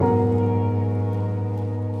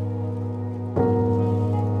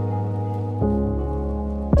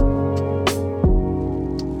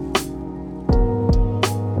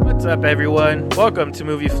up, everyone? Welcome to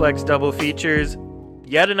Movie Flex Double Features.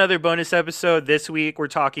 Yet another bonus episode. This week, we're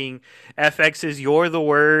talking FX's You're the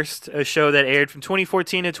Worst, a show that aired from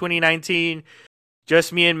 2014 to 2019.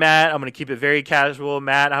 Just me and Matt. I'm going to keep it very casual.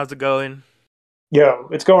 Matt, how's it going? Yo,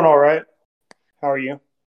 it's going all right. How are you?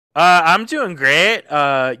 I'm doing great.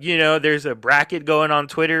 There's a bracket going on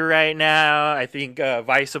Twitter right now. I think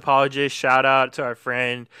Vice Apologist, shout out to our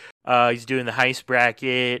friend. He's doing the heist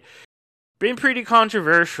bracket. Been pretty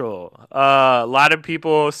controversial. A lot of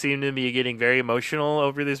people seem to be getting very emotional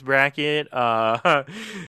over this bracket.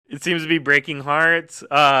 It seems to be breaking hearts. Who knew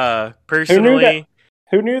that? Personally,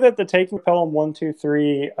 Who knew that the Taking Pelham 1, 2,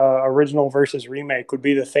 3 original versus remake would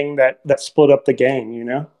be the thing that split up the game? You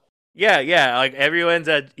know? yeah, like everyone's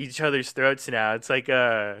at each other's throats now. It's like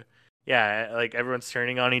like everyone's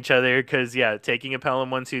turning on each other because taking a Pelham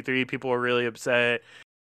 1, 2, 3, people were really upset.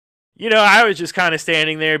 I was just kind of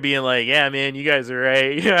standing there being like, yeah, man, you guys are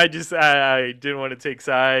right. I didn't want to take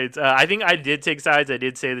sides. I think I did take sides. I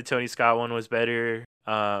did say the Tony Scott one was better.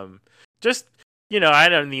 Just, I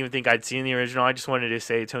don't even think I'd seen the original. I just wanted to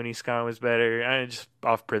say Tony Scott was better. Just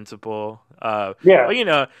off principle.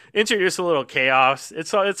 Yeah, Introduce a little chaos.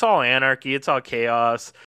 It's all anarchy. It's all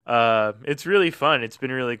chaos. It's really fun. It's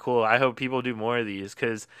been really cool. I hope people do more of these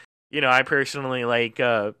because, I personally like,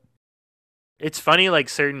 it's funny, like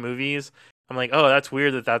certain movies, I'm like, oh, that's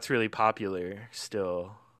weird that's really popular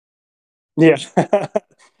still. yeah, yeah.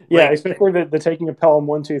 Like, Especially the Taking of Pelham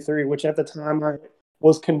 1, 2, 3, which at the time I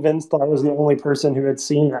was convinced I was the only person who had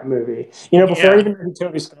seen that movie. Before I yeah, even knew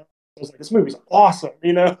Tony Scott, I was like, this movie's awesome.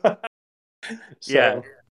 yeah. So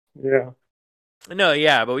yeah, No,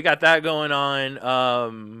 yeah, but we got that going on.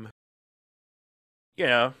 We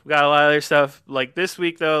got a lot of other stuff. Like this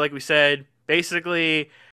week, though, like we said,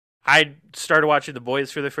 basically, I started watching The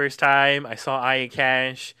Boys for the first time. I saw Aya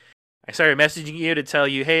Cash. I started messaging you to tell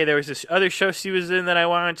you, hey, there was this other show she was in that I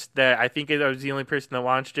watched that I think I was the only person that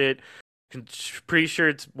watched it. Pretty sure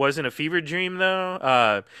it wasn't a fever dream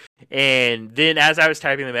though. And then as I was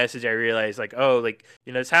typing the message, I realized like, oh, like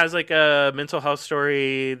this has like a mental health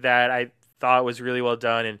story that I thought was really well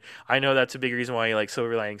done, and I know that's a big reason why you like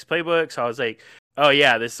Silver Linings Playbook. So I was like, oh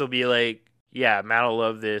yeah, this will be like. Yeah, Matt will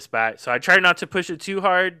love this, but so I tried not to push it too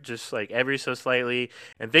hard, just like every so slightly.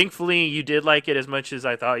 And thankfully, you did like it as much as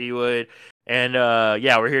I thought you would. And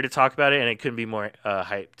we're here to talk about it, and it couldn't be more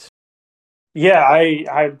hyped. yeah.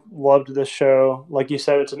 I loved this show. Like you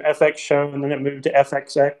said, it's an FX show, and then it moved to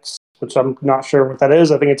FXX, which I'm not sure what that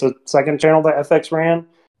is. I think it's a second channel that FX ran.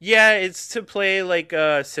 Yeah, it's to play like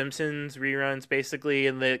Simpsons reruns basically,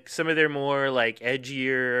 and like some of their more like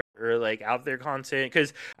edgier or like out there content.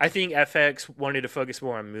 Because I think FX wanted to focus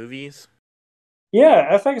more on movies.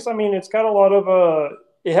 Yeah, FX. I mean, it's got a lot of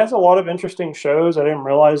it has a lot of interesting shows. I didn't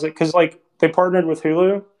realize it because like they partnered with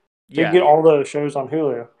Hulu. They Yeah, get all the shows on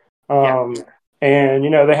Hulu. yeah, Um,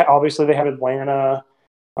 and obviously they have Atlanta.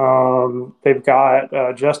 They've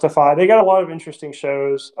got Justified. They got a lot of interesting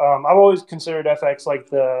shows. I've always considered FX like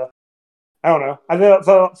I don't know. I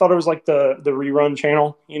thought it was like the rerun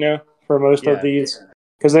channel, for most of yeah. these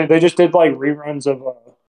because they just did like reruns of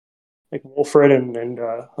like Wilfred and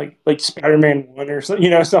like Spider-Man 1 or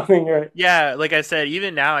so, something. Right? Yeah, like I said,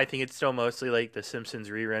 even now I think it's still mostly like the Simpsons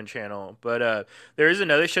rerun channel. But there is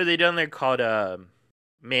another show they done there called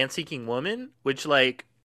Man Seeking Woman, which like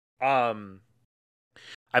um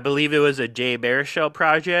I believe it was a Jay Baruchel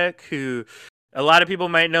project who a lot of people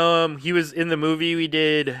might know him. He was in the movie we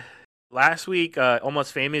did last week,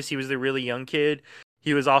 Almost Famous. He was the really young kid.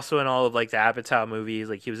 He was also in all of like the Apatow movies,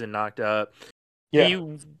 like he was in Knocked Up. Yeah.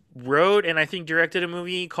 He wrote and I think directed a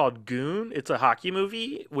movie called Goon. It's a hockey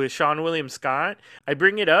movie with Sean William Scott. I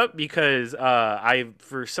bring it up because I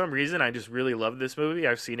for some reason I just really love this movie.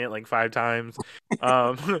 I've seen it like 5 times.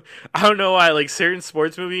 I don't know why. Like certain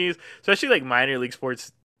sports movies, especially like minor league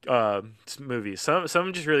sports movies, some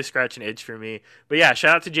just really scratch an itch for me. But yeah,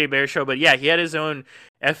 shout out to Jay Baruchel. But yeah, he had his own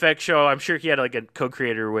FX show. I'm sure he had like a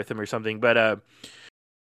co-creator with him or something. But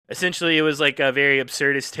essentially it was like a very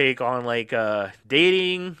absurdist take on like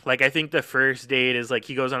dating. Like I think the first date is like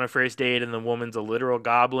he goes on a first date and the woman's a literal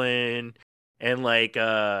goblin, and like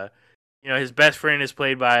his best friend is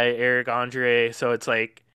played by Eric Andre, so it's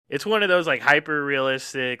like it's one of those like hyper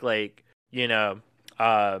realistic like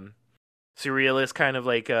um surrealist kind of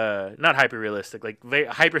like not hyper realistic, like very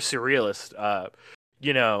hyper surrealist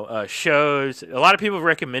shows. A lot of people have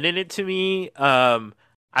recommended it to me.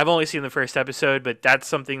 I've only seen the first episode, but that's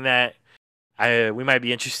something that we might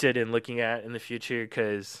be interested in looking at in the future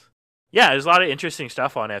because yeah, there's a lot of interesting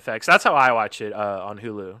stuff on FX. That's how I watch it on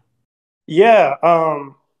Hulu. Yeah.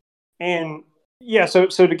 And Yeah, so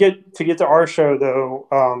to get to our show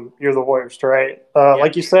though, you're the worst, right? Yeah.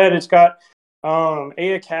 Like you said, it's got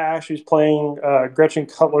Aya Cash, who's playing Gretchen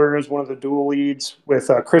Cutler as one of the dual leads, with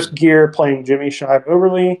Chris Gere playing Jimmy Shive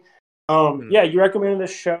Overly. Mhm. Yeah, you recommended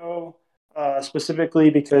this show specifically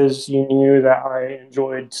because you knew that I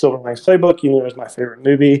enjoyed Silver Linings Playbook. You knew it was my favorite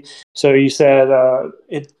movie, so you said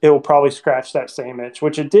it will probably scratch that same itch,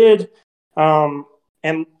 which it did.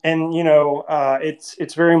 And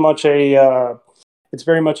it's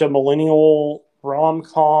very much a millennial rom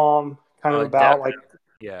com, kind of about like Definitely.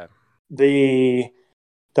 Yeah. the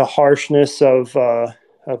the harshness of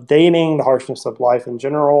dating, the harshness of life in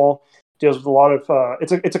general. Deals with a lot of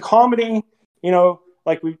it's a comedy,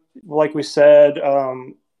 like we said,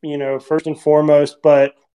 first and foremost,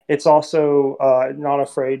 but it's also not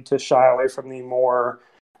afraid to shy away from the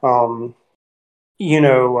um,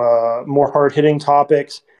 more hard hitting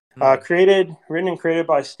topics. Mhm. Written and created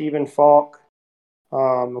by Stephen Falk.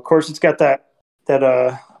 Of course, it's got that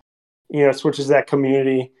switches that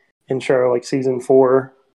community intro, like season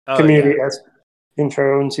 4 Oh yeah. community as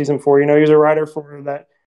intro in season 4. He was a writer for that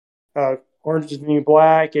Orange is the New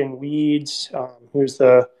Black and Weeds. Who's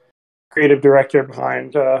the creative director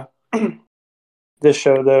behind this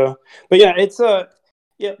show, though. But yeah,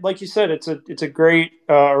 yeah, like you said, it's a great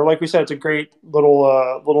or like we said, it's a great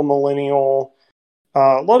little millennial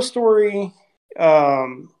love story.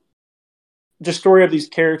 Um, just story of these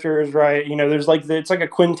characters, right? There's it's like a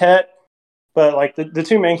quintet, but like the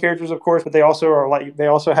two main characters, of course, but they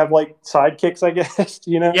also have like sidekicks, I guess.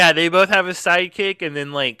 Yeah, they both have a sidekick, and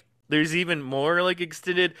then like there's even more like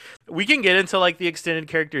extended. We can get into like the extended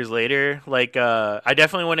characters later. Like, I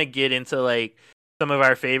definitely want to get into like some of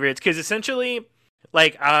our favorites because essentially,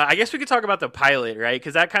 like, I guess we could talk about the pilot, right?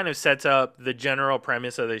 Because that kind of sets up the general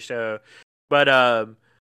premise of the show. But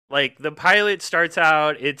like the pilot starts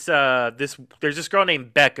out, it's this there's this girl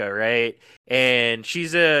named Becca, right? And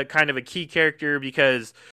she's a kind of a key character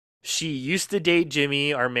because she used to date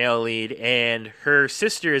Jimmy, our male lead, and her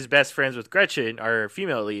sister is best friends with Gretchen, our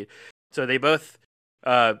female lead. So they both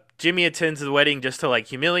Jimmy attends the wedding just to like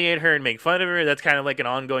humiliate her and make fun of her. That's kind of like an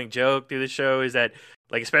ongoing joke through the show, is that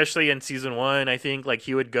like especially in season 1, I think like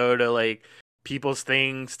he would go to like people's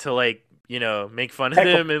things to like, make fun of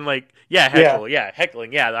Heckle. them and like yeah, Yeah, heckle, yeah,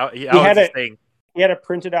 heckling. Yeah, that he was had his a thing. he had a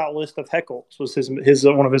printed out list of heckles. Was his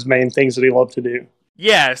one of his main things that he loved to do.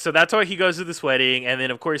 Yeah, so that's why he goes to this wedding, and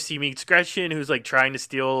then of course he meets Gretchen, who's like trying to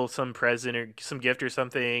steal some present or some gift or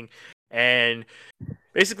something, and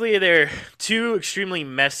basically they're two extremely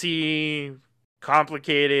messy,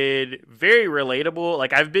 complicated, very relatable.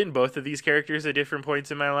 Like I've been both of these characters at different points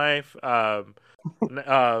in my life.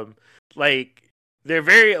 Like they're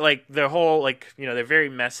very like the whole like they're very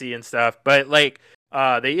messy and stuff, but like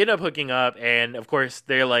they end up hooking up, and of course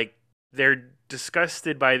they're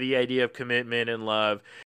disgusted by the idea of commitment and love.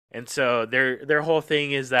 And so their whole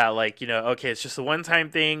thing is that like, okay, it's just a one time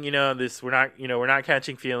thing, this we're not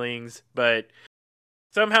catching feelings, but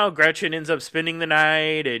somehow Gretchen ends up spending the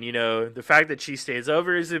night, and the fact that she stays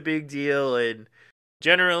over is a big deal. And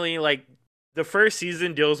generally, like the first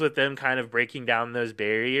season deals with them kind of breaking down those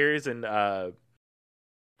barriers and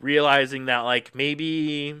realizing that like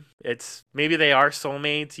maybe they are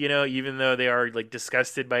soulmates, even though they are like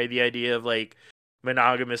disgusted by the idea of like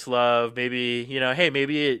monogamous love. Maybe hey,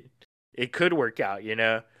 maybe it could work out.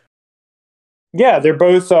 Yeah, they're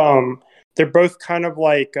both kind of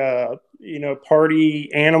like party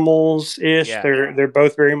animals ish. Yeah. They're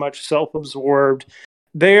both very much self absorbed.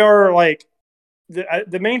 They are like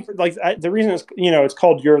the main like the reason it's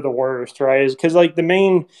called You're the Worst, right? Is because like the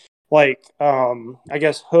main like I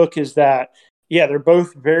guess hook is that yeah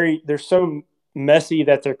they're so messy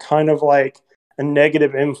that they're kind of like a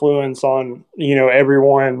negative influence on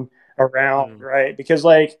everyone around, Mm. right? Because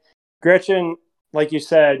like Gretchen, like you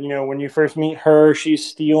said, when you first meet her, she's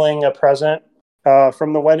stealing a present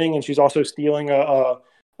from the wedding, and she's also stealing a,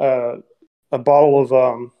 a bottle of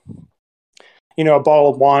a bottle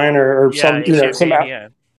of wine or Yeah, some yeah, some champagne, yeah.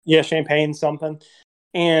 yeah champagne something.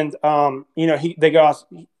 And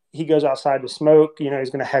he goes outside to smoke. He's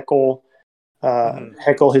going to Hmm.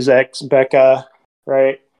 heckle his ex Becca,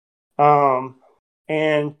 right? Um,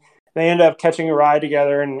 and they end up catching a ride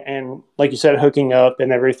together, and like you said, hooking up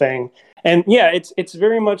and everything. And yeah, it's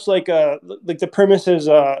very much like the premise is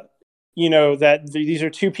that these are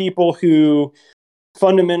two people who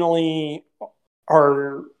fundamentally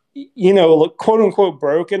are quote unquote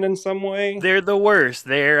broken in some way. They're the worst.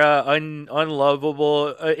 They're unlovable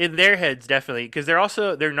in their heads, definitely, because they're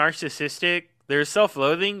narcissistic. They're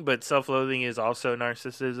self-loathing, but self-loathing is also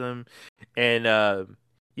narcissism. And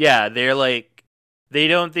yeah, they're like they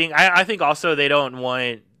don't think. I think also they don't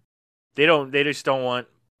want. They just don't want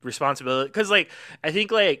responsibility because like I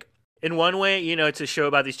think like in one way it's a show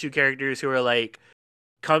about these two characters who are like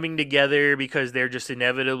coming together because they're just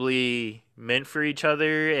inevitably meant for each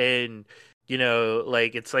other, and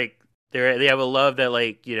like it's like they have a love that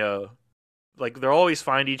like like they'll always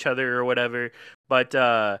find each other or whatever. But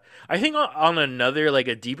I think on another like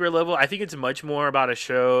a deeper level, I think it's much more about a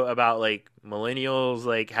show about like millennials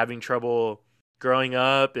like having trouble growing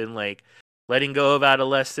up and like letting go of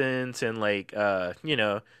adolescence and like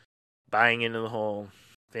buying into the whole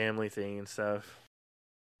family thing and stuff.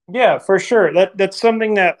 Yeah, for sure. That's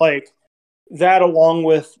something that like that along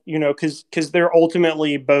with because they're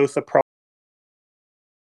ultimately both a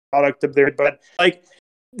product of their, but like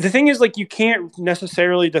the thing is like you can't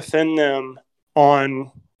necessarily defend them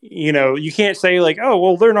on you can't say like, oh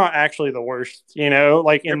well, they're not actually the worst,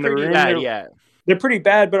 like They're in the pretty room bad, yeah. they're pretty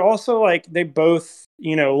bad, but also like they both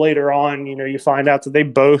later on you find out that they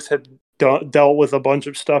both had dealt with a bunch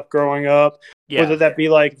of stuff growing up, Yeah. whether that be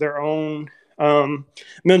like their own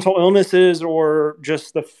mental illnesses or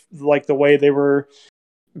just like the way they were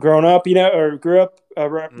grown up, or grew up,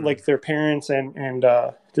 like their parents and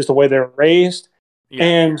just the way they were raised. Yeah.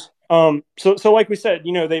 And so like we said,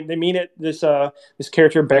 they meet at this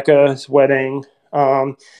character Becca's wedding.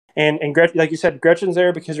 And Gretchen, like you said, Gretchen's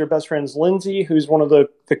there because her best friend's Lindsay, who's one of the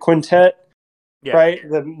quintet, Yeah. right?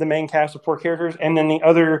 The main cast of four characters, and then the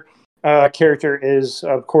other character is,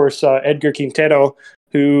 of course, Edgar Quintero,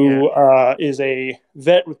 who is a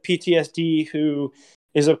vet with PTSD, who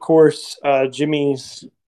is, of course, Jimmy's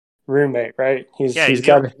roommate, right? He's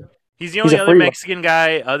the only other Mexican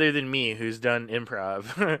guy other than me who's done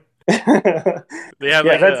improv. They have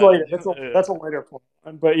that's later. That's a later point.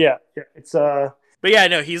 But yeah, it's But yeah,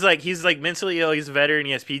 no, he's like mentally ill. He's a veteran.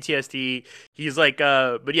 He has PTSD. He's like,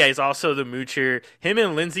 but yeah, he's also the moocher. Him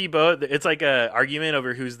and Lindsay both. It's like a argument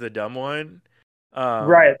over who's the dumb one.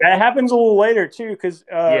 Right. That happens a little later too, because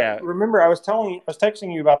remember I was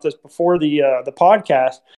texting you about this before the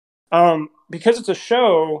podcast. Because it's a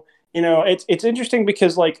show, it's interesting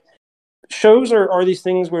because like shows are these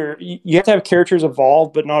things where you have to have characters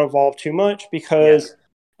evolve, but not evolve too much because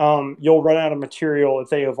you'll run out of material if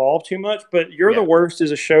they evolve too much. But You're the Worst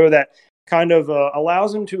is a show that kind of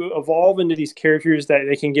allows them to evolve into these characters that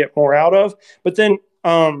they can get more out of. But then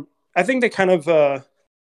I think they kind of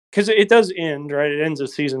because it does end, right? It ends at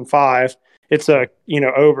season 5. It's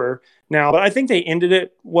over now, but I think they ended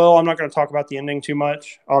it well. I'm not going to talk about the ending too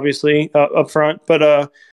much, obviously, up front.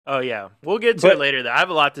 But oh yeah, we'll get to it later. Though I have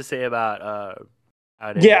a lot to say about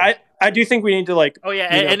I do think we need to like. Oh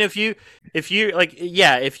yeah, and if you like,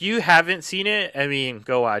 if you haven't seen it, I mean,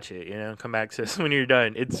 go watch it. Come back to us when you're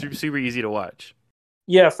done. It's super easy to watch.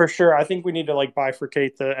 Yeah, for sure. I think we need to like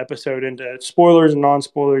bifurcate the episode into spoilers and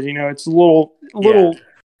non-spoilers. It's a little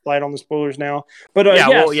light on the spoilers now, but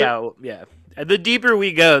The deeper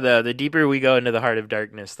we go, though, the deeper we go into the heart of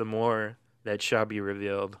darkness, the more that shall be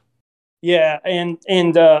revealed. Yeah, and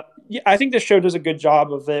I think the show does a good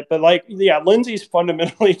job of it. But like, Lindsay's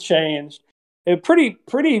fundamentally changed,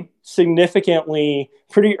 pretty significantly,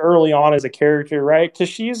 pretty early on as a character, right? Because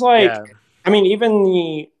she's like, I mean, even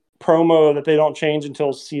the promo that they don't change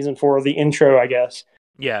until season 4, the intro, I guess.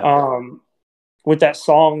 Yeah. With that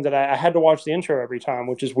song that I had to watch the intro every time,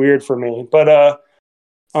 which is weird for me. But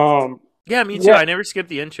yeah, me too. I never skipped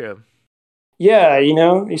the intro. Yeah,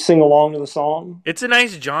 you sing along to the song. It's a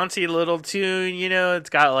nice jaunty little tune, It's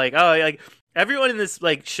got like everyone in this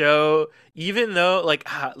like show, even though like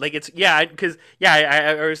it's because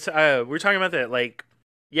we're talking about that like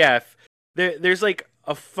there's like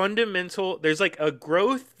a fundamental, there's like a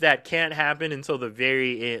growth that can't happen until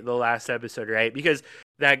the last episode, right? Because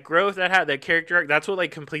that growth that character arc, that's what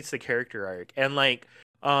like completes the character arc, and like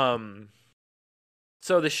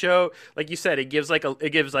so the show, like you said, it gives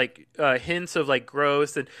hints of like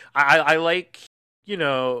growth, and I like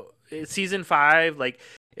season 5, like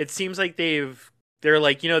it seems like they're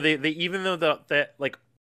like they even though that like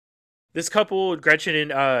this couple,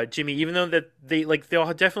 Gretchen and Jimmy, even though that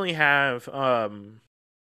they'll definitely have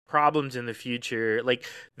problems in the future, like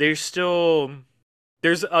there's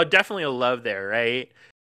definitely a love there, right?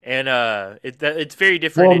 And it's very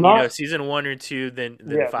different in season 1 or 2 than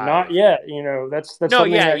 5. Not yet. That's no,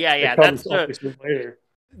 something that's later.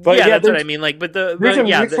 But that's what I mean. Like, there's a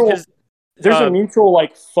mutual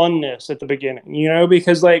like funness at the beginning,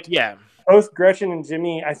 because like both Gretchen and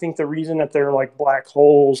Jimmy, I think the reason that they're like black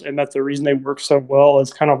holes and that the reason they work so well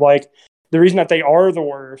is kind of like the reason that they are the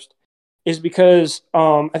worst is because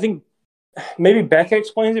I think maybe Becca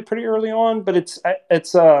explains it pretty early on, but it's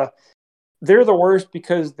they're the worst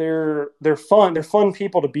because they're fun. They're fun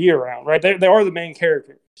people to be around, right? They are the main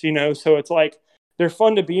characters, you know. So it's like they're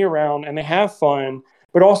fun to be around and they have fun,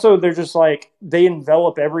 but also they're just like they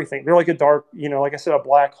envelop everything. They're like a dark, you know, like I said, a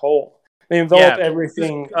black hole. They envelop Yeah.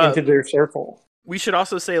 everything into their circle. We should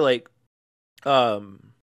also say like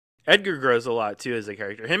Edgar grows a lot too as a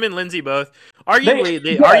character. Him and Lindsay both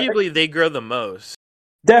arguably they grow the most.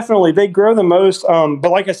 Definitely, they grow the most.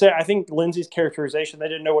 But like I said, I think Lindsay's characterization, they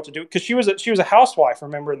didn't know what to do because she was a housewife.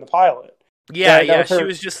 Remember in the pilot? Yeah, Right? yeah. She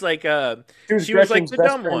was just like She was like Gretchen's the best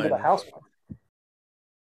dumb friend, but a one. housewife.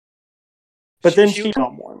 But then she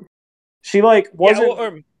dumb one. She like wasn't.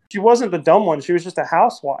 Yeah, She wasn't the dumb one. She was just a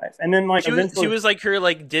housewife. And then like she was like her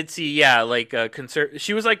like ditzy, yeah, like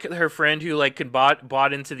she was like her friend who like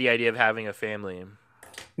bought into the idea of having a family.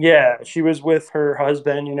 Yeah, she was with her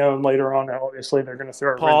husband, you know, and later on, obviously, they're going to throw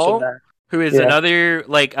a wrench in Paul, that. who is another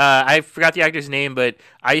like I forgot the actor's name, but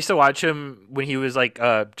I used to watch him when he was like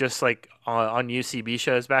just like on UCB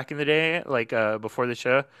shows back in the day, like before the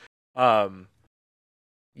show.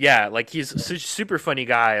 Yeah, like he's a super funny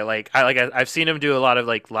guy. I've seen him do a lot of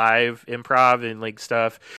like live improv and like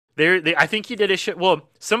stuff. I think he did a show. Well,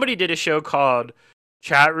 somebody did a show called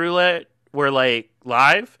Chat Roulette, where like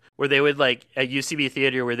live, where they would like at UCB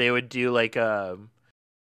Theater, where they would do like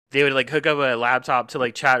they would like hook up a laptop to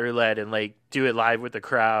like Chat Roulette and like do it live with the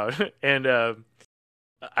crowd. And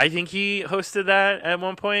I think he hosted that at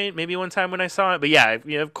one point, maybe one time when I saw it. But yeah,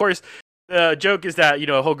 you know, of course, the joke is that, you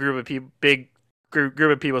know, a whole group of people, big group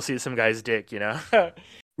of people see some guy's dick, you know.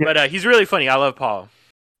 But he's really funny. I love Paul.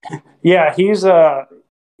 Yeah, he's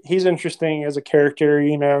interesting as a character.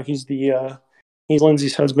 You know, he's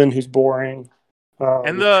Lindsay's husband who's boring.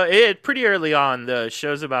 And pretty early on, the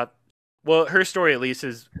show's about, well, her story at least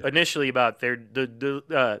is initially about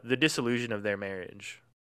the disillusion of their marriage.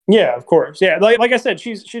 Yeah, of course. Yeah, like I said,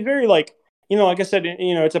 she's very like, you know, like I said,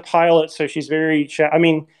 you know, it's a pilot, so she's very. I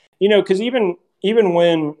mean, you know, because even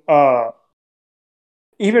when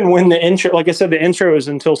the intro, like I said, the intro is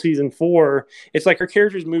until season 4. It's like her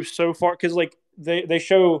characters move so far because like they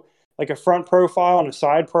show like a front profile and a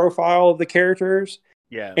side profile of the characters.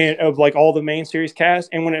 Yeah. And of like all the main series cast,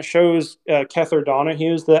 and when it shows Kether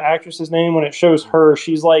Donahue's the actress's name, when it shows her,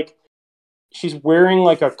 she's wearing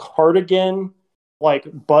like a cardigan, like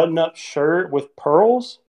button up shirt with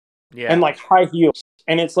pearls, yeah, and like high heels,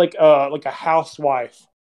 and it's like a housewife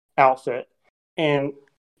outfit, and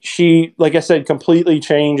she, like I said, completely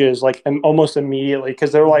changes like almost immediately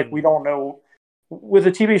because they're like, we don't know with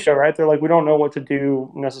a TV show, right? They're like, we don't know what to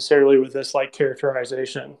do necessarily with this like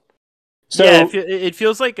characterization. So yeah, it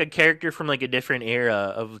feels like a character from like a different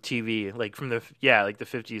era of TV, like from the like the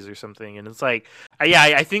 50s or something. And it's like,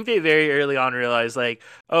 I think they very early on realized like,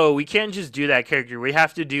 oh, we can't just do that character. We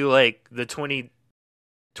have to do like the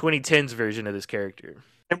 2010s version of this character.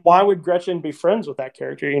 And why would Gretchen be friends with that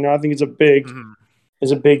character? You know, I think it's a big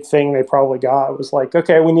thing they probably got. It was like,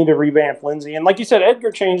 okay, we need to revamp Lindsay. And like you said,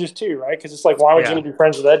 Edgar changes too, right? Because it's like, why would Jimmy be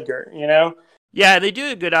friends with Edgar? You know? Yeah, they do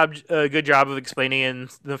a good job of explaining in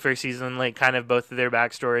the first season, like kind of both of their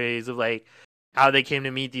backstories of like how they came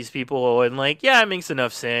to meet these people, and like it makes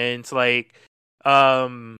enough sense. Like,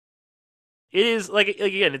 it is like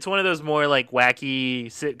again, it's one of those more like wacky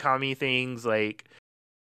sitcom-y things, like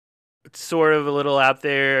it's sort of a little out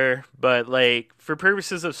there, but like for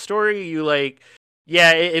purposes of story, you like,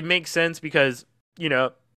 it makes sense because you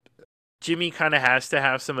know Jimmy kind of has to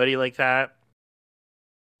have somebody like that.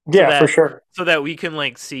 Yeah, for sure. So that we can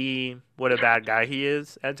like see what a bad guy he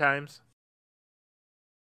is at times.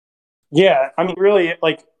 Yeah, I mean, really,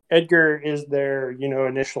 like Edgar is there, you know,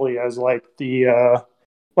 initially as like the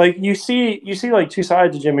like you see like two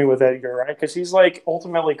sides of Jimmy with Edgar, right? Because he's like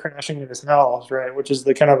ultimately crashing at his house, right? Which is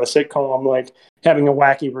the kind of a sitcom, like having a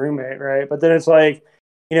wacky roommate, right? But then it's like,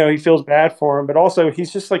 you know, he feels bad for him, but also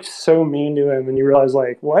he's just like so mean to him, and you realize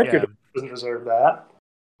like, well, Edgar doesn't deserve that.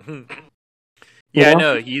 Yeah,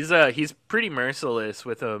 no, he's pretty merciless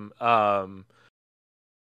with him.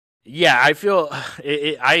 Yeah, I feel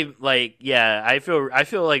I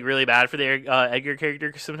feel like really bad for the Edgar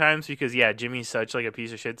character sometimes because Jimmy's such like a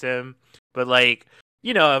piece of shit to him. But like,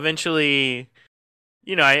 you know, eventually,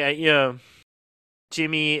 you know, I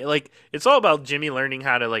Jimmy, like it's all about Jimmy learning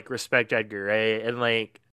how to like respect Edgar, right? And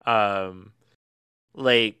like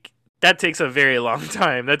that takes a very long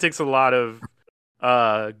time. That takes a lot of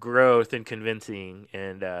growth and convincing,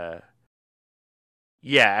 and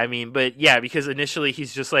because initially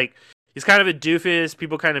he's just like, he's kind of a doofus,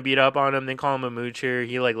 people kind of beat up on him, then call him a moocher,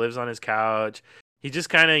 he like lives on his couch, he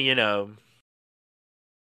just kind of, you know,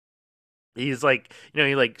 he's like, you know,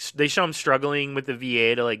 he like, they show him struggling with the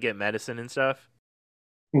VA to like get medicine and stuff.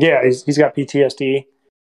 Yeah, he's got PTSD.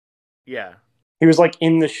 Yeah. He was like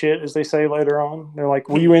in the shit, as they say later on. They're like,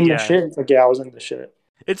 "Were you in the Yeah. shit?" It's like, "Yeah, I was in the shit."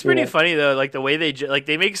 It's You pretty know. funny though, like the way like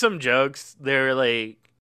they make some jokes. They're like,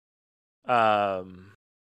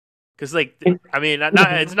 because like I mean,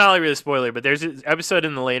 not it's not really a spoiler, but there's an episode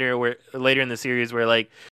in the later in the series where like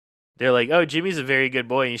they're like, oh, Jimmy's a very good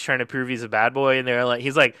boy, and he's trying to prove he's a bad boy, and they're like,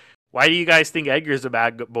 he's like, why do you guys think Edgar's a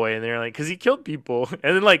bad boy? And they're like, because he killed people,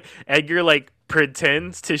 and then like Edgar like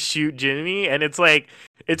pretends to shoot Jimmy, and it's like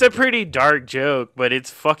it's a pretty dark joke, but it's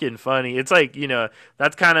fucking funny. It's like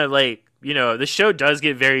that's kind of like the show does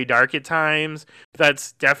get very dark at times, but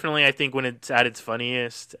that's definitely I think when it's at its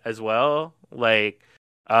funniest as well. Like,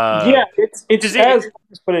 Yeah, it's because it as,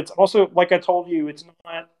 but it's also like I told you, it's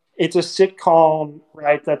not. It's a sitcom,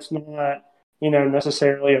 right? That's not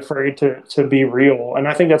necessarily afraid to be real, and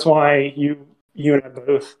I think that's why you and I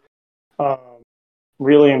both um,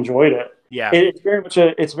 really enjoyed it. yeah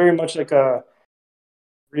It's very much like a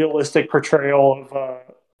realistic portrayal of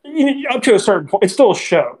up to a certain point. It's still a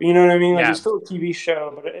show, you know what I mean? Like yeah it's still a TV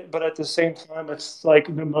show, but at the same time, it's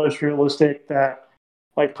like the most realistic that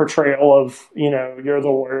like portrayal of you're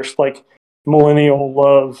the worst like millennial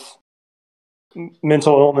love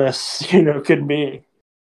mental illness could be.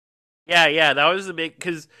 Yeah, that was the big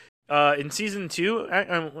because in season two,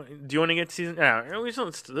 do you want to get to season? No,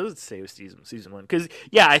 let's stay with season one because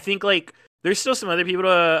yeah, I think like there's still some other people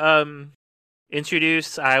to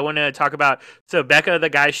introduce. I want to talk about so Becca, the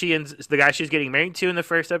guy she's getting married to in the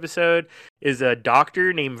first episode, is a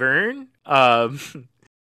doctor named Vern.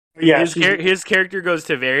 Yeah, His character goes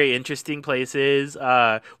to very interesting places.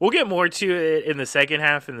 We'll get more to it in the second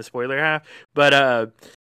half, in the spoiler half, but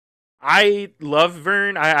I love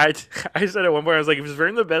Vern. I said at one point I was like, is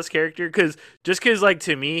Vern the best character? Because like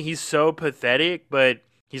to me he's so pathetic, but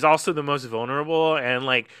he's also the most vulnerable, and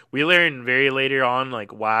like we learn very later on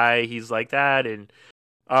like why he's like that, and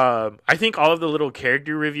I think all of the little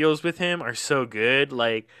character reveals with him are so good.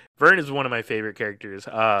 Like Vern is one of my favorite characters.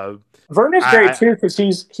 Vern is great I too because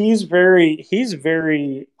he's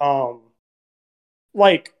very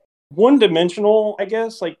like one dimensional, I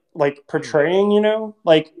guess, like mm, portraying,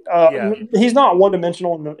 like yeah, he's not one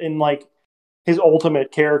dimensional in like his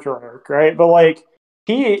ultimate character arc, right? But like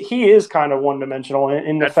he is kind of one dimensional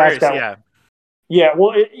in the at fact first, that yeah, yeah,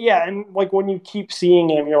 well, yeah, and like when you keep seeing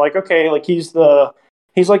him, you're like, okay, like he's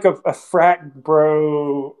like a frat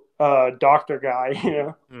bro doctor guy,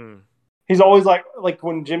 mm, He's always like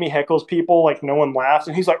when Jimmy heckles people, like no one laughs,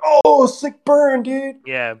 and he's like, "Oh, sick burn, dude."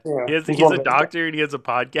 yeah. Yeah, he's He's one a of those guys. doctor and he has a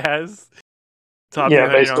podcast. Top Yeah,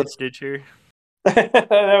 300 basically. on Stitcher.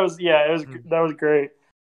 Mm. That was great.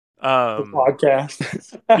 The Um,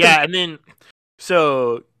 podcast. yeah, and then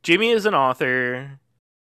so Jimmy is an author.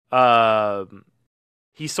 Um,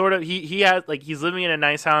 he sort of he has like he's living in a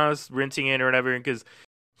nice house, renting it or whatever, because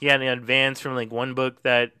he had an advance from like one book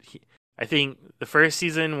that I think the first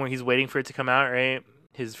season where he's waiting for it to come out, right?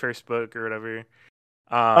 His first book or whatever.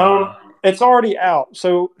 um, Um, it's already out.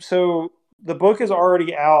 So the book is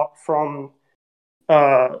already out from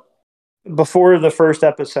uh before the first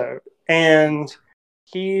episode, and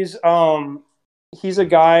he's um he's a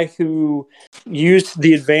guy who used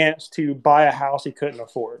the advance to buy a house he couldn't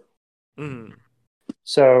afford. mm,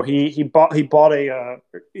 So he bought he put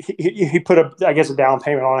a I guess a down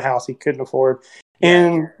payment on a house he couldn't afford, yeah,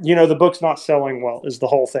 and the book's not selling well is the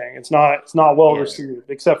whole thing. It's not well yeah. received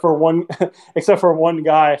except for one except for one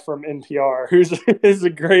guy from NPR who's is a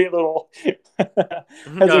great little has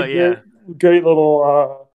Oh a yeah. great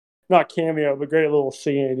little not cameo but great little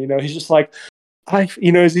scene. He's just like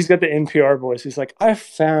he's got the NPR voice. He's like I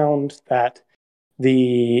found that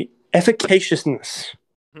the efficaciousness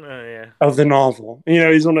Oh yeah. of the novel.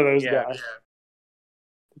 He's one of those Yeah. guys.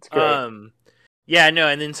 It's great. Um, yeah, no,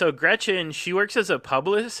 and then so Gretchen, she works as a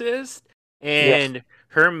publicist, Yes. and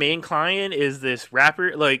her main client is this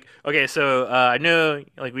rapper. Like, okay, so I know,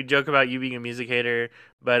 like, we joke about you being a music hater,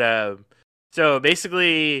 but so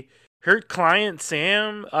basically, her client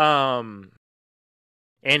Sam,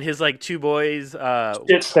 and his like two boys,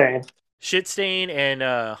 Shit stain. Shitstain and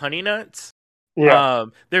Honey Nuts. Yeah.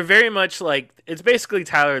 They're very much like it's basically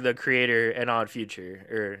Tyler the Creator and Odd Future,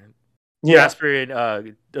 or Yeah. Jasper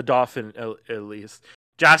and the Dolphin at least.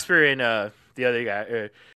 Jasper and the other guy,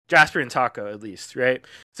 Jasper and Taco at least, right?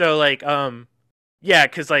 So like yeah,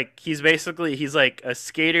 because like he's like a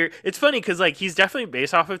skater. It's funny because like he's definitely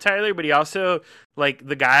based off of Tyler, but he also like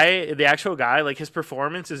the actual guy, like his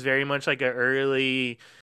performance is very much like a early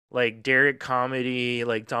like Derek comedy,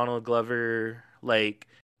 like Donald Glover, like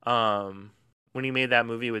when he made that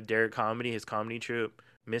movie with Derek Comedy, his comedy troupe,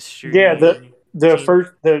 Yeah. The Mystery the Team.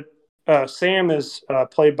 first the Sam is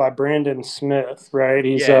played by Brandon Smith, right?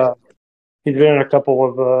 Yeah, He's been in a couple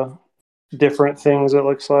of different things. It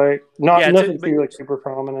looks like not yeah. nothing too like super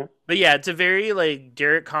prominent. But yeah, it's a very like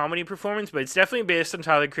Derek comedy performance, but it's definitely based on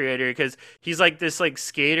Tyler the Creator because he's like this like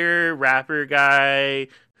skater rapper guy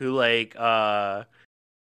who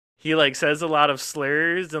he like says a lot of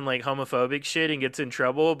slurs and like homophobic shit and gets in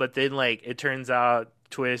trouble, but then like it turns out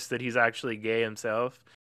twist that he's actually gay himself.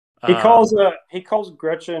 He calls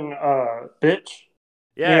Gretchen bitch.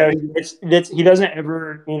 You Yeah, know, he doesn't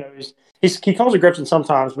ever, he calls her Gretchen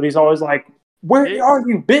sometimes, but he's always like, "Where it, are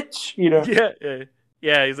you, bitch?" You know.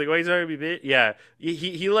 yeah. He's like, why he's already bit? Yeah,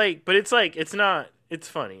 he like, but it's like it's not. It's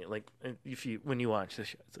funny. Like if you when you watch the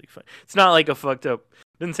show, it's like fun. It's not like a fucked up.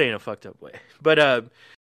 Didn't say in a fucked up way, but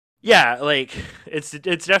yeah, like it's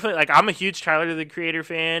definitely like I'm a huge Tyler the Creator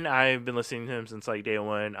fan. I've been listening to him since like day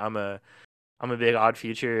one. I'm a big Odd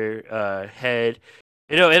Future head.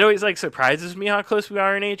 It always like surprises me how close we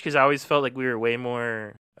are in age because I always felt like we were way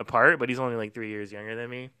more apart. But he's only like 3 years younger than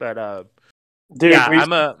me. But Dude, yeah,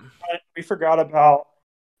 I'm a. we forgot about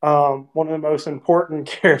one of the most important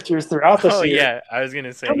characters throughout the Oh series. yeah, I was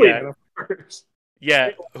gonna say Killian, yeah, of course. yeah.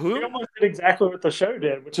 We Who? almost did exactly what the show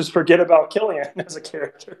did, which is forget about Killian as a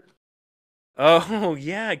character. Oh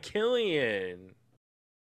yeah, Killian.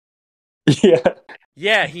 Yeah.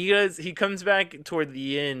 Yeah, he does. He comes back toward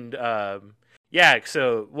the end. Yeah.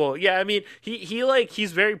 So, well, yeah. I mean,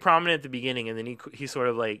 he's very prominent at the beginning, and then he sort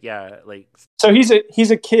of like like So he's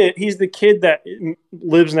a kid. He's the kid that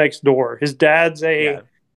lives next door. His dad's yeah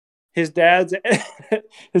his dad's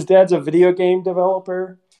his dad's a video game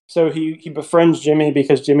developer. So he befriends Jimmy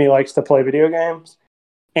because Jimmy likes to play video games,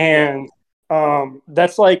 and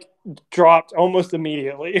that's like dropped almost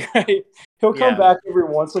immediately. Right? He'll come yeah. back every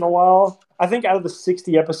once in a while. I think out of the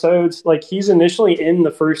 60 episodes, like he's initially in the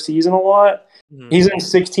first season a lot. Mhm. He's in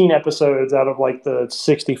 16 episodes out of like the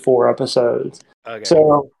 64 episodes. Okay.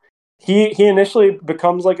 So he initially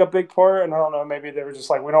becomes like a big part, and I don't know, maybe they were just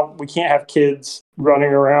like we can't have kids running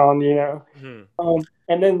around, you know. Mhm.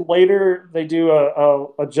 And then later they do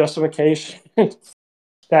a justification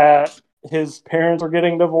that his parents are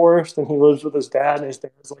getting divorced, and he lives with his dad, and his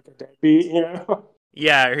dad's like a deadbeat, you know.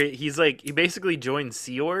 Yeah, he's like he basically joined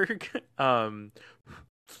Sea Org.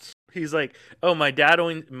 He's like, oh, my dad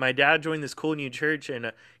joined this cool new church,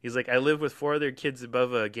 and he's like, I live with 4 other kids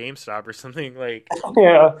above a GameStop or something like.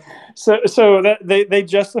 Yeah, so that they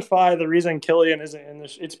justify the reason Killian isn't in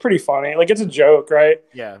this. It's pretty funny, like it's a joke, right?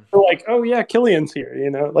 Yeah. They're like, oh yeah, Killian's here, you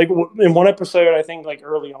know. Like in one episode, I think like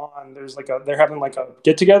early on, they're having like a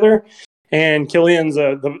get together, and Killian's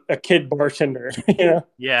a kid bartender, you know.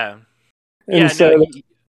 Yeah. And Yeah. so No.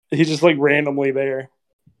 he's just like randomly there.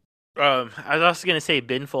 I was also gonna say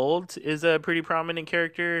Ben Folds is a pretty prominent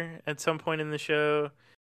character at some point in the show.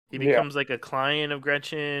 He becomes like a client of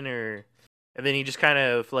Gretchen, and then he just kind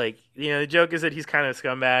of like the joke is that he's kind of a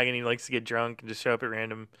scumbag and he likes to get drunk and just show up at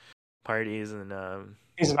random parties and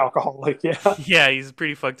He's an alcoholic, yeah. yeah, he's a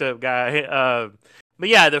pretty fucked up guy. But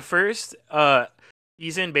yeah, the first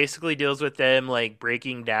season basically deals with them like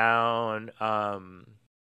breaking down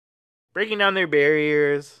their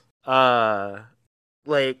barriers.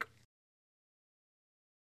 Like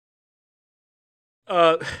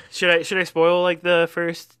should I spoil like the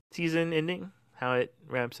first season ending, how it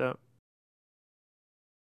wraps up?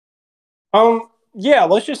 Yeah,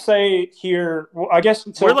 let's just say here. Well, I guess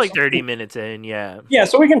We're like 30 minutes in, yeah. Yeah,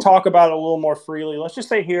 so we can talk about it a little more freely. Let's just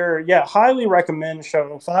say here, yeah, highly recommend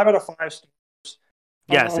show. 5 out of 5 stars.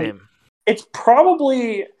 Yeah, same. It's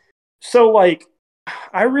probably so like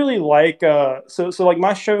I really like so like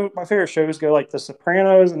my favorite shows go like The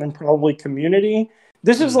Sopranos and then probably Community.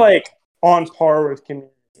 This is like on par with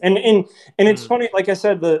Community. And it's funny, like I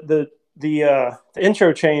said, the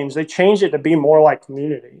intro change, they changed it to be more like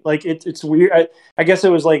Community. Like it's weird. I guess it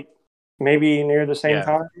was like maybe near the same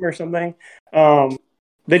time or something.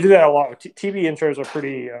 They do that a lot. TV intros are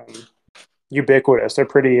pretty ubiquitous. They're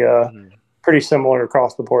pretty similar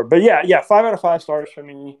across the board. But yeah, 5 out of 5 stars for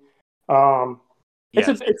me. It's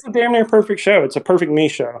a damn near perfect show. It's a perfect me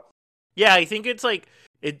show. Yeah, I think it's like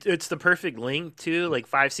it's the perfect length too. Like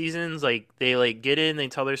 5 seasons, like they like get in, they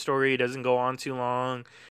tell their story. It doesn't go on too long.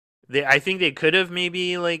 I think they could have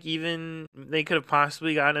maybe like they could have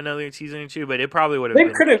possibly gotten another season or 2, but it probably would have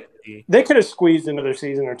been. They could have squeezed another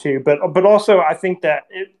season or 2, but also I think that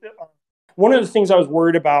one of the things I was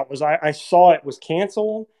worried about was I saw it was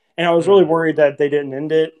canceled, and I was really worried that they didn't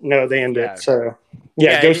end it. No, they ended it. So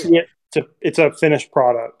go see it. It's a finished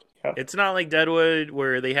product. Yeah. It's not like Deadwood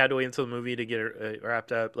where they had to wait until the movie to get it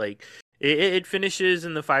wrapped up. Like it finishes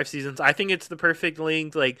in the 5 seasons. I think it's the perfect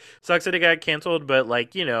length. Like, sucks that it got canceled, but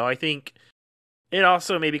like, I think it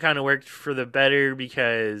also maybe kind of worked for the better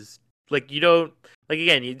because like you don't like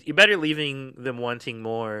again you better leaving them wanting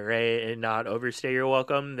more, right, and not overstay your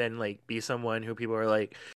welcome than like be someone who people are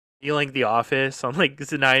like you like The Office on like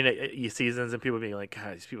the 9 seasons and people being like,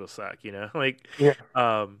 God, these people suck, like Yeah.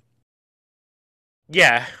 um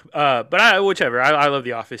yeah, but whichever. I love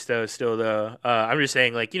The Office though. Still though, I'm just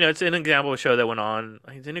saying like it's an example of a show that went on.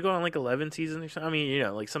 Like, didn't it go on like 11 seasons or something? I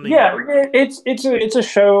mean, like something. Yeah, it's a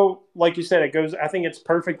show like you said. It goes. I think it's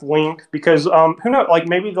perfect length because who knows? Like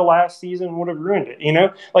maybe the last season would have ruined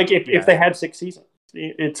it. Like if Yeah, they had 6 seasons,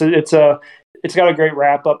 it's got a great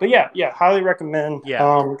wrap up. But yeah, highly recommend.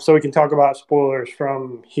 yeah. So we can talk about spoilers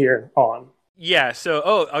from here on. Yeah,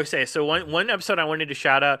 so I'll say so one episode I wanted to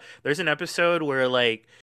shout out. There's an episode where like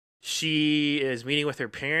she is meeting with her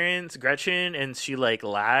parents, Gretchen, and she like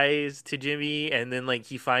lies to Jimmy, and then like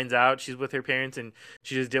he finds out she's with her parents, and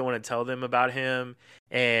she just didn't want to tell them about him,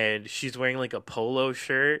 and she's wearing like a polo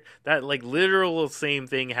shirt. That like literal same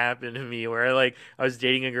thing happened to me, where like I was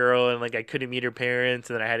dating a girl and like I couldn't meet her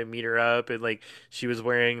parents, and then I had to meet her up, and like she was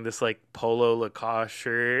wearing this like polo Lacoste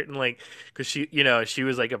shirt, and like because she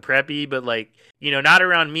was like a preppy, but like not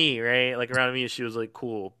around me, right? Like around me, she was like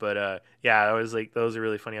cool. But yeah, that was a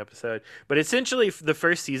really funny episode. But essentially, the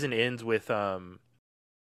first season ends with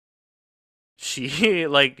she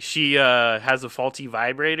she has a faulty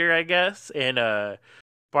vibrator, I guess, and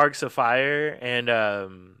sparks a fire and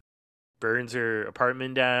burns her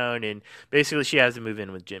apartment down, and basically she has to move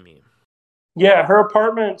in with Jimmy. Yeah, her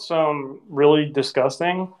apartment's really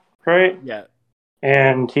disgusting, right? Yeah,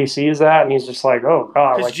 And he sees that and he's just like, oh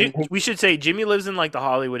god, because like we should say Jimmy lives in like the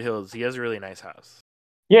Hollywood Hills. He has a really nice house.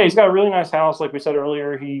 yeah, he's got a really nice house. Like we said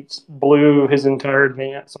earlier, he blew his entire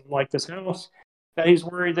advance on like this house that he's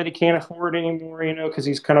worried that he can't afford anymore. Because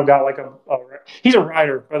he's kind of got like he's a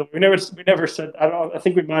writer. By the way, we never said. I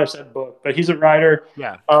think we might have said book, but he's a writer.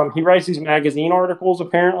 Yeah. He writes these magazine articles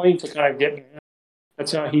apparently to kind of get.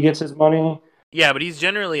 That's how he gets his money. Yeah, but he's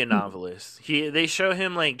generally a novelist. They show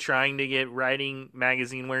him like trying to get writing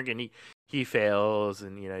magazine work, and he fails,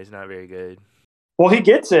 and he's not very good. Well, he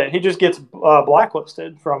gets it. He just gets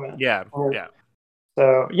blacklisted from it. Yeah,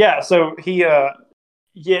 yeah. So he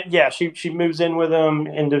she moves in with him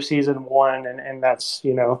into season 1, and that's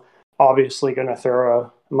obviously going to throw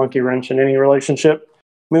a monkey wrench in any relationship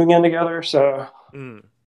moving in together. So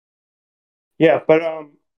yeah, but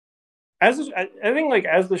I think like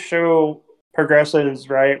as the show progresses,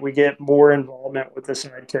 right, we get more involvement with the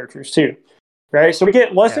side characters too, right? So we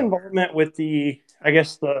get less involvement with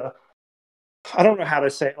I don't know how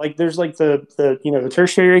to say it. Like there's like the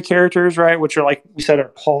tertiary characters, right, which are like we said are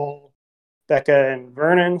Paul, Becca, and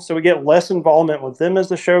Vernon. So we get less involvement with them as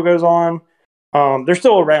the show goes on. They're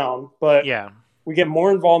still around, but we get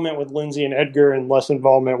more involvement with Lindsay and Edgar and less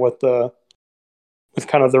involvement with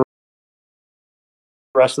kind of the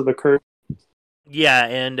rest of the crew. Yeah,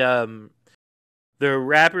 and the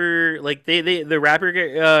rapper, like the rapper,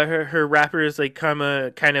 her rappers like kind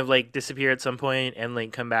of like disappear at some point and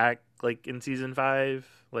like come back like in season 5.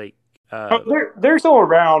 Like they're still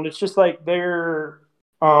around. It's just like they're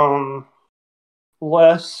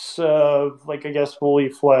less of like I guess fully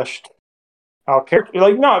fleshed out character,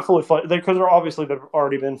 like not fully fleshed because they've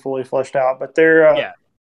already been fully fleshed out, but they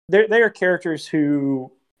are characters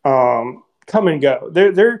who come and go.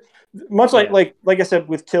 They're much like I said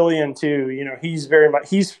with Killian too. He's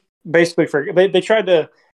basically they tried to,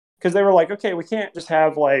 because they were like, okay, we can't just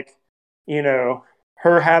have like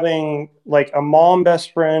her having like a mom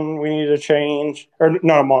best friend, we need to change, or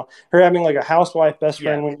not a mom, her having like a housewife best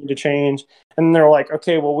friend, we need to change. And they're like,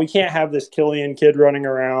 okay, well, we can't have this Killian kid running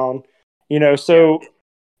around, so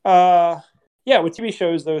with TV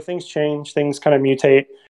shows though, things change, things kind of mutate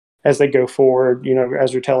as they go forward,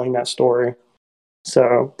 as you're telling that story.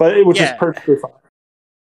 So, which is perfectly fine.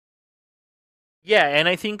 Yeah, and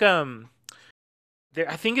I think I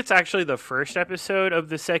think it's actually the first episode of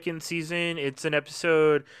the second season. It's an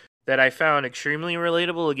episode that I found extremely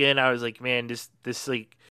relatable. Again, I was like, man, this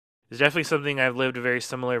like is definitely something I've lived a very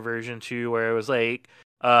similar version to, where it was like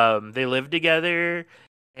they live together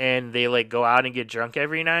and they like go out and get drunk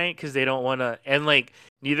every night because they don't want to, and like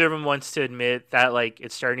neither of them wants to admit that like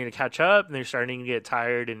it's starting to catch up and they're starting to get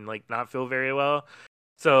tired and like not feel very well.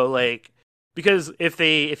 So like, because if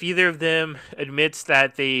either of them admits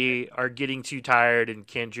that they are getting too tired and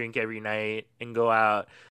can't drink every night and go out,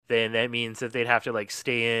 then that means that they'd have to like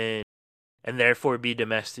stay in and therefore be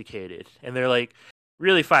domesticated. And they're like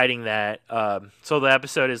really fighting that. So the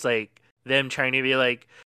episode is like them trying to be like,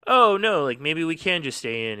 oh no, like maybe we can just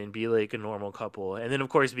stay in and be like a normal couple, and then of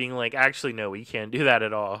course being like, actually no, we can't do that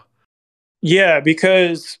at all. Yeah,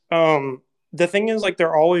 because the thing is, like,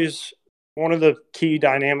 they're always one of the key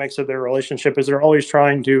dynamics of their relationship is they're always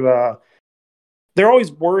trying to they're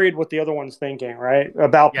always worried what the other one's thinking, right?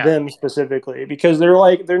 About Yeah, them specifically, because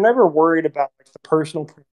they're never worried about like the personal,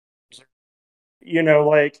 you know,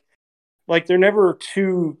 like they're never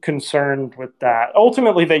too concerned with that.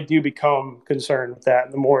 Ultimately, they do become concerned with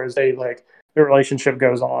that the more as they like the relationship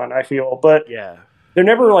goes on, I feel, but yeah, they're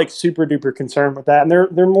never like super duper concerned with that, and they're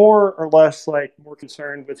more or less like more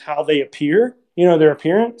concerned with how they appear, you know, their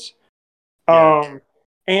appearance. yeah, Um,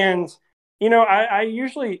 and you know, I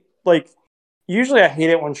usually like usually I hate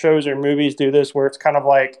it when shows or movies do this where it's kind of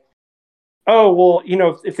like, oh well, you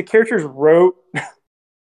know, if the characters wrote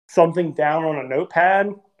something down on a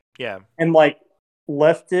notepad yeah. and like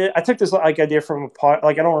left it. I took this like idea from a pod,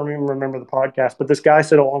 like I don't remember the podcast, but this guy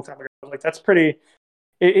said a long time ago, like that's pretty.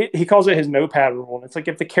 He calls it his notepad rule, and it's like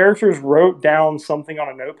if the characters wrote down something on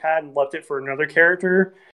a notepad and left it for another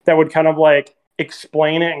character that would kind of like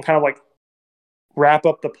explain it and kind of like wrap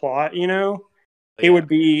up the plot, you know, it Yeah. would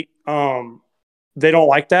be they don't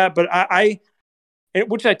like that, but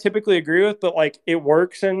which I typically agree with, but like it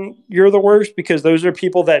works and You're the Worst because those are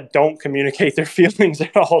people that don't communicate their feelings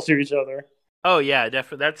at all to each other. Oh yeah,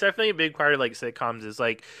 definitely. That's definitely a big part of like sitcoms. Is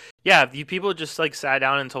like, yeah, if you people just like sat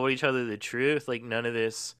down and told each other the truth, like none of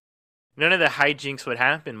the hijinks would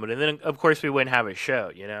happen. But then of course we wouldn't have a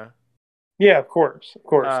show, you know. Yeah, of course,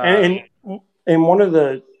 Uh, and one of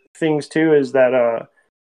the things too is that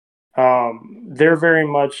they're very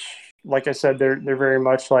much like I said, they're very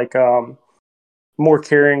much like more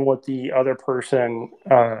caring what the other person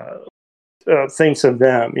thinks of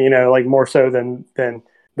them, you know, like more so than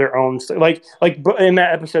their own in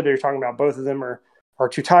that episode they were talking about, both of them are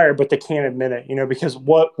too tired, but they can't admit it, you know, because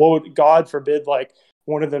what would God forbid like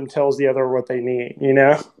one of them tells the other what they need, you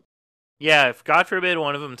know? yeah, if God forbid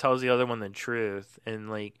one of them tells the other one the truth, and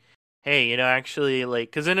like, hey, you know, actually, like,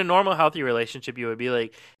 because in a normal healthy relationship, you would be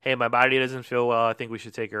like, hey, my body doesn't feel well. I think we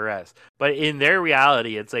should take a rest. But in their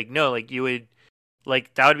reality, it's like, no, like you would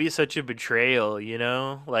like that would be such a betrayal, you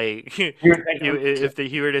know? Like You would think if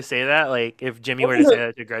he were to say that, like if Jimmy one were of to say the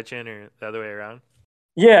that to Gretchen or the other way around.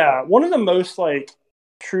 Yeah, one of the most like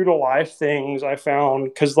true to life things I found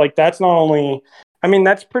because like that's not only, I mean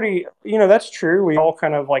that's pretty, you know, that's true. We all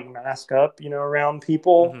kind of like mask up, you know, around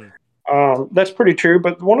people. Hmm. That's pretty true.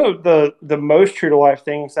 But one of the most true to life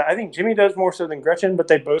things that I think Jimmy does more so than Gretchen, but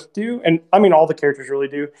they both do, and I mean all the characters really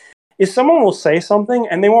do, is someone will say something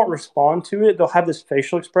and they won't respond to it. They'll have this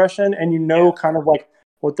facial expression, and you know, Yeah. kind of like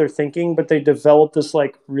what they're thinking, but they develop this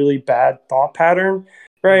like really bad thought pattern,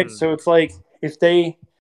 right? Hmm. So it's if they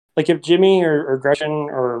like if Jimmy or Gretchen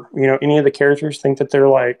or you know any of the characters think that they're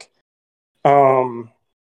like um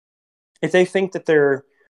if they think that they're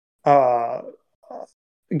uh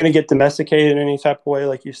going to get domesticated in any type of way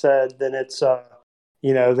like you said, then it's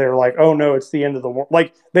you know they're like, oh no, it's the end of the world,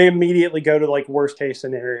 like they immediately go to like worst case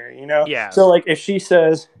scenario, you know. Yeah. So like if she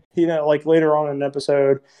says, you know, like later on in an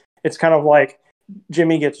episode, it's kind of like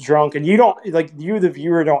Jimmy gets drunk and you don't like you the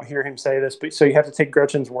viewer don't hear him say this, but so you have to take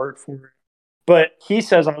Gretchen's word for it. But he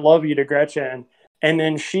says, I love you to Gretchen. And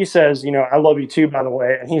then she says, you know, I love you too, by the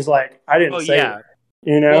way. And he's like, I Oh didn't say that,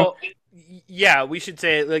 yeah. you know? Well, yeah, we should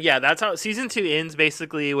say like, yeah, that's how season 2 ends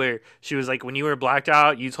basically where she was like when you were blacked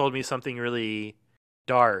out, you told me something really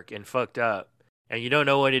dark and fucked up. And you don't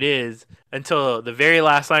know what it is until the very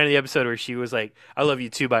last line of the episode where she was like, I love you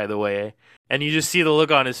too, by the way. And you just see the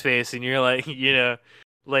look on his face and you're like, you know,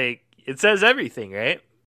 like it says everything, right?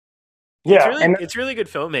 Yeah. And It's really good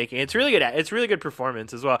filmmaking. It's really good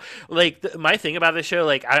performance as well. Like my thing about this show,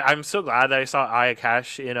 like I'm so glad that I saw Aya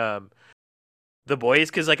Cash in The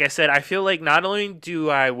Boys because like I said, I feel like not only do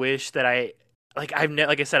I wish that like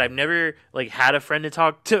I said I've never like had a friend to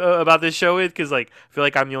talk to about this show with because like I feel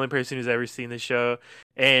like I'm the only person who's ever seen this show,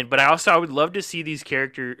 and but I would love to see these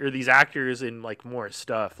character or these actors in like more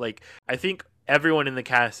stuff. Like I think everyone in the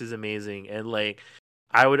cast is amazing, and like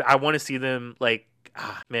I want to see them like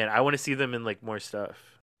man, I want to see them in like more stuff.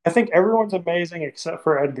 I think everyone's amazing except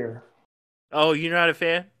for Edgar. Oh, you're not a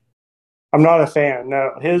fan? I'm not a fan.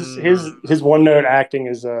 No, Mm, his one note acting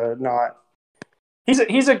is not.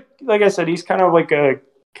 He's a like I said, he's kind of like a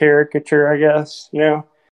caricature, I guess. You know,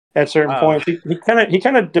 at certain oh, points, he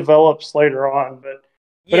kind of develops later on, but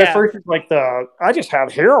at yeah, first it's like the I just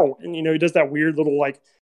had heroin. You know, he does that weird little like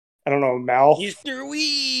I don't know mouth. Mr.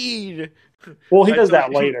 Weed. Well, he I does told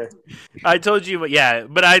that you. later. I told you, yeah,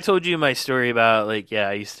 but I told you my story about like, yeah,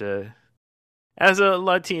 I used to, as a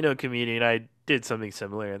Latino comedian, I did something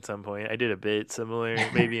similar at some point. I did a bit similar,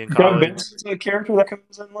 maybe in Doug college. Benson's a character that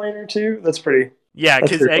comes in later too. That's pretty. Yeah,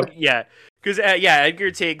 That's because pretty cool.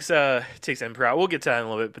 Edgar takes Emperor out. We'll get to that in a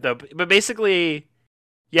little bit, but basically,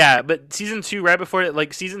 yeah. But season two, right before it,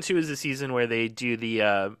 like season two is the season where they do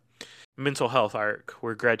the mental health arc,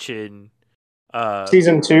 where Gretchen.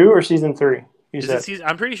 Season 2 or season 3? You Is it said season?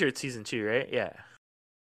 I'm pretty sure it's season two, right? Yeah.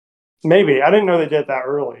 maybe. I didn't know they did that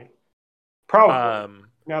early. Probably. Um.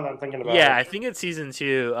 Now that I'm thinking about Yeah, it, I think it's season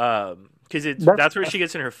two. Because that's that's where she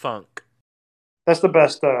gets in her funk. that's the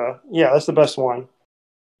best. Yeah, that's the best one.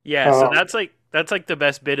 Yeah, so Um, that's like the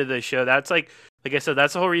best bit of the show. That's like I said,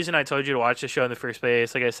 that's the whole reason I told you to watch the show in the first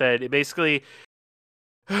place. Like I said, it basically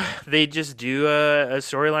they just do a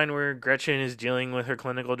storyline where Gretchen is dealing with her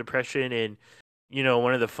clinical depression, and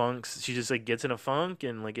one of the funks, she just like gets in a funk,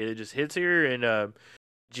 and like it just hits her, and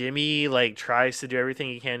Jimmy like tries to do everything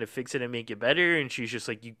he can to fix it and make it better, and she's just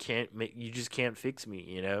like, you just can't fix me,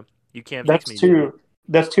 you can't fix that's me, Jimmy. two.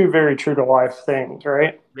 That's two very true to life things,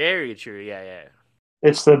 right? Very true. Yeah, yeah.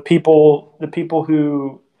 It's the people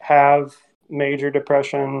who have major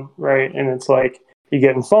depression, right? And it's like you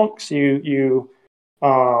get in funks, you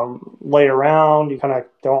lay around, you kind of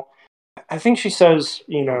don't. I think she says,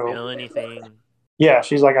 You don't feel anything. yeah,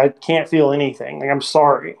 she's like, I can't feel anything. Like, I'm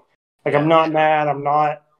sorry. Like, I'm Yeah. not mad. I'm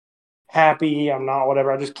not happy. I'm not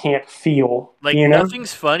whatever. I just can't feel, Like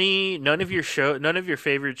nothing's funny. None of your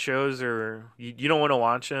favorite shows, or you don't want to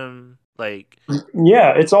watch them. Like,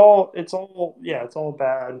 Yeah, yeah, it's all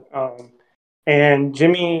bad. And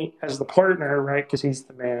Jimmy as the partner, right? Because he's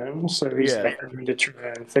the man, so he's yeah, like, I need to try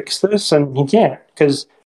and fix this, and he can't because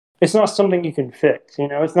it's not something you can fix.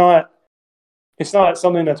 It's not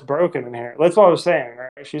something that's broken in here. That's what I was saying,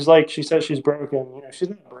 right? She's like, she says she's broken. She's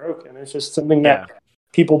not broken. It's just something yeah, that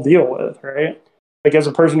people deal with, right? Like as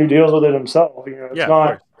a person who deals with it himself, yeah. Of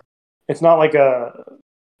course. it's not like a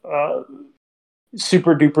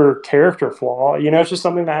super duper character flaw. It's just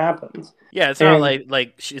something that happens. Yeah, it's not And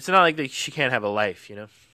it's not like she can't have a life.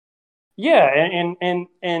 yeah,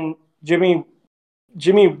 and Jimmy,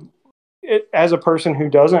 as a person who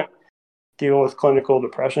doesn't deal with clinical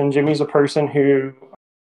depression, Jimmy's a person who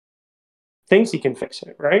thinks he can fix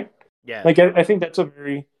it, right? Yeah. Like I think that's a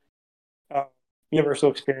very uh, universal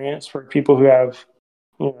experience for people who have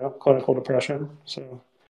clinical depression. So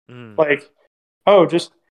Mm. like, oh,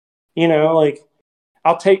 just like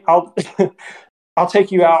I'll I'll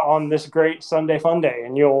take you out on this great Sunday fun day,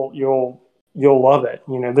 and you'll love it.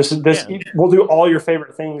 This Yeah. we'll do all your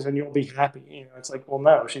favorite things, and you'll be happy. It's like, well,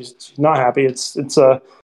 no, she's not happy. She's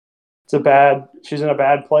in a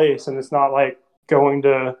bad place, and it's not like going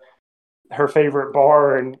to her favorite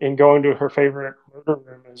bar and going to her favorite murder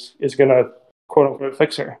room is gonna quote unquote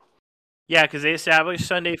fix her. Yeah, because they established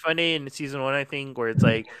Sunday Funday in season one, I think, where it's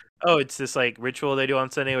like, oh, it's this like ritual they do on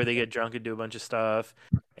Sunday where they get drunk and do a bunch of stuff,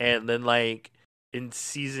 and then like in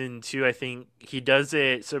season two, I think he does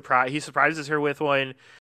it he surprises her with one,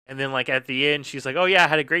 and then like at the end, she's like, oh yeah, I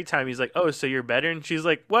had a great time. He's like, oh, so you're better, and she's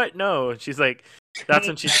like, what? No, and she's like, that's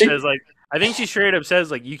when she says like, I think she straight up says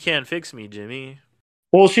like, you can't fix me, Jimmy.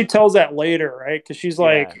 Well, she tells that later, right? Because she's Yeah,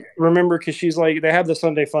 like, remember, because she's like, they have the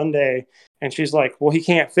Sunday fun day, and she's like, well, he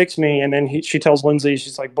can't fix me. And then she tells Lindsay,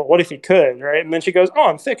 she's like, but what if he could, right? And then she goes, oh,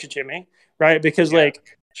 I'm fixed, Jimmy, right? Because yeah,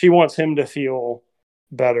 like she wants him to feel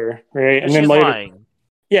better, right? and And then she's later, lying.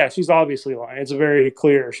 yeah, she's obviously lying. It's very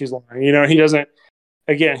clear she's lying. He doesn't.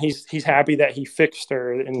 Again, he's happy that he fixed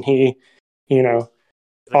her, and he, you know,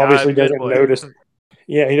 He's like, I'm obviously a good doesn't boy. notice.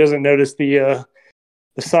 Yeah, he doesn't notice the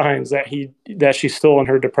signs that she's still in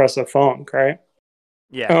her depressive funk, right?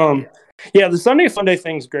 Yeah, Um, yeah, the Sunday Funday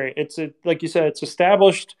thing's great. Like you said, it's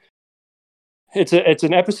established. It's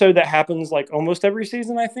an episode that happens like almost every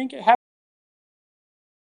season. I think it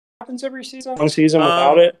happens every season. One season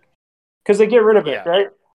without um, it because they get rid of it, yeah. right?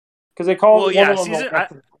 Because they call Well, one yeah, of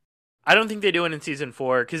them. I don't think they do it in season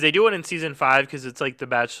four because they do it in season five because it's like the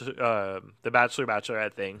Bachelor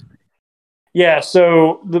Bachelorette thing. Yeah,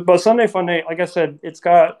 so but Sunday Funday, like I said, it's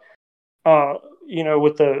got uh,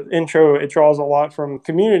 with the intro, it draws a lot from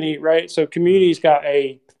Community, right? So Community's got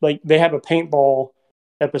they have a paintball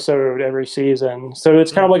episode every season. So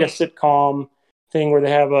it's kind of like a sitcom thing where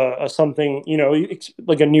they have a something,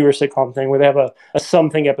 like a newer sitcom thing where they have a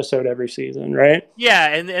something episode every season, right? Yeah,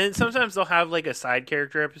 and sometimes they'll have like a side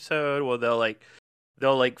character episode where they'll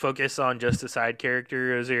like focus on just the side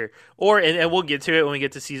characters and we'll get to it when we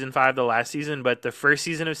get to season five, the last season, but the first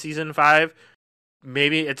season of season five,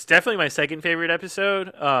 maybe it's definitely my second favorite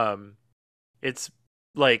episode. It's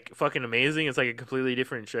like fucking amazing. It's like a completely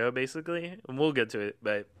different show basically, and we'll get to it,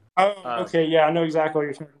 but Oh, um, okay, yeah, I know exactly what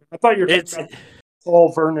you're talking about. I thought you were talking it's about the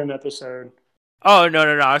Paul Vernon episode. Oh no!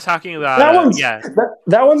 I was talking about That one's yeah,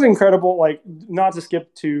 that one's incredible. Like, not to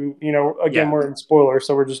skip to, again, yeah. we're in spoilers,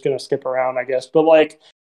 so we're just gonna skip around, I guess. But like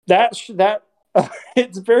that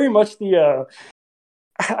it's very much the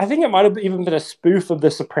I think it might have even been a spoof of the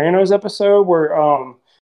Sopranos episode where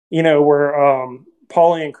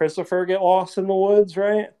Paulie and Christopher get lost in the woods,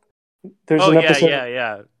 right? There's Oh an yeah, episode, yeah,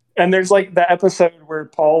 yeah, and there's like the episode where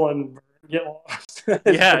Paul and Vern get lost.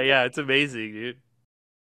 It's yeah, like, yeah. It's amazing, dude.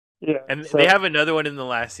 yeah. And they So have another one in the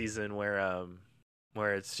last season where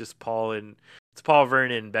it's just it's Paul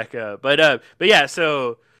Vernon and Becca. But yeah,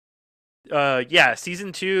 so yeah,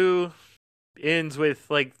 season 2 ends with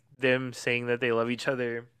like them saying that they love each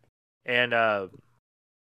other, and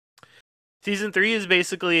season 3 is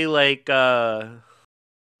basically like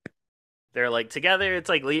they're like together. It's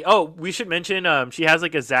like oh, we should mention she has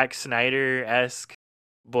like a Zack Snyder esque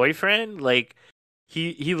boyfriend. Like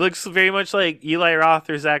he looks very much like Eli Roth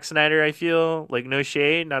or Zack Snyder. I feel like, no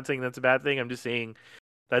shade, not saying that's a bad thing. I'm just saying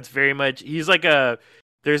that's very much he's like a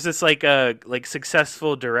there's this like a like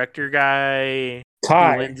successful director guy,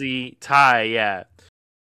 Ty. Ty, yeah,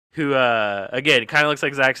 who again kind of looks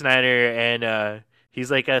like Zack Snyder, and he's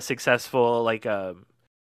like a successful like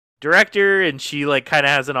director, and she like kind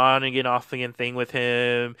of has an on again off again thing with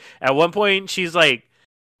him. At one point she's like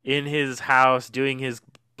in his house doing his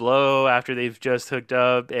blow after they've just hooked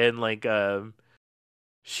up, and like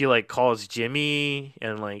she like calls Jimmy,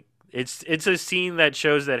 and like it's a scene that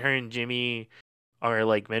shows that her and Jimmy are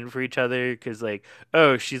like meant for each other, because like,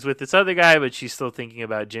 oh, she's with this other guy but she's still thinking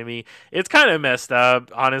about Jimmy. It's kind of messed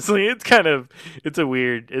up, honestly. It's a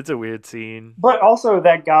weird scene. But also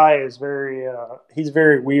that guy is very he's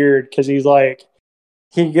very weird because he's like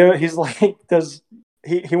does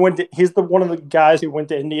he went to he's the one of the guys who went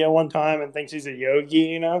to India one time and thinks he's a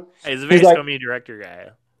yogi. He's a He's very like scummy director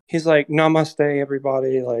guy. he's like, namaste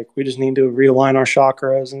everybody, like we just need to realign our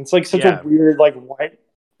chakras, and it's like such a Yeah, weird like white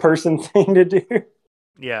person thing to do.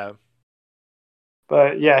 yeah.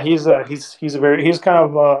 But yeah, he's kind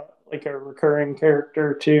of like a recurring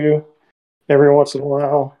character too every once in a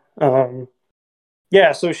while.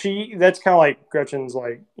 Yeah, so that's kind of like Gretchen's,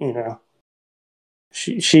 like,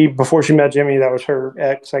 she before she met Jimmy, that was her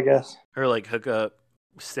ex, I guess. Her like hookup,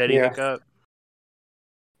 steady Yeah, hookup.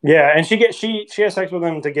 yeah, and she has sex with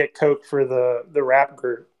him to get coke for the rap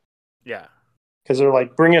group Yeah, because they're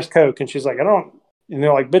like, bring us coke, and she's like, I don't, and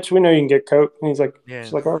they're like, bitch, we know you can get coke, and yeah.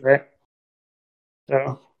 she's like, okay,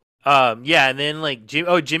 so Yeah, and then like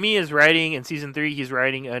Jimmy is writing in season 3. He's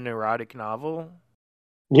writing an erotic novel.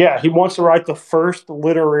 yeah, he wants to write the first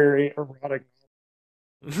literary erotic.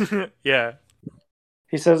 Yeah.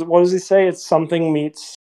 He says, what does he say? It's something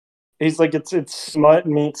meets. He's like, it's smut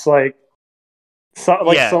meets like,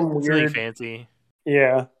 Yeah, some something weird, fancy.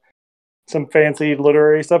 yeah, some fancy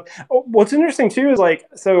literary stuff. Oh, what's interesting too is like,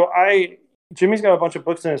 Jimmy's got a bunch of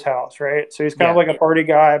books in his house, right? So he's kind of Yeah, like a party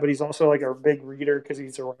guy, but he's also like a big reader because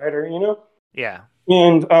he's a writer. yeah,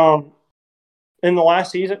 And in the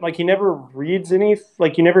last season, like he never reads any,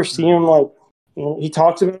 like you never see him mm, like, he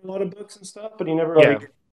talks about a lot of books and stuff, but he never yeah.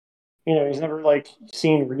 like, he's never like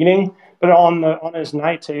seen reading. But on his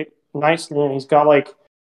nightstand, he's got like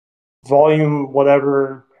volume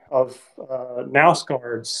whatever of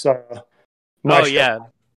Nausgaard's My Oh Struggle. yeah,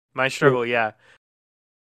 My Struggle. Yeah,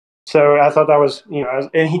 So I thought that was,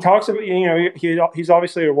 and he talks about, he's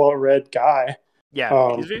obviously a well-read guy.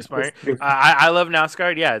 yeah. He's very smart. I love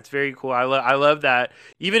Nascard. Yeah, it's very cool. I love that.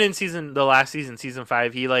 Even in the last season, season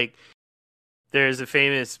 5, he like there's a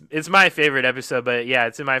famous. It's my favorite episode, but yeah,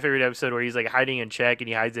 it's in my favorite episode where he's like hiding a check and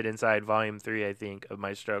he hides it inside volume 3, I think, of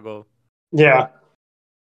My Struggle. Yeah.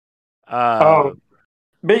 Uh,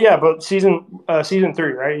 But season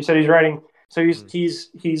 3, right? You said he's writing. So he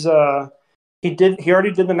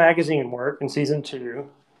already did the magazine work in season 2,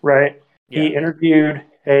 right? yeah, He interviewed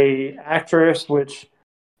a actress, which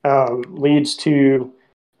leads to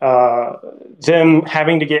them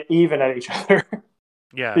having to get even at each other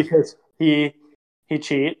yeah, because he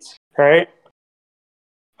cheats, right?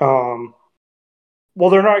 Well,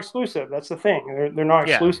 they're not exclusive. That's the thing. They're not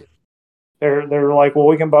yeah. exclusive. They're like, well,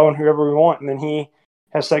 we can bone whoever we want, and then he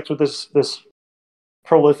has sex with this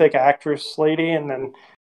prolific actress lady, and then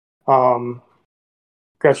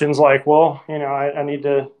Gretchen's like, well, I need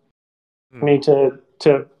to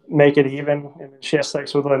to make it even, and then she has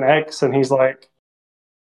sex with an ex, and he's like,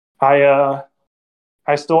 I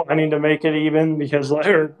need to make it even because like,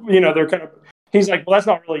 they're kind of. He's like, well, that's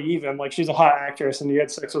not really even. Like, she's a hot actress, and you had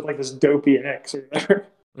sex with like this dopey ex or whatever.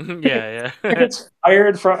 Yeah, He yeah. gets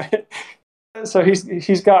fired from it. So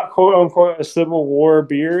he's got quote unquote a Civil War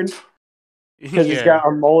beard. because he's Yeah. got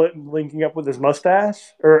a mullet linking up with his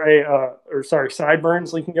mustache, or sorry,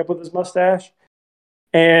 sideburns linking up with his mustache.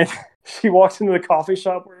 And she walks into the coffee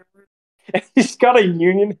shop where and he's got a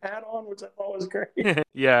union hat on, which I thought was great.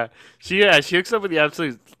 She hooks up with the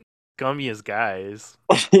absolute scummiest guys.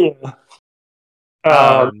 Yeah.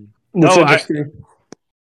 It's No, I interesting.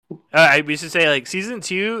 we should say like season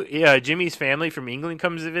 2. Yeah, Jimmy's family from England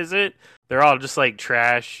comes to visit. They're all just like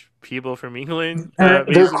trash people from England, Their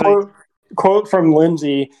basically. quote from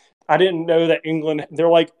Lindsay. I didn't know that England. They're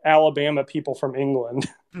like Alabama people from England.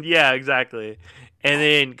 Yeah, exactly. And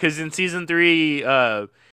then because in season 3,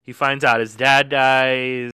 he finds out his dad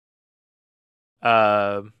dies.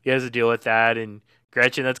 He has to deal with that, and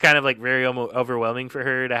Gretchen. That's kind of like very overwhelming for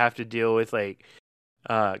her to have to deal with, like,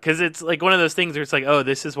 because it's like one of those things where it's like, oh,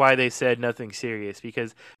 this is why they said nothing serious,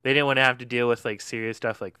 because they didn't want to have to deal with like serious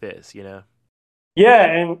stuff like this, you know? Yeah,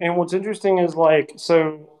 and what's interesting is like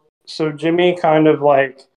so Jimmy kind of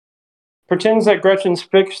like pretends that Gretchen's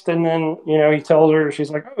fixed, and then he tells her, she's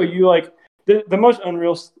like, oh, you like the most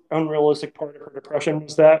unrealistic part of her depression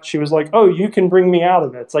was that she was like, oh, you can bring me out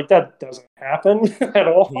of it. It's like that doesn't happen at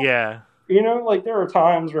all. Yeah, Like there are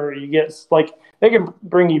times where you get like they can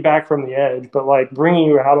bring you back from the edge, but like bringing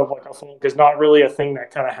you out of like a funk is not really a thing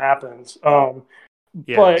that kind of happens.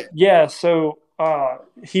 yeah, But yeah, so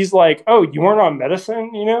he's like, oh, you weren't on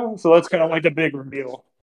medicine, so that's kind of like a big reveal.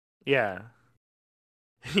 yeah,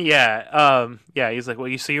 yeah. Yeah. He's like, well,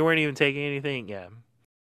 you weren't even taking anything, yeah.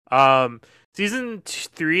 Season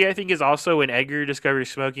 3, I think, is also when Edgar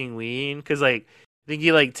discovers smoking weed, because like I think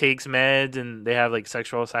he like takes meds and they have like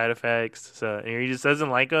sexual side effects. So and he just doesn't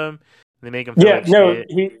like them. They make him feel Yeah, like no,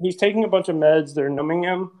 shit. he's taking a bunch of meds. They're numbing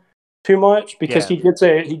him too much because Yeah, he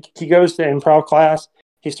goes to improv class.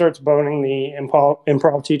 He starts boning the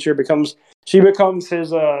improv teacher. She becomes his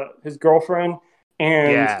girlfriend,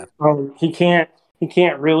 and yeah, he can't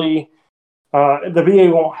really. The VA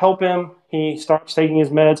won't help him. He starts taking his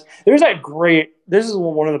meds. There's that great. This is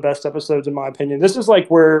one of the best episodes in my opinion. This is like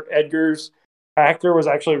where Edgar's actor was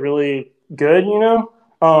actually really good.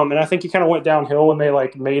 And I think he kind of went downhill when they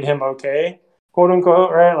like made him okay, quote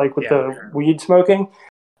unquote, right? Like with yeah, the weed smoking.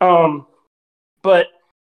 Um, but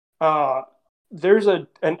uh, there's an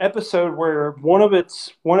episode where one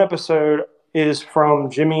episode is from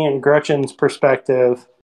Jimmy and Gretchen's perspective,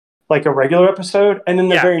 like a regular episode, and then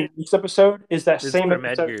the yeah. very next episode is that It's same from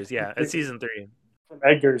episode Edgar's. Yeah, it's season 3. from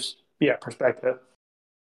Edgar's perspective.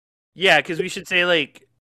 Yeah, because we should say like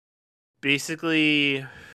basically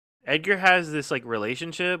Edgar has this like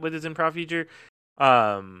relationship with his improv teacher.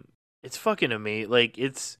 Um, it's fucking amazing. Like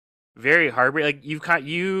it's very heartbreaking. Like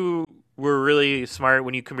you were really smart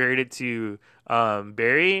when you compared it to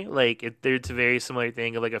Barry. Like it's a very similar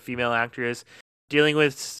thing of like a female actress dealing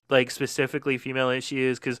with like specifically female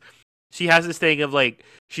issues, because she has this thing of like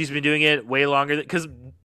she's been doing it way longer. Because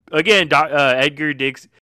again,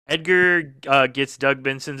 Edgar gets Doug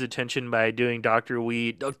Benson's attention by doing Doctor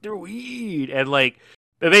Weed, and like,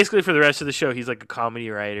 but basically for the rest of the show, he's like a comedy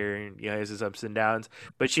writer, and he has his ups and downs.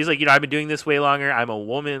 But she's like, I've been doing this way longer. I'm a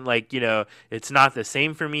woman, like, it's not the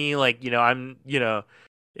same for me. Like,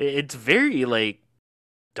 it's very like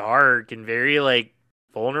dark and very like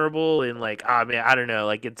vulnerable, and like, man, I don't know,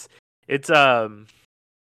 like it's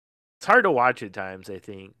hard to watch at times. I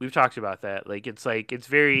think we've talked about that. Like, it's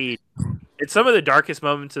some of the darkest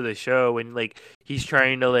moments of the show when like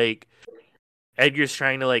Edgar's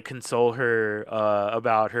trying to like console her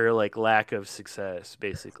about her like lack of success,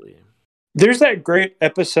 basically. There's that great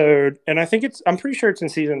episode, and I'm pretty sure it's in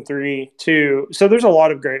season 3 too. So there's a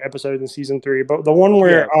lot of great episodes in season 3, but the one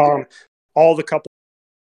where all the couples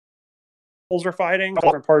are fighting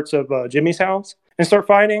different parts of Jimmy's house and start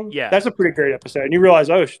fighting. Yeah, That's a pretty great episode, and you realize,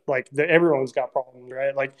 everyone's got problems,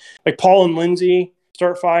 right? Like Paul and Lindsay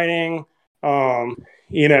start fighting. Because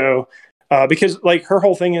like her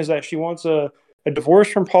whole thing is that she wants a divorce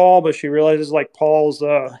from Paul, but she realizes like Paul's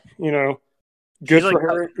good she's for like,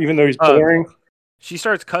 her, even though he's boring. She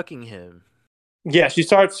starts cucking him. Yeah, she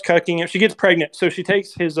starts cucking him. She gets pregnant, so she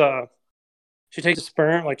takes his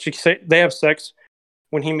sperm. Like they have sex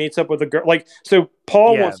when he meets up with a girl. Like, so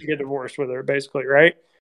Paul wants to get divorced with her, basically, right?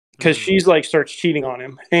 Because she's like starts cheating on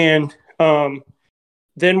him, and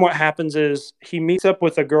then what happens is he meets up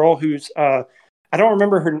with a girl who's I don't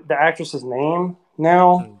remember the actress's name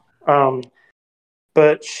now,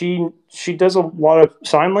 but she does a lot of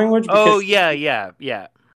sign language. Yeah.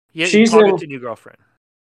 She's talking to new girlfriend.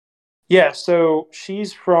 Yeah, so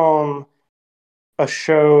she's from a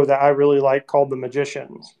show that I really like called The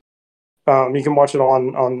Magicians. You can watch it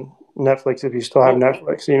on Netflix if you still have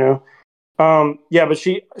Netflix. But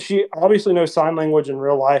she obviously knows sign language in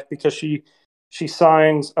real life because she she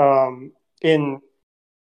signs in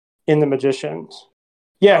The Magicians.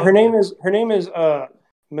 Yeah, her Okay. name is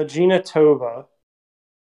Magina Tova.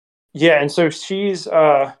 Yeah, and so she's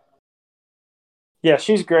yeah,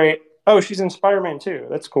 she's great. Oh, she's in Spider-Man too.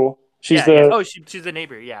 That's cool. She's Yeah, yeah. the Oh, she's a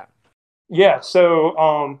neighbor. Yeah. yeah.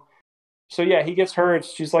 So yeah, he gets her.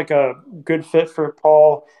 She's like a good fit for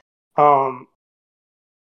Paul. Um,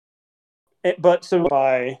 but so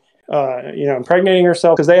by impregnating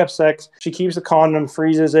herself because they have sex, she keeps the condom,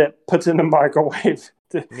 freezes it, puts it in the microwave,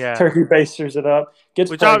 Yeah. turkey basters it up, gets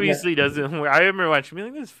Which pregnant. obviously doesn't work. I remember watching me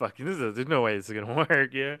like there's no way this is gonna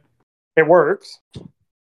work. Yeah. It works.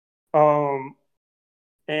 Um,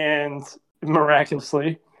 and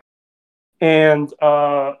miraculously, and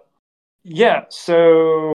yeah,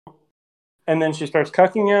 so and then she starts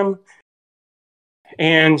cucking him,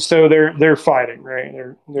 and so they're fighting, right?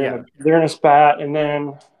 Yeah. They're in a spat, and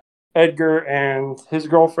then Edgar and his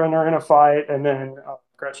girlfriend are in a fight, and then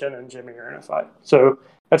Gretchen and Jimmy are in a fight. So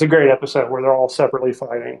that's a great episode where they're all separately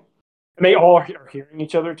fighting, and they all are hearing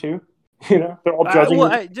each other too. You know, they're all judging.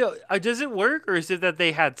 Does it work, or is it that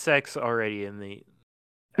they had sex already in the?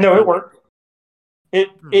 I No, it feel like. worked. It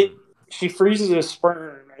Hmm. she freezes his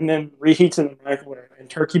sperm and then reheats in the microwave and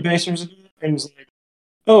turkey basters it, and is like,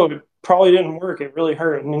 oh, it probably didn't work. It really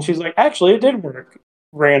hurt. And then she's like, actually, it did work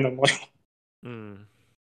randomly. Hmm.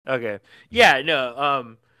 Okay. Yeah.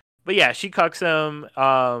 No. But yeah, she cucks him.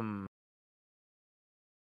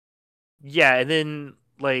 Yeah, and then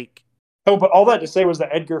like. Oh, but all that to say was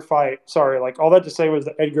the Edgar fight. Sorry, like all that to say was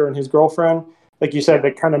the Edgar and his girlfriend. Like you said, Yeah.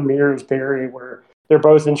 that kind of mirrors Barry, where they're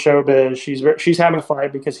both in showbiz. She's having a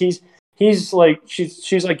fight because he's like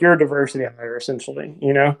she's like you're a diversity hire essentially,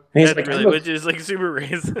 you know. And he's That's like really, which is like super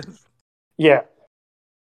racist. yeah.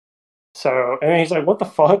 So and he's like, what the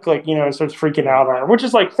fuck, like and starts freaking Yeah. out on her, which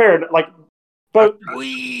is like fair, like I'm both.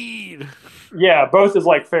 weed. Yeah, both is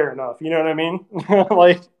like fair enough. You know what I mean?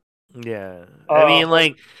 Like, Yeah, I mean,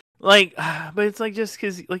 but like, but it's like just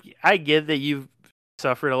because, like, I get that you've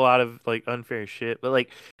suffered a lot of like unfair shit, but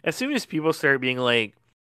like, as soon as people start being like,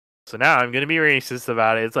 so now I'm gonna be racist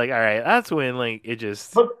about it, it's like, all right, that's when like it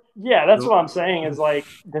just, but yeah, that's what I'm saying. Is like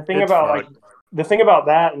it's fucked. the thing about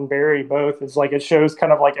that and Barry both is like it shows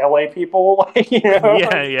kind of like LA people, like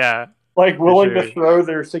Yeah, yeah, like for willing to sure. throw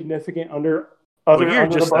their significant Well, you're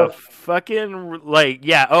under the just a bus. fucking like,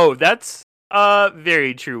 yeah. Oh, that's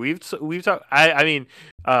very true. We've talked. I mean,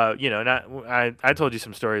 not I told you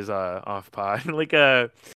some stories off pod like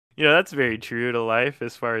that's very true to life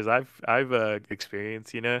as far as I've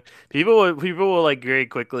experienced. People will like very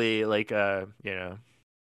quickly like throw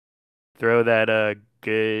that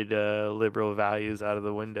good liberal values out of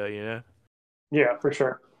the window. Yeah, for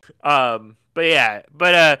sure. But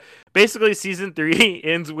yeah, basically season 3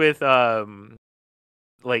 ends with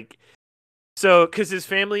like. So, because his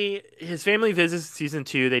family visits season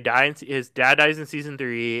 2, they die. His dad dies in season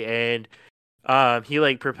 3, and he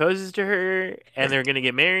like proposes to her, and they're gonna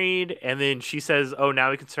get married. And then she says, "Oh,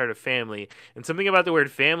 now we can start a family." And something about the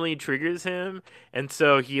word family triggers him, and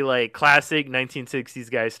so he like classic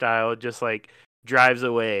 1960s guy style, just like drives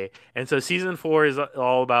away. And so season 4 is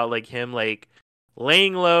all about like him like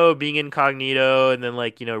laying low, being incognito, and then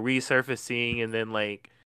like resurfacing, and then like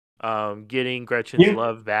getting Gretchen's You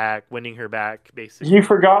love back, winning her back, you basically.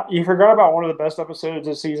 forgot about one of the best episodes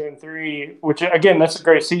of season 3, which again that's a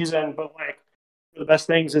great season, but like one of the best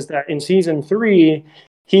things is that in season 3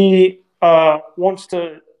 he wants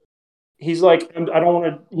to he's like, I don't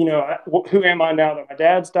want to, who am I now that my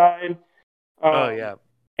dad's died? Oh Um, yeah.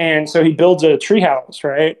 and so he builds a treehouse,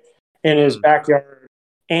 right, in his Mm. backyard.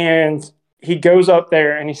 And he goes up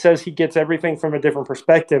there and he says he gets everything from a different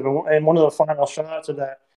perspective. And one of the final shots of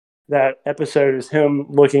that episode is him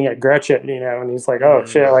looking at Gretchen, and he's like, oh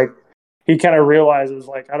shit, Mm. like he kind of realizes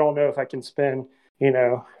like I don't know if I can spend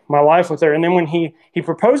my life with her. And then when he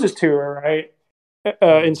proposes to her, right, in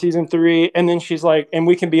Mm. season 3, and then she's like, and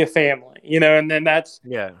we can be a family, and then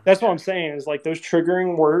Yeah. that's what I'm saying is like those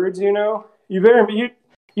triggering words, you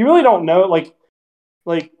really don't know, like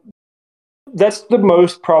that's the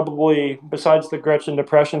most probably, besides the Gretchen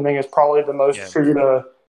depression thing, is probably the most Yeah. true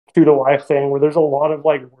to life thing, where there's a lot of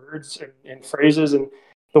like words and phrases and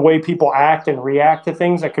the way people act and react to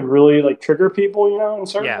things that could really like trigger people, in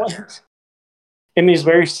certain Yeah. ways, in these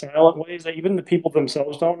very silent ways that even the people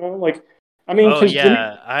themselves don't know. Like, I mean, Oh because Jimmy,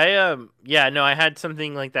 yeah. Yeah, no, I had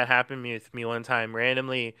something like that happen with me one time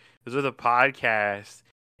randomly. It was with a podcast,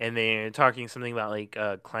 and they're talking something about like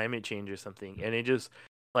climate change or something, and it just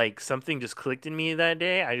like something just clicked in me that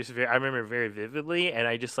day. I remember very vividly, and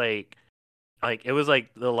I just like it was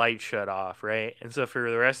like the light shut off, right? And so for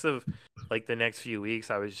the rest of like the next few weeks,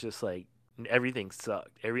 I was just like everything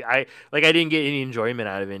sucked. I didn't get any enjoyment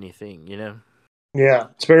out of anything. Yeah,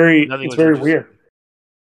 Nothing it's was very interesting. weird.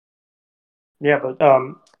 Yeah, but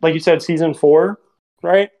like you said, season 4,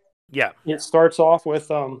 right? Yeah. It starts off with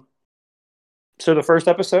so the first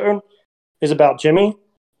episode is about Jimmy,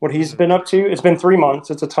 what he's Mhm. been up to. It's been 3 months.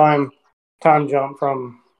 It's a time jump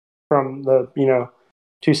from the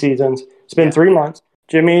 2 seasons. It's been Yeah. 3 months.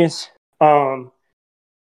 Jimmy's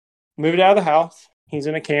moved out of the house. He's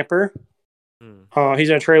in a camper. Mm. He's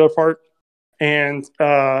in a trailer park, and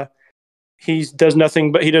he does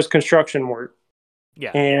nothing but he does construction work.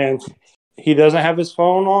 Yeah. And he doesn't have his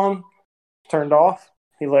phone on turned off.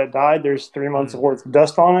 He let it die. There's 3 months of Mm. worth of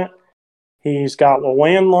dust on it. He's got a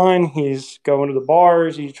landline. He's going to the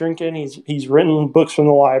bars. He's drinking. He's written books from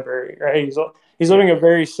the library. Right. He's living Yeah. a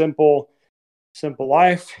very simple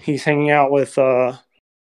life. He's hanging out with this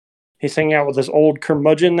old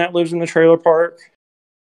curmudgeon that lives in the trailer park,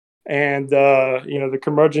 and the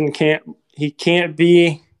curmudgeon can't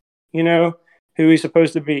be who he's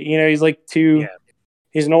supposed to be. He's like Yeah.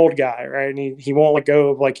 he's an old guy, right? And he won't let go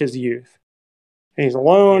of like his youth. And he's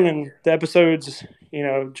alone, Yeah. and the episodes,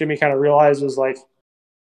 Jimmy kind of realizes like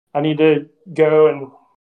I need to go and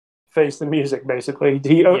face the music. Basically,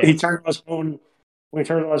 Yeah. he turns on his phone. When he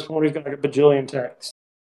turns on his phone, he's got like a bajillion texts,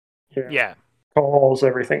 Yeah. calls,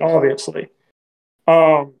 everything. Obviously,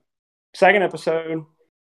 um, second episode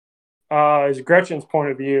is Gretchen's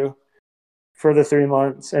point of view for the 3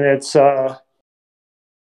 months, and it's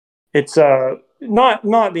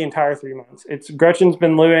not the entire 3 months. It's Gretchen's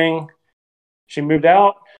been living. She moved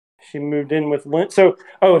out. She moved in with Lynn. So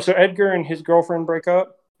Edgar and his girlfriend break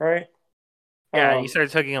up, right? Yeah. He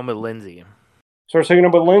started hooking up with Lindsay. So we're hooking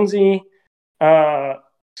up with Lindsay.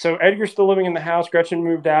 So Edgar's still living in the house. Gretchen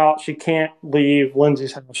moved out. She can't leave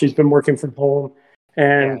Lindsay's house. She's been working from home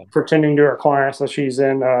Yeah. and pretending to her clients that she's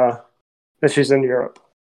in Europe.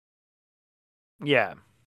 Yeah.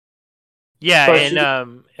 Yeah. But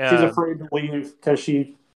And she's afraid to leave because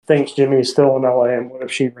she thinks Jimmy's still in LA, and what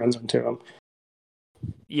if she runs into him?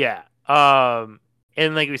 yeah.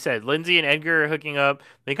 And like we said, Lindsay and Edgar are hooking up.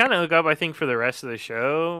 They kind of hook up, I think, for the rest of the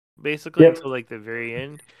show, basically Yep. until like the very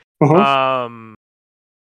end. Mm-hmm.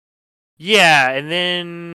 Yeah, and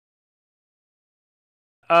then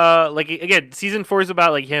like again, season 4 is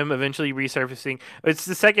about like him eventually resurfacing. It's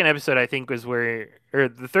the second episode, I think, was where, or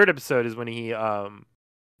the third episode is when he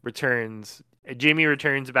returns. Jamie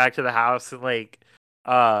returns back to the house, and like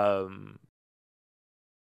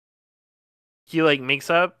he like makes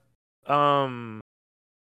up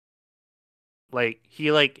like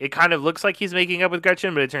he like it kind of looks like he's making up with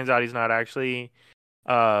Gretchen, but it turns out he's not actually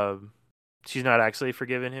she's not actually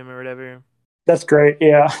forgiven him or whatever. That's great.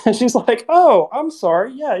 Yeah. She's like, "Oh, I'm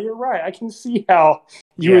sorry. Yeah, you're right. I can see how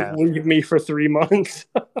you would Yeah. leave me for 3 months."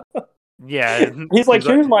 Yeah. He's like,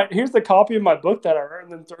 He's like, here's the copy of my book that I wrote,"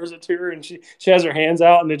 and then throws it to her, and she has her hands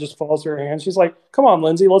out, and it just falls to her hands. She's like, "Come on,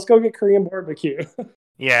 Lindsay, let's go get Korean barbecue."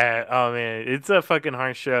 yeah, oh man, it's a fucking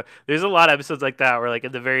harsh show. There's a lot of episodes like that where like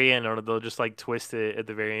at the very end, or they'll just like twist it at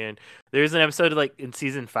the very end. There's an episode like in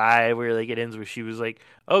season 5 where like it ends where she was like,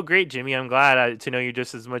 "Oh great, Jimmy, I'm glad to know you're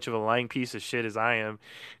just as much of a lying piece of shit as I am,"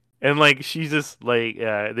 and like she's just like,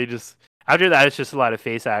 they just after that it's just a lot of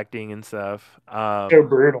face acting and stuff. So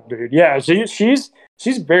brutal, dude. Yeah, she's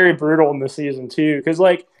very brutal in this season too, because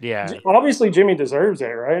like Yeah, obviously Jimmy deserves it,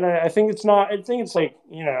 right? I think it's not. I think it's like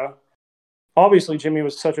obviously Jimmy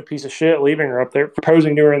was such a piece of shit leaving her up there,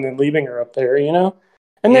 proposing to her and then leaving her up there, and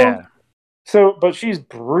then yeah, but she's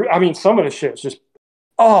brutal. I mean, some of the shit's just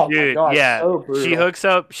oh my dude, god, yeah. so brutal.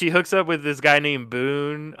 She hooks up with this guy named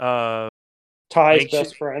Boone. Ty's Make sure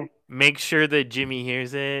best friend. make sure that Jimmy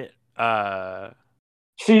hears it.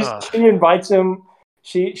 She invites him.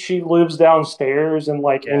 She lives downstairs and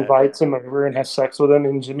like Yeah, invites him over and has sex with him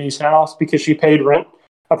in Jimmy's house because she paid rent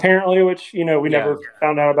apparently, which we yeah, never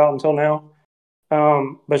found out about until now.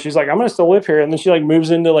 But she's like, I'm gonna still live here, and then she like moves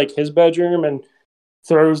into like his bedroom and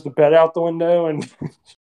throws the bed out the window and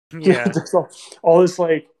yeah, just all this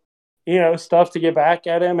like stuff to get back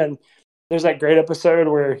at him. And there's that great episode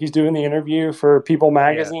where he's doing the interview for People yeah.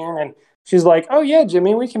 magazine, and she's like, "Oh yeah,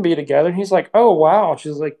 Jimmy, we can be together." And he's like, "Oh wow."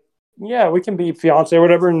 She's like, "Yeah, we can be fiance or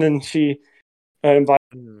whatever." And then she invites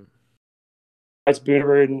Mm.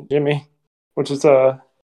 Booter and Jimmy, which is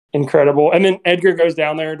incredible. And then Edgar goes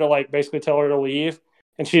down there to like basically tell her to leave,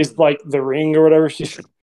 and she's like the ring or whatever. She's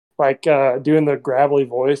like doing the gravelly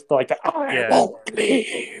voice, like the, I won't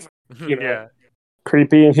leave. Yeah.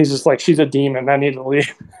 Creepy, and he's just like, she's a demon. I need to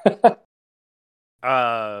leave.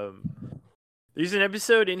 There's an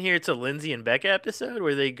episode in here. It's a Lindsay and Becca episode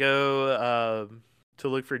where they go to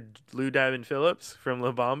look for Lou Diamond Phillips from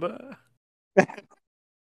La Bamba.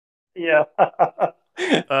 Yeah.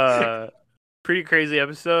 Uh, Pretty crazy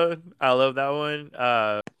episode. I love that one.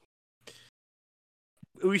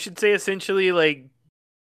 We should say essentially like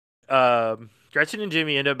Gretchen and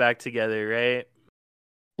Jimmy end up back together, right?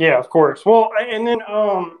 Yeah, of course. Well, and then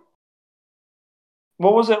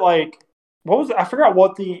what was it like? What was it? I forgot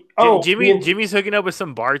what the Jimmy's hooking up with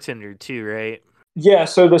some bartender too, right? yeah.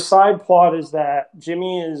 So the side plot is that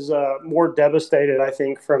Jimmy is more devastated, I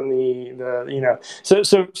think, from the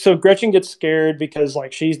So Gretchen gets scared because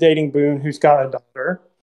like she's dating Boone, who's got a daughter,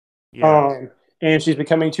 Yeah, um, and she's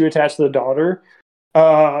becoming too attached to the daughter,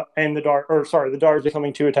 and the daughter's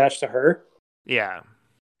becoming too attached to her, yeah,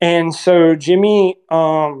 and so Jimmy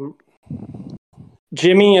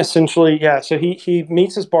essentially, yeah. So he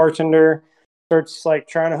meets his bartender, starts like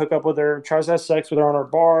trying to hook up with her, tries to have sex with her on her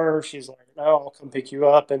bar. She's like, "No, I'll come pick you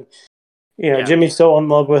up." And yeah, Jimmy's still in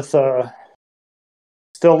love with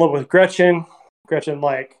Gretchen. Gretchen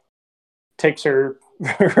like takes her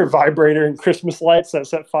her vibrator and Christmas lights that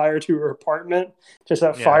set fire to her apartment, just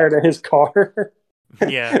set yeah, fire to his car,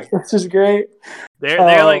 yeah. which is great. They're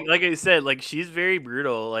Um, like I said, like she's very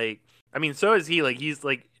brutal. Like I mean, so is he. Like he's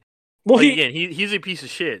well, like again, he's a piece of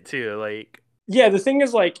shit too. Like yeah. The thing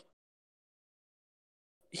is, like,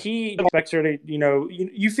 he expects her to,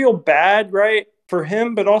 you feel bad, right, for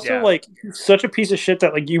him, but also yeah, like he's such a piece of shit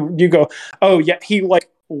that like you go, oh yeah, he like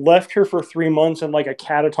left her for 3 months in like a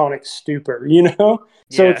catatonic stupor,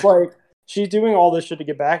 So it's yeah. like she's doing all this shit to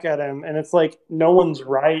get back at him, and it's like no one's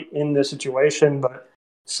right in this situation, but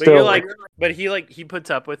But you're still, like, but he puts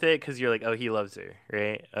up with it because you're like, oh, he loves her,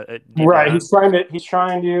 right? Deep right? down, He's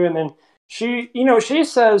trying to, and then she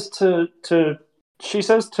says to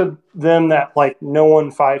them that like no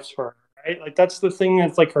one fights for her, right? Like that's the thing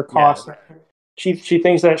that's like her yeah, cost. She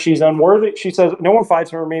thinks that she's unworthy. She says no one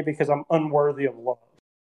fights for me because I'm unworthy of love.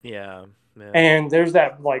 yeah, yeah. And there's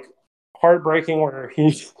that like heartbreaking where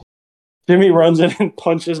Jimmy runs in and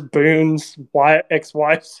punches Boone's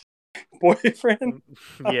ex-wife's boyfriend,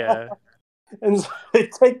 Yeah, and so they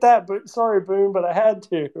take that. But sorry, Boone, but I had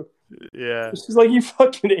to. yeah, She's like, "You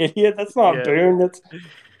fucking idiot! That's not yeah. Boone. That's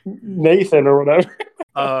Nathan or whatever."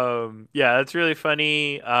 Yeah, that's really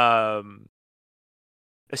funny.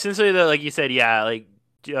 Essentially, though, like you said, yeah, like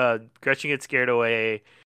Gretchen gets scared away,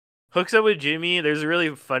 hooks up with Jimmy. There's a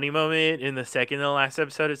really funny moment in the second to last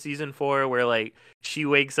episode of season 4 where like she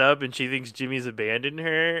wakes up and she thinks Jimmy's abandoned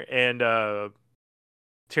her, and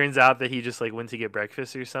turns out that he just like went to get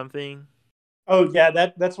breakfast or something. Oh yeah,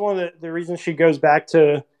 that's one of the reasons she goes back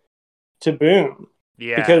to Boone,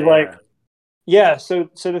 Yeah, because like yeah, yeah, so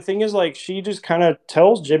the thing is like she just kind of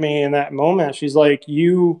tells Jimmy in that moment, she's like,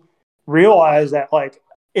 you realize that like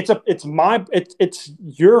it's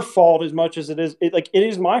your fault as much as it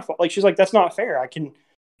is my fault. Like she's like, that's not fair. I can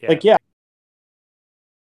yeah, like yeah,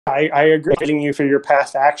 I agree with you for your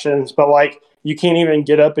past actions, but like you can't even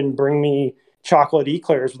get up and bring me chocolate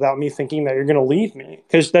eclairs without me thinking that you're going to leave me,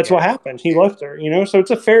 because that's what yeah, happened. He left her, so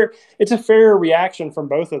it's a fair reaction from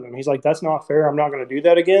both of them. He's like, that's not fair, I'm not going to do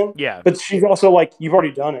that again. yeah, But she's also like, you've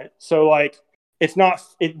already done it, so like it's not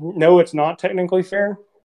technically fair,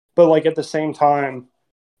 but like at the same time,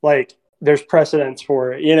 like there's precedence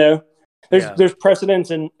for it, there's yeah, there's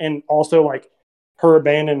precedence, and also like her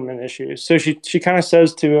abandonment issues. So she kind of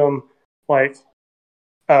says to him like,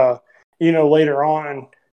 uh later on,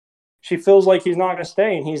 she feels like he's not going to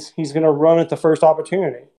stay, and he's going to run at the first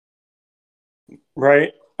opportunity,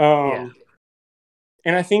 right? yeah,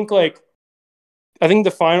 And I think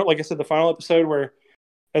the final, like I said, the final episode where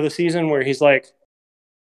of the season where he's like,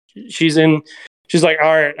 she's in, she's like,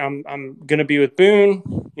 all right, I'm going to be with Boone,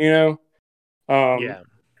 um, yeah,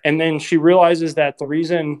 and then she realizes that the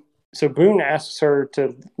reason, so Boone asks her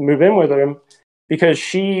to move in with him because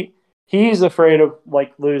he's afraid of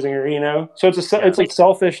like losing her, so yeah, it's like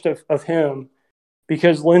selfish of him,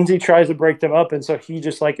 because Lindsay tries to break them up, and so he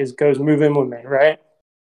just like goes, move in with me, right?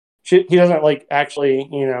 He doesn't like actually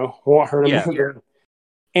want her to yeah, move in.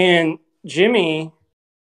 And Jimmy,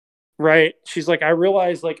 right? She's like, I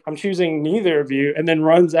realize like I'm choosing neither of you, and then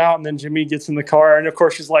runs out, and then Jimmy gets in the car, and of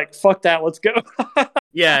course she's like, fuck that, let's go.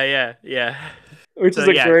 yeah, yeah, yeah. Which So is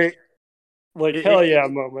a yeah, great like it, hell it yeah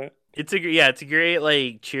moment. it's a great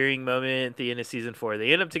like cheering moment at the end of season 4.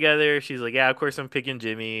 They end up together. She's like, yeah, of course I'm picking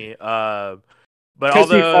Jimmy. But Because he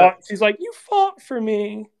although fought, she's like, you fought for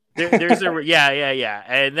me. there's a yeah, yeah, yeah,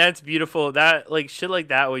 and that's beautiful. That like shit like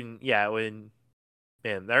that when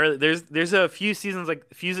man, there's a few seasons like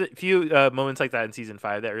few moments like that in season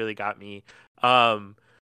 5 that really got me. Um,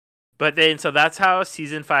 but then so that's how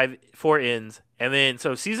season 4 ends, and then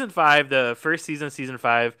so season 5, the first season of season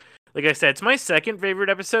 5, like I said, it's my second favorite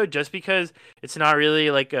episode just because it's not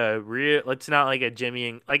really like a real. It's not like a Jimmy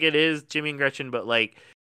and like it is Jimmy and Gretchen, but like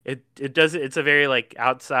it does it's a very like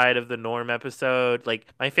outside of the norm episode. Like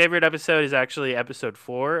my favorite episode is actually episode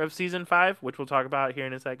 4 of season 5, which we'll talk about here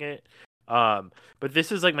in a second. But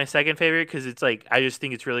this is like my second favorite because it's like I just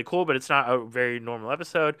think it's really cool, but it's not a very normal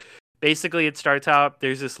episode. Basically, it starts out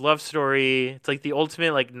there's this love story. It's like the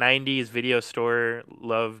ultimate like 90s video store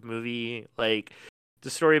love movie. Like the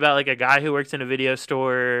story about like a guy who works in a video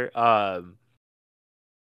store.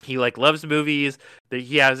 He like loves movies. That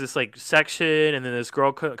he has this like section, and then this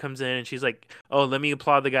girl comes in, and she's like, "Oh, let me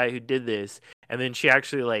applaud the guy who did this." And then she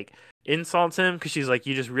actually like insults him because she's like,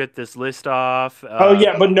 "You just ripped this list off." Oh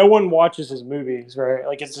yeah, but no one watches his movies, right?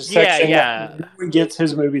 Like it's a section that no one gets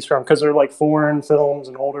his movies from because they're like foreign films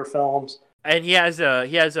and older films. And he has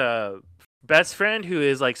a best friend who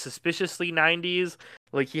is like suspiciously 90s.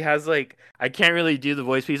 Like he has like I can't really do the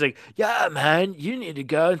voice, but he's like, "Yeah, man, you need to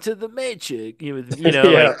go into the Matrix." Yeah.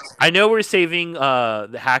 Like I know we're saving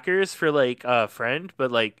the hackers for like friend,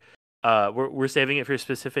 but like we're saving it for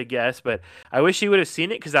specific guests. But I wish he would have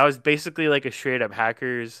seen it because that was basically like a straight up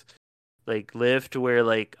hackers like lift where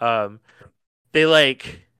like they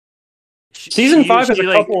like season 5 has a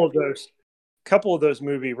like, couple of those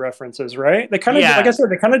movie references, right? They kind of like I said,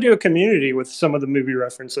 they kind of do a community with some of the movie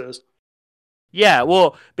references. Yeah,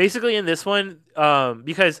 well, basically in this one,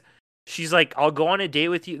 because she's like, I'll go on a date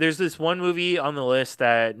with you. There's this one movie on the list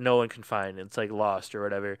that no one can find. It's like Lost or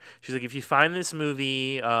whatever. She's like, if you find this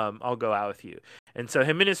movie, I'll go out with you. And so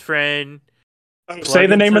him and his friend. Say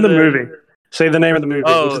the name of the movie. Say the name of the movie.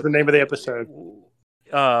 Which is the name of the episode.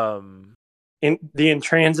 In the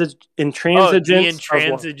intransigence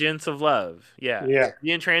of love. Yeah.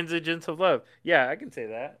 The intransigence of love. Yeah, I can say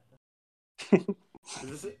that.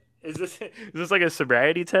 Is this like a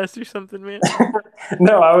sobriety test or something, man?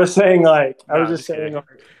 No, I was saying like just saying like,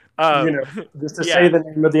 just to say the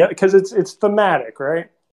name of the because it's thematic,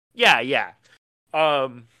 right? Yeah.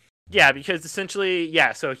 Yeah, because essentially,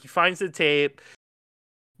 so he finds the tape,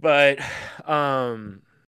 but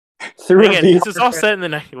this is all set in the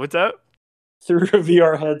night. What's up? Through a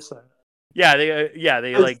VR headset. Yeah,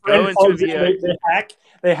 they like go into the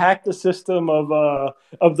they hack the system of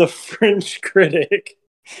the French Critic.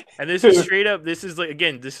 And this is straight up. This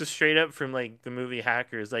is straight up from like the movie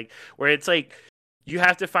Hackers, like where it's like you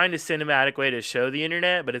have to find a cinematic way to show the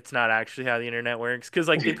internet, but it's not actually how the internet works. Because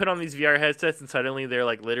like they put on these VR headsets, and suddenly they're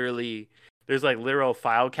like literally there's like literal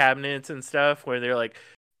file cabinets and stuff where they're like,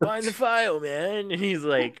 find the file, man, and he's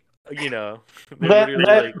like,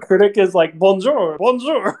 that critic is like bonjour.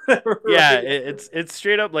 Yeah, it's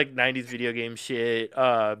straight up like 90s video game shit.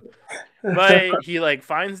 But he like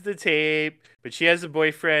finds the tape, but she has a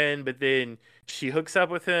boyfriend, but then she hooks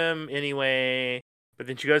up with him anyway, but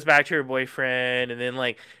then she goes back to her boyfriend, and then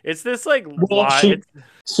like it's this like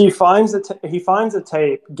he finds the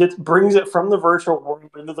tape, brings it from the virtual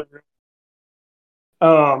world into the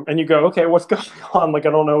room, and you go, okay, what's going on? Like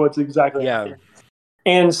I don't know what's exactly happening.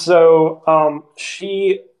 And so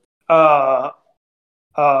she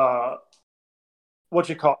what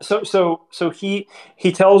you call it? So he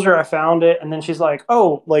tells her I found it, and then she's like,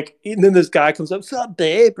 oh, like, and then this guy comes up, what's up,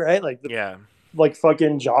 babe, right? Like like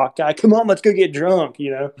fucking jock guy, come on, let's go get drunk,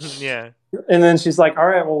 Yeah. And then she's like, all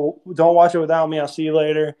right, well, don't watch it without me, I'll see you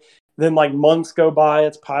later. Then like months go by,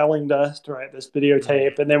 it's piling dust, right? This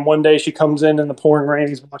videotape. And then one day she comes in the pouring rain,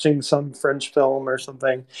 he's watching some French film or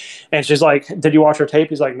something. And she's like, did you watch her tape?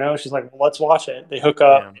 He's like, no. She's like, well, let's watch it. They hook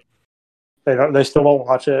up. Yeah. They still won't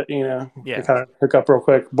watch it, Yeah. They kind of hook up real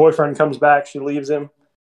quick. Boyfriend comes back, she leaves him,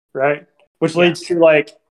 right? Which leads to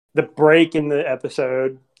like the break in the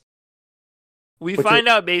episode. We find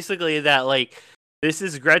out basically that like this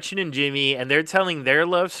is Gretchen and Jimmy, and they're telling their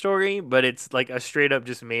love story, but it's like a straight up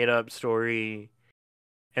just made up story.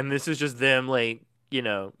 And this is just them like,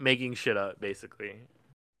 making shit up basically.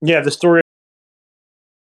 Yeah, the story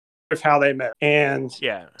of how they met. And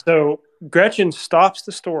so Gretchen stops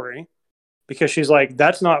the story because she's like,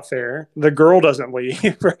 that's not fair. The girl doesn't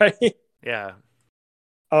leave, right? Yeah.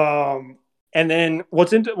 And then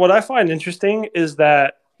what I find interesting is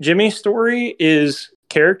that Jimmy's story is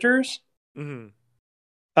characters. Mm-hmm.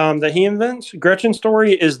 That he invents. Gretchen's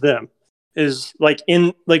story is them. Is like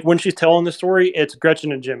when she's telling the story, it's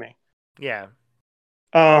Gretchen and Jimmy. Yeah.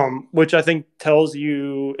 Which I think tells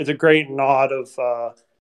you it's a great nod of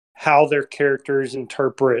how their characters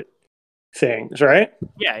interpret things, right?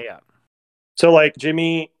 Yeah. So like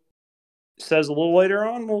Jimmy says a little later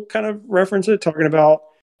on, we'll kind of reference it, talking about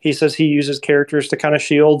he says he uses characters to kind of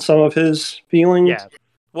shield some of his feelings. Yeah.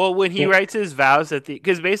 Well, when he writes his vows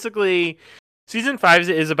because basically. Season 5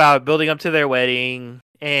 is about building up to their wedding,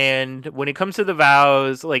 and when it comes to the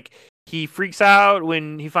vows, like he freaks out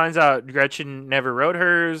when he finds out Gretchen never wrote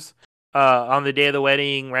hers on the day of the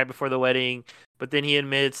wedding, right before the wedding. But then he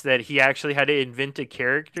admits that he actually had to invent a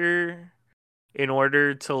character in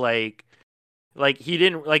order to like he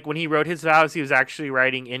didn't like when he wrote his vows, he was actually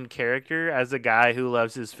writing in character as a guy who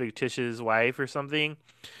loves his fictitious wife or something.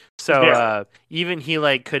 So Yeah. even he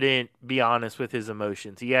like couldn't be honest with his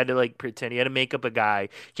emotions. He had to like pretend. He had to make up a guy.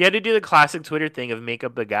 He had to do the classic Twitter thing of make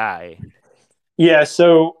up a guy. Yeah.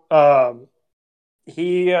 So so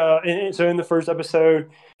in the first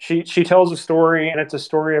episode, she tells a story, and it's a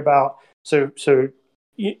story about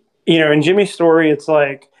in Jimmy's story, it's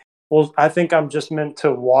like, well, I think I'm just meant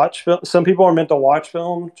to watch film. Some people are meant to watch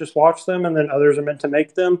film, just watch them, and then others are meant to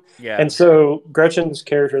make them. Yeah, And so Gretchen's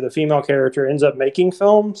character, the female character, ends up making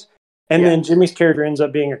films, and yeah, then Jimmy's character ends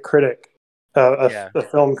up being a critic, yeah. a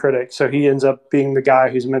film critic. So he ends up being the guy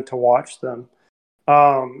who's meant to watch them.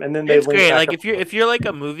 And then they It's link great. back Like up. if you're like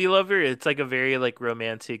a movie lover, it's like a very like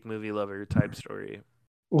romantic movie lover type story.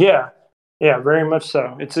 Yeah, yeah, very much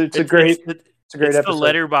so. It's a It's it's great it, it's a great it's the episode.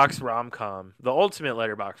 letterbox rom com, the ultimate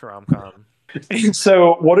letterbox rom com.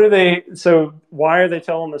 So what are they? So why are they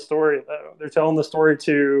telling the story though? They're telling the story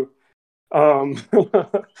to um,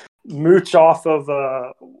 mooch off of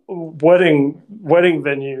wedding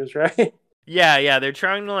venues, right? Yeah, yeah. They're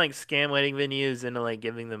trying to like scam wedding venues into like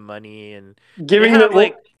giving them money, and they Giving have them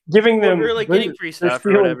like giving them or like getting booze. free They're stuff or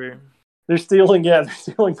stealing. whatever. They're stealing. Yeah, they're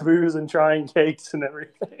stealing booze and trying cakes and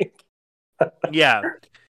everything. Yeah,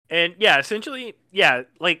 and yeah, essentially, yeah,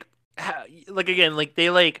 like again, like they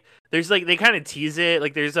like there's like they kind of tease it.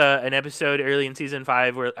 Like there's an episode early in season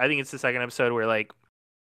 5 where I think it's the second episode where like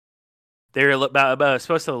they're about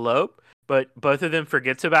supposed to elope, but both of them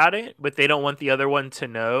forgets about it, but they don't want the other one to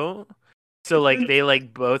know. So like they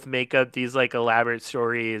like both make up these like elaborate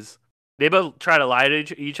stories. They both try to lie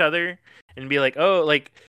to each other and be like, oh,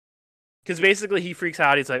 like because basically he freaks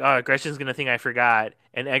out. He's like, oh, Gretchen's gonna think I forgot,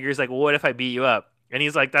 and Edgar's like, well, what if I beat you up? And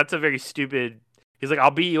he's like, that's a very stupid. He's like,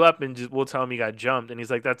 I'll beat you up and just, we'll tell him you got jumped. And he's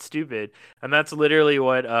like, that's stupid. And that's literally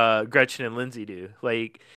what Gretchen and Lindsay do.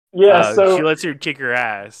 Like, Yeah. she lets her kick her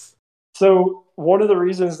ass. So one of the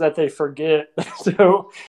reasons that they forget,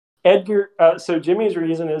 so so Jimmy's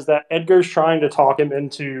reason is that Edgar's trying to talk him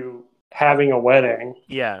into having a wedding,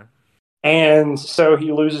 Yeah. and so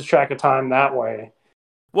he loses track of time that way.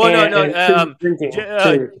 Well, And drinking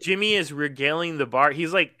too. Jimmy is regaling the bar.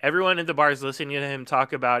 He's like everyone at the bar is listening to him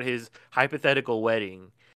talk about his hypothetical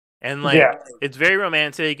wedding, and like Yeah, it's very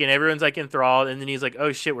romantic, and everyone's like enthralled. And then he's like,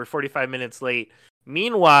 "Oh shit, we're 45 minutes late."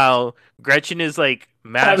 Meanwhile, Gretchen is like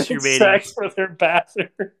having masturbating. sex with her bathroom.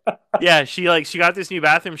 Yeah, she got this new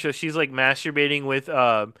bathroom show. She's like masturbating with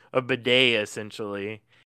a bidet essentially.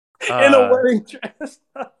 In a wedding dress.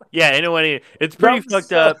 Yeah, in a wedding. It's pretty fucked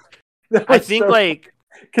So, up. I think like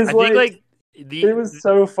because I think like it was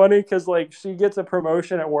so funny because like she gets a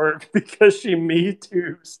promotion at work because she me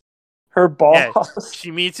too's her boss. Yeah,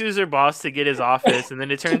 she meets who's her boss to get his office, and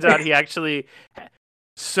then it turns out he actually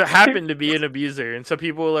happened to be an abuser, and so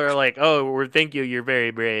people are like, "Oh, well, thank you, you're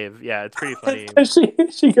very brave." Yeah, it's pretty funny.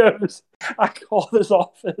 she goes, I called this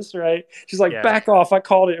office, right? She's like, Yeah. back off, I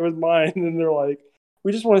called it was mine. And then they're like,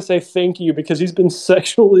 we just want to say thank you because he's been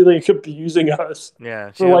sexually like abusing us.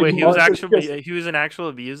 Yeah, For, like, wait, he was months. actually he was an actual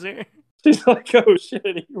abuser. She's like, oh shit,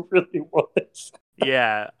 he really was.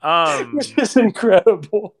 Yeah, Which is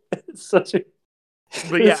incredible. It's such a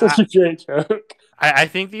but it's such a great joke. I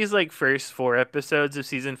think these like first 4 episodes of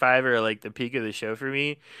season 5 are like the peak of the show for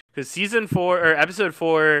me because season 4 or episode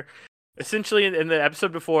 4, essentially in the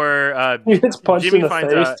episode before, He gets punched Jimmy in the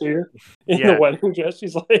finds face out. too in Yeah. the wedding dress.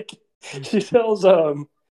 She's like, she tells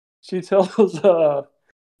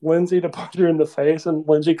Lindsay to punch her in the face, and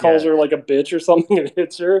Lindsay calls her like a bitch or something and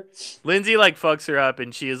hits her. Lindsay like fucks her up,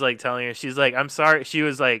 and she is like telling her, she's like, I'm sorry. She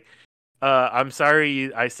was like, I'm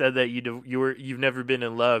sorry. I said that you've never been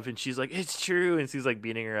in love, and she's like, it's true, and she's like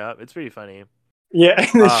beating her up. It's pretty funny. Yeah,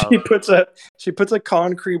 and then she puts a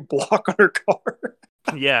concrete block on her car.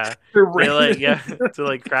 Yeah, To so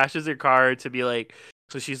like crashes her car to be like.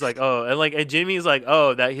 So she's like, oh, and Jimmy's like,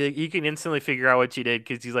 oh, that he can instantly figure out what she did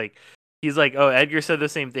because he's like, oh, Edgar said the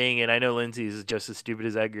same thing, and I know Lindsay's just as stupid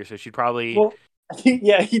as Edgar, so she'd probably. Well,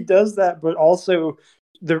 he does that, but also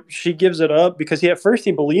she gives it up because at first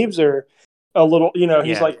he believes her a little,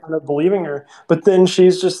 he's like kind of believing her, but then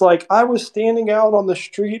she's just like, I was standing out on the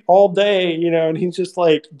street all day, and he's just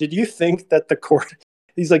like, did you think that the court?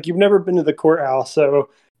 He's like, you've never been to the courthouse, so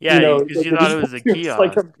because you thought it was a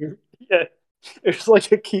kiosk. Yeah, it's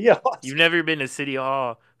like a kiosk. You've never been to City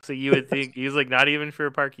Hall. So you would think he was like not even for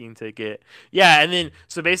a parking ticket. Yeah, and then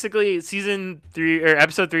so basically season 3 or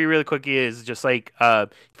episode 3 really quickly is just like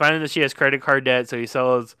finding that she has credit card debt, so he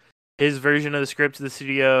sells his version of the script to the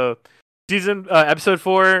studio. Episode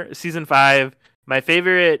 4, season 5, my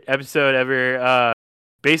favorite episode ever.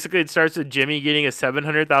 Basically it starts with Jimmy getting a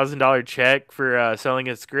 $700,000 check for selling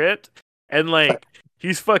a script, and like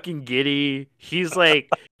he's fucking giddy. He's like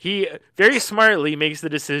he very smartly makes the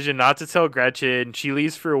decision not to tell Gretchen. She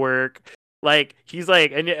leaves for work. Like he's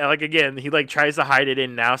like, and like again, he like tries to hide it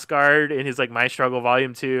in NASCAR in his like My Struggle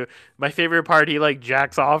Volume 2. My favorite part, he like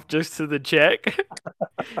jacks off just to the check.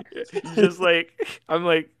 He's just like, I'm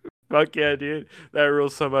like, fuck yeah, dude, that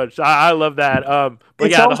rules so much. I love that. But He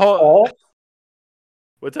yeah, the tells whole Paul.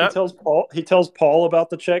 what's He up? tells Paul. He tells Paul about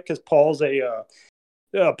the check because Paul's Oh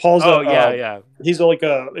yeah. he's like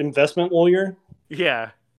a investment lawyer. Yeah.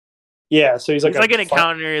 Yeah, so he's like He's like an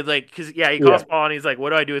accountant, like, cause yeah, he calls Paul and he's like, "What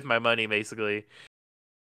do I do with my money?" Basically.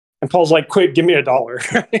 and Paul's like, "Quick, give me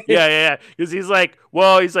 $1." Yeah. Because he's like,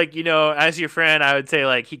 well, he's like, as your friend, I would say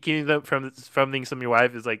like keeping them from things from your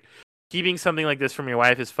wife is like keeping something like this from your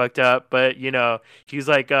wife is fucked up. But he's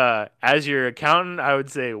like, as your accountant, I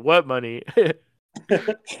would say, what money?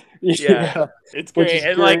 Yeah, it's great.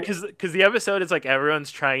 And like, cause the episode is like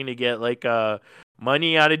everyone's trying to get like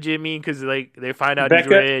money out of Jimmy because like they find out he's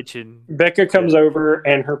rich and Becca comes over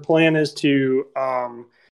and her plan is to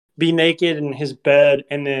be naked in his bed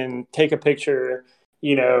and then take a picture,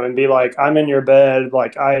 and be like, "I'm in your bed,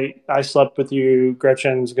 like I slept with you,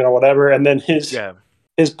 Gretchen's gonna whatever." And then his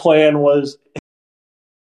plan was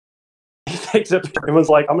he takes it and was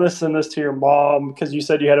like, "I'm gonna send this to your mom because you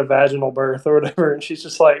said you had a vaginal birth or whatever," and she's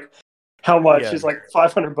just like, "How much?" She's like,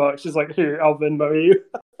 $500. She's like, "Here, I'll Venmo you."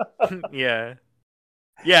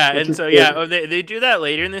 Yeah, and so they do that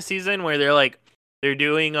later in the season where they're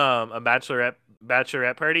doing a bachelorette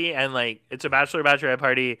party, and like it's a bachelorette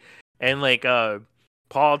party, and like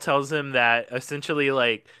Paul tells him that essentially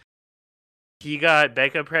like he got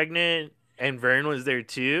Becca pregnant and Vern was there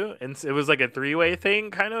too, and it was like a 3-way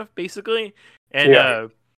thing kind of basically,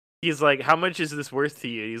 and he's like, "How much is this worth to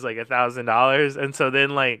you?" He's like $1,000, and so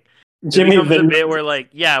then like Jimmy becomes a bit where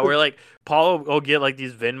Paul will get like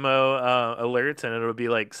these Venmo alerts, and it'll be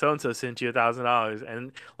like so and so sent you $1,000,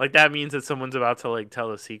 and like that means that someone's about to like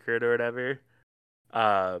tell a secret or whatever.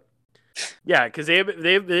 Because they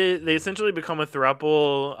essentially become a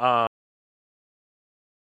throuple.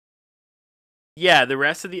 The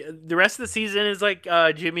rest of the season is like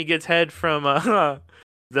Jimmy gets head from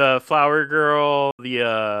the flower girl,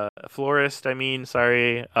 the florist. I mean,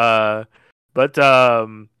 sorry. But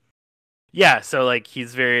so like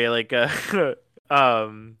he's very like he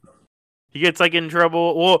gets like in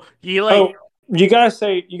trouble. Well, he like you gotta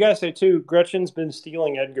say too, Gretchen's been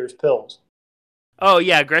stealing Edgar's pills. Oh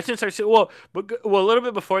yeah, Gretchen starts to, well a little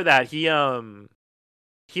bit before that, he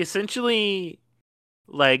essentially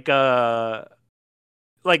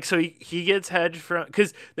so he gets head from,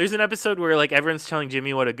 because there's an episode where like everyone's telling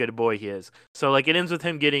Jimmy what a good boy he is. So like it ends with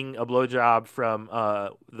him getting a blowjob from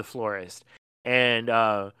the florist, and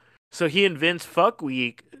so he invents Fuck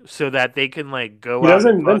Week so that they can like go. He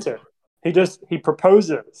doesn't invent it. He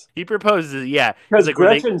proposes. He proposes, yeah. Because like,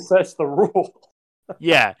 Gretchen sets the rule.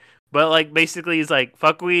 Yeah, but like basically he's like,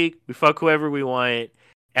 fuck we fuck whoever we want,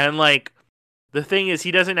 and like the thing is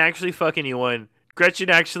he doesn't actually fuck anyone. Gretchen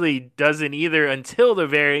actually doesn't either until the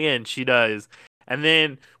very end. She does, and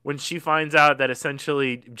then when she finds out that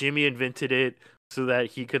essentially Jimmy invented it so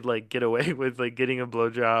that he could like get away with like getting a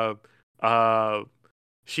blowjob,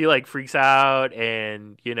 she like freaks out,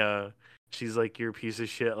 and she's like, "You're a piece of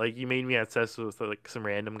shit. Like you made me obsessed with like some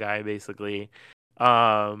random guy, basically."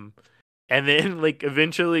 And then like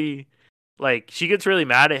eventually, like she gets really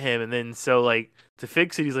mad at him, and then so like to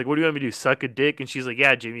fix it, he's like, "What do you want me to do? Suck a dick?" And she's like,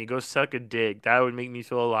 "Yeah, Jimmy, go suck a dick. That would make me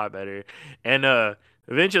feel a lot better." And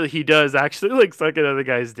eventually he does actually like suck another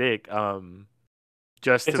guy's dick.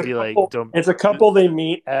 Just to be like, don't. It's a couple they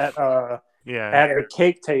meet at a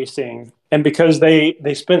cake tasting, and because they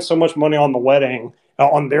spent so much money on the wedding,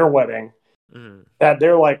 on their wedding. That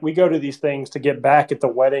they're like, we go to these things to get back at the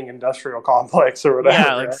wedding industrial complex or whatever.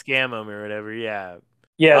 Yeah, like scam them or whatever. Yeah.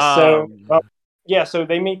 Yeah. So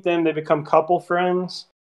they meet them. They become couple friends.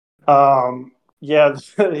 Jimmy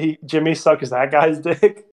sucks that guy's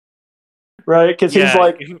dick, right? Because he's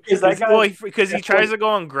like, because he tries to go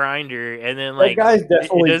on Grindr, and then like that guy's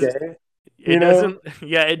definitely gay. It doesn't.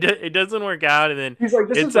 Yeah, it doesn't work out, and then he's like,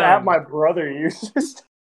 "This is the app my brother uses."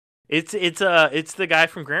 It's the guy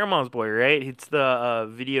from Grandma's Boy, right? It's the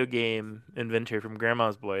video game inventor from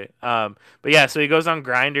Grandma's Boy. But yeah, so he goes on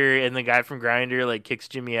Grindr, and the guy from Grindr like kicks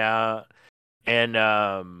Jimmy out, and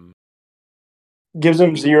Gives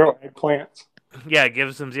him 0 eggplants. yeah,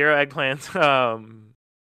 gives him 0 eggplants.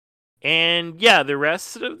 And yeah, the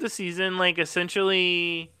rest of the season, like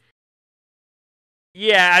essentially,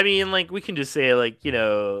 yeah, I mean, like we can just say, like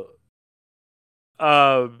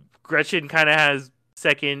Gretchen kind of has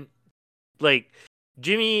second, like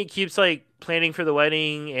Jimmy keeps like planning for the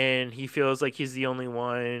wedding, and he feels like he's the only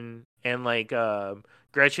one, and like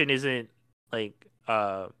Gretchen isn't like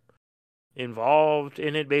involved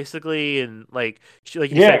in it basically, and like like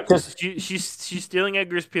you Yeah, said, because she's stealing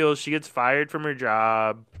Edgar's pills. She gets fired from her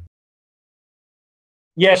job.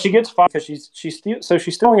 yeah, she gets fired because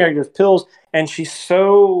she's stealing Edgar's pills, and she's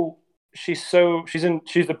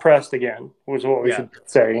depressed again, was what we Yeah, should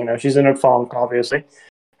say. She's in a funk, obviously.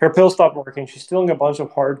 Her pills stopped working. She's stealing a bunch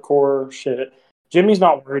of hardcore shit. Jimmy's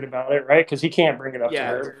not worried about it, right? Because he can't bring it up to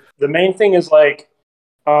yeah, her. The main thing is like,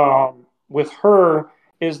 with her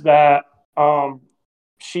is that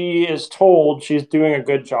she is told she's doing a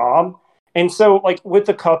good job. And so, like, with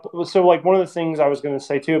the couple, so, like, one of the things I was going to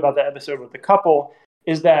say, too, about the episode with the couple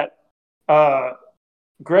is that uh,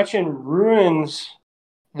 Gretchen ruins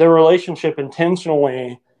the relationship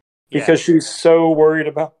intentionally yeah. because she's so worried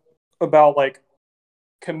about like,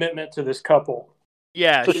 commitment to this couple.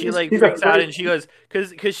 Yeah, So she like she's freaks out afraid. and she goes,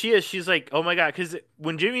 cause she's like, oh my god, because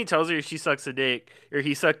when Jimmy tells her she sucks a dick or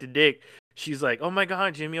he sucked a dick, she's like, oh my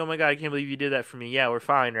god, Jimmy, oh my god, I can't believe you did that for me. Yeah, we're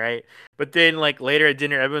fine, right? But then like later at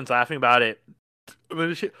dinner, everyone's laughing about it.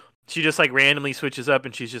 But she just like randomly switches up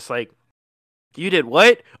and she's just like, you did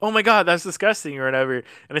what? Oh my god, that's disgusting or whatever.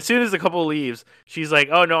 And as soon as the couple leaves, she's like,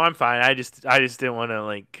 "Oh no, I'm fine. I just didn't want to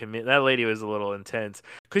like commit." That lady was a little intense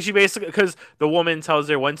because the woman tells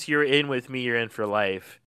her, "Once you're in with me, you're in for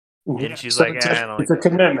life," and Yeah, she's so like, it's "I a, don't it's like a that."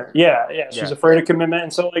 commitment. Yeah, yeah. She's Yeah, afraid of commitment,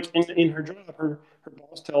 and so like in her job, her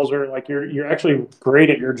boss tells her like you're actually great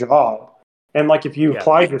at your job, and like if you yeah,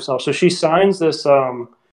 applied yourself, so she signs this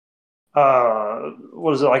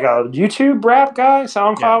what is it, like a YouTube rap guy, yeah.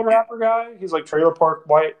 SoundCloud rapper guy? He's like trailer park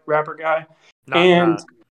white rapper guy, Knock and knock.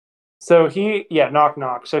 so knock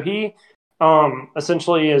knock. So he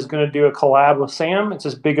essentially is going to do a collab with Sam. It's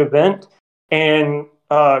this big event, and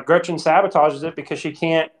Gretchen sabotages it because she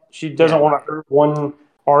doesn't Yeah, want to hurt one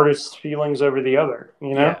artist's feelings over the other.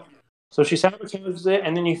 yeah, So she sabotages it,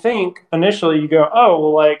 and then you think initially you go, oh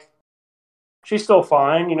well, like she's still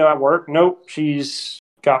fine, at work. Nope, she's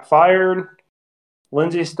got fired.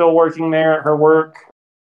 Lindsay's still working there at her work.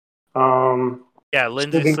 Um, yeah. still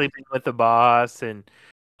Lindsay's being, sleeping with the boss, and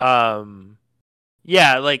um,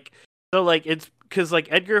 yeah, like so, like it's because like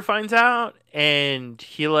Edgar finds out, and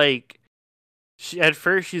he like at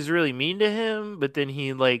first she's really mean to him, but then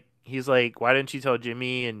he's like, why didn't you tell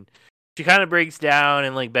Jimmy? And she kind of breaks down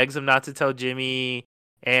and like begs him not to tell Jimmy.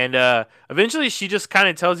 And eventually she just kind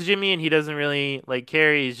of tells Jimmy, and he doesn't really like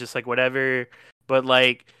care. He's just like whatever. But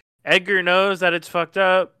like Edgar knows that it's fucked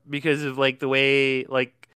up because of like the way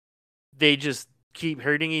like they just keep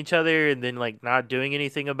hurting each other and then like not doing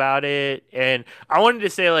anything about it. And I wanted to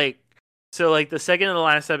say like so like the second and the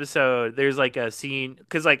last episode, there's like a scene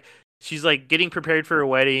because like she's like getting prepared for a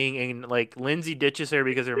wedding and like Lindsay ditches her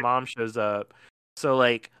because her mom shows up. So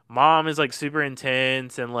like mom is like super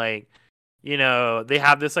intense and like they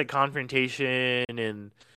have this like confrontation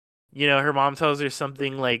and her mom tells her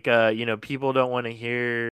something like people don't want to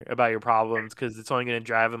hear about your problems because it's only going to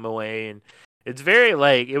drive them away. And it's very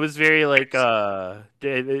like it was very like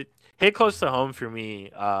it hit close to home for me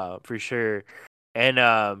for sure. And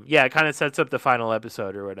yeah, it kind of sets up the final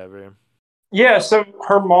episode or whatever. yeah. So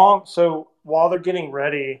her mom. So while they're getting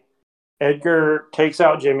ready, Edgar takes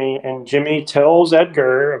out Jimmy, and Jimmy tells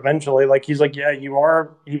Edgar eventually, like he's like, "Yeah,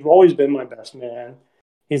 You've always been my best man."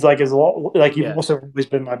 He's like, like you've Yeah, also always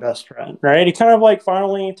been my best friend, right? He kind of like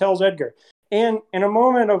finally tells Edgar, and in a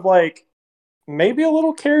moment of like maybe a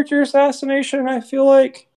little character assassination, I feel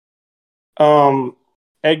like, um,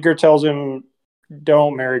 Edgar tells him,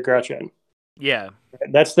 "Don't marry Gretchen." yeah,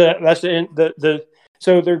 That's the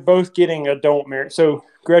so they're both getting a don't marry. So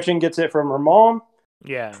Gretchen gets it from her mom.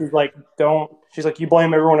 yeah, She's like, don't. She's like, you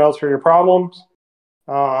blame everyone else for your problems.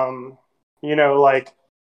 Um, like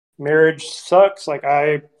marriage sucks. Like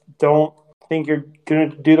I don't think you're gonna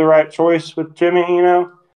do the right choice with Jimmy.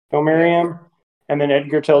 Don't marry yeah, him. And then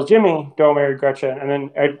Edgar tells Jimmy, don't marry Gretchen.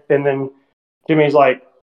 And then Jimmy's like,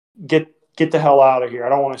 get the hell out of here. I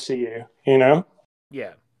don't want to see you.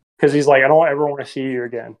 yeah, Because he's like, I don't ever want to see you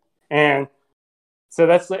again. And so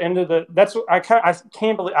that's the end of the. That's I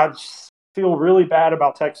can't believe I feel really bad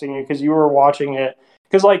about texting you because you were watching it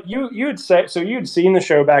because like you had said so you had seen the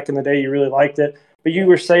show back in the day, you really liked it, but you yeah.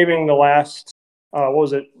 were saving the last what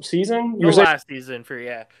was it, season? You The were saving last season for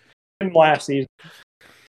yeah. last season.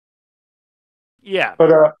 Yeah.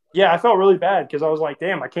 But yeah, I felt really bad because I was like,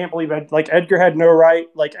 damn, I can't believe Edgar had no right.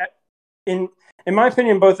 Like in my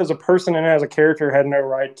opinion, both as a person and as a character, had no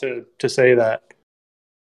right to say that.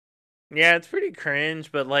 Yeah, it's pretty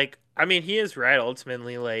cringe, but like, I mean, he is right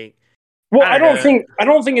ultimately. Like, Well, I don't know. I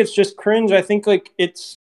don't think it's just cringe. I think like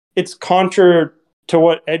it's contra to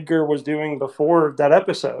what Edgar was doing before that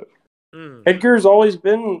episode. Mm. Edgar's always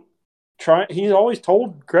been trying. He's always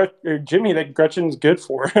told Jimmy that Gretchen's good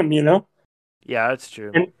for him. You know. Yeah, that's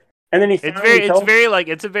true. And then he finally It's tells. very like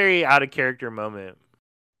it's a very out of character moment.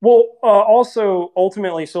 Well, also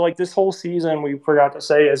ultimately, so like this whole season, we forgot to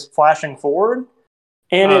say is flashing forward,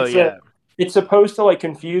 and Oh yeah, it's supposed to like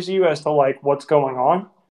confuse you as to like what's going on,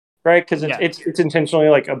 right? Because yeah. it's intentionally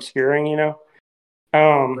like obscuring, you know.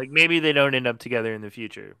 Like maybe they don't end up together in the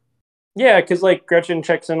future. Yeah, because like Gretchen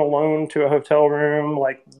checks in alone to a hotel room,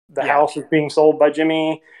 like the Yeah, house is being sold by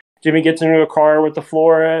Jimmy. Jimmy gets into a car with the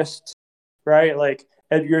florist, right? Like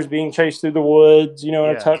Edgar's being chased through the woods, you know,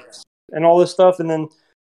 in a yeah, tux and all this stuff, and then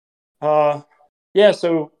yeah,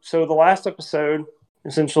 so the last episode,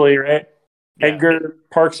 essentially, right? yeah, Edgar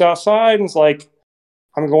parks outside and is like,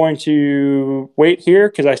 I'm going to wait here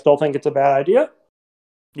because I still think it's a bad idea.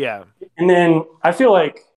 yeah. And then I feel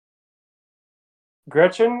like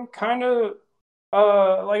Gretchen kind of,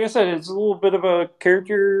 like I said, it's a little bit of a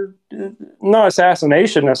character, not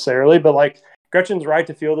assassination necessarily, but like Gretchen's right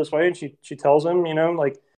to feel this way, and she tells him, you know,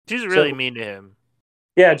 like She's really so. mean to him.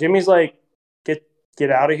 Yeah, Jimmy's like, get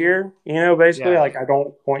out of here, you know, basically, Yeah, like I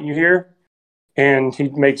don't want you here, and he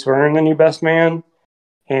makes Vern the new best man,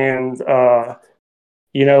 and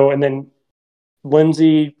you know, and then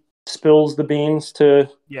Lindsay spills the beans to,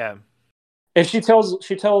 yeah. and she tells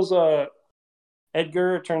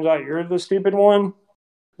Edgar, it turns out you're the stupid one.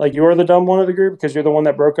 Like you're the dumb one of the group because you're the one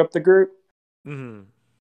that broke up the group. Hmm.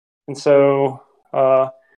 And so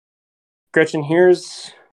Gretchen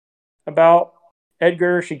hears about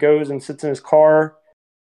Edgar. She goes and sits in his car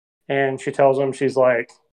and she tells him, she's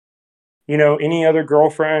like, you know, any other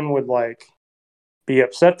girlfriend would like be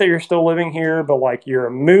upset that you're still living here, but like you're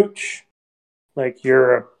a mooch. Like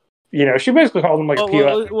you're a, you know, she basically calls him like a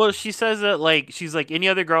POS. Well, she says that like she's like any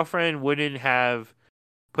other girlfriend wouldn't have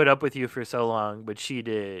put up with you for so long, but she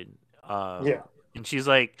did. Yeah. And she's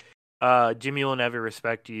like, Jimmy will never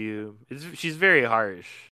respect you. She's very harsh.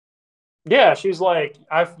 Yeah, she's like,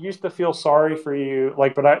 I used to feel sorry for you,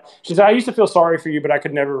 like, but I used to feel sorry for you, but I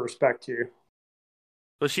could never respect you.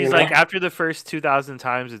 Well, You she's know? like, after the first 2,000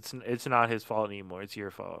 times, it's not his fault anymore. It's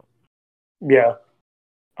your fault. Yeah.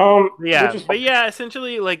 Which Yeah, is but yeah,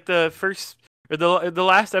 essentially, like the first or the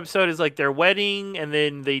last episode is like their wedding, and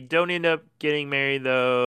then they don't end up getting married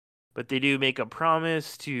though, but they do make a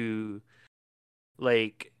promise to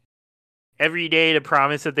like every day to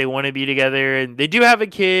promise that they want to be together, and they do have a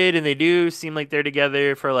kid, and they do seem like they're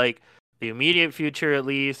together for like the immediate future at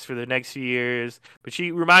least for the next few years. But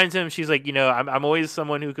she reminds him, she's like, I'm always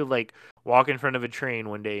someone who could like walk in front of a train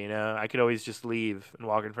one day. I could always just leave and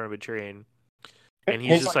walk in front of a train. And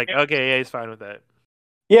he's he's just like, like, okay, yeah, he's fine with that.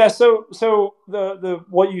 yeah. So the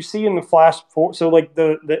what you see in the flash for so like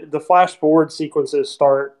the flash forward sequences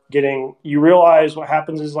start getting. You realize what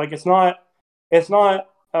happens is like it's not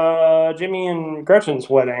Jimmy and Gretchen's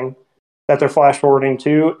wedding that they're flash forwarding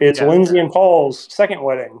to. It's Yeah. Lindsay and Paul's second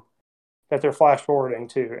wedding that they're flash forwarding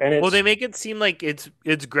to, and Well, they it's make it seem like it's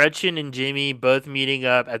Gretchen and Jimmy both meeting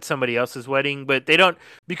up at somebody else's wedding, but they don't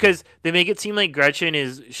because they make it seem like Gretchen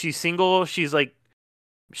she's single. She's like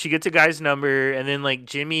she gets a guy's number, and then like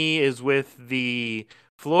Jimmy is with the or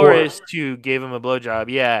florist who gave him a blowjob.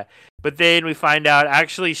 Yeah, but then we find out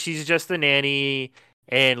actually she's just the nanny,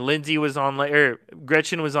 and Lindsay was on like or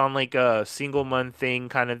Gretchen was on like a single month thing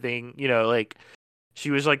kind of thing. Like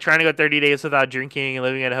she was like trying to go 30 days without drinking and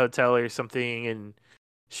living at a hotel or something, and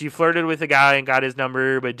she flirted with a guy and got his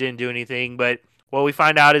number, but didn't do anything. But what we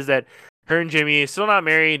find out is that her and Jimmy still not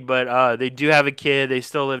married, but they do have a kid. They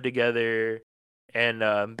still live together, and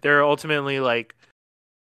they're ultimately like,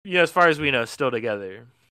 as far as we know, still together.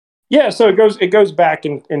 yeah. So it goes back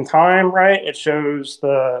in time, right? It shows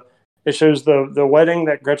the wedding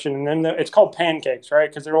that Gretchen and then it's called pancakes, right?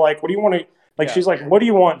 Because they're like, what do you want to like? Yeah, She's like, what do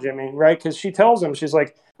you want, Jimmy? Right? Because she tells him, she's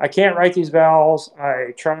like, I can't write these vows.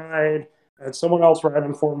 I tried. I had someone else write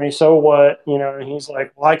them for me. So what? You know? And he's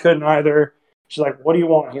like, well, I couldn't either. She's like, what do you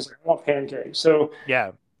want? He's like, I want pancakes. So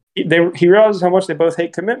yeah, he realizes how much they both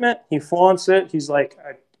hate commitment. He flaunts it. He's like,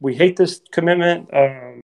 we hate this commitment.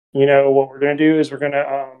 You know what we're gonna do is we're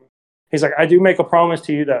gonna. He's like, I do make a promise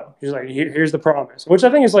to you though. He's like, here's the promise, which I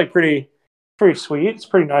think is like pretty sweet. It's a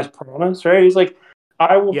pretty nice promise, right? He's like,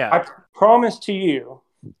 I yeah. promise to you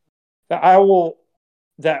that I will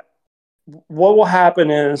that what will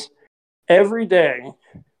happen is every day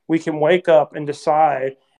we can wake up and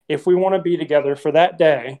decide if we want to be together for that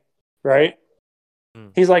day, right?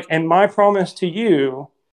 Mm. He's like, and my promise to you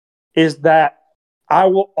is that I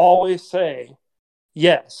will always say,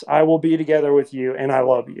 yes, I will be together with you and I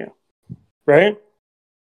love you, right? And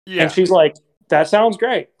Yeah. she's like, that sounds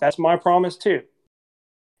great. That's my promise too.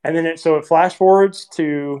 And then it flash forwards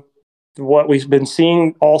to what we've been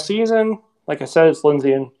seeing all season. Like I said, it's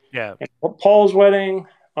Lindsay Yeah. and Paul's wedding.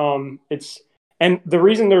 It's and the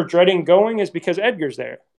reason they're dreading going is because Edgar's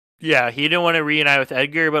there. Yeah, he didn't want to reunite with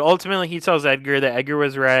Edgar, but ultimately he tells Edgar that Edgar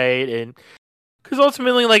was right, and because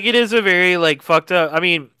ultimately, like, it is a very like fucked up. I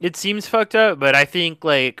mean, it seems fucked up, but I think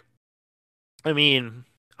like, I mean,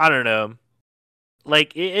 I don't know,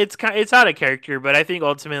 like it's out of character, but I think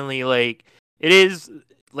ultimately like it is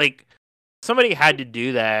like somebody had to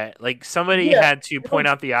do that. Like somebody Yeah, had to point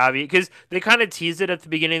out the obvious because they kind of teased it at the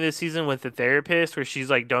beginning of the season with the therapist, where she's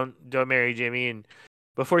like, "Don't marry Jimmy," and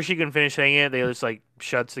before she can finish saying it, they just like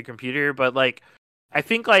shuts the computer. But like, I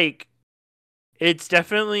think like it's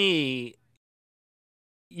definitely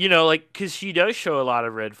like because she does show a lot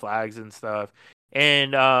of red flags and stuff,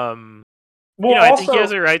 and well, I think he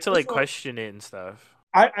has also, a right to like question it and stuff.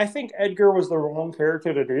 I think Edgar was the wrong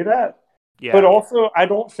character to do that. But Yeah, also, I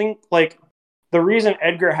don't think like the reason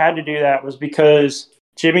Edgar had to do that was because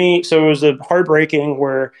Jimmy. So it was a heartbreaking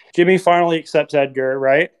where Jimmy finally accepts Edgar,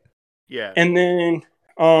 right? yeah, And then,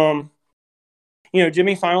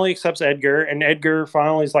 Jimmy finally accepts Edgar, and Edgar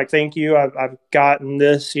finally is like, "Thank you, I've gotten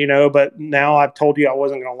this, but now I've told you I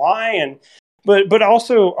wasn't going to lie." And but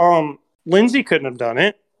also, Lindsay couldn't have done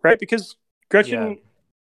it, right? Because yeah.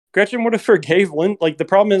 Gretchen would have forgave Lynn. Like the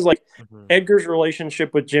problem is like Hmm. Edgar's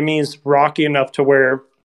relationship with Jimmy is rocky enough to where,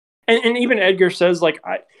 and even Edgar says like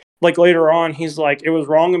later on he's like, it was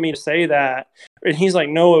wrong of me to say that, and he's like,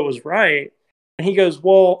 no, it was right. And he goes,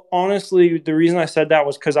 well, honestly, the reason I said that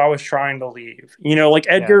was because I was trying to leave. Like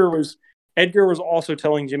Yeah. Edgar was also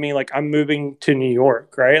telling Jimmy like, I'm moving to New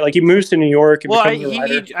York, right? Like he moves to New York and Well, becomes a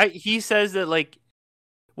writer. he says that like,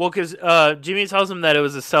 well, because Jimmy tells him that it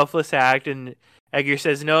was a selfless act, and Edgar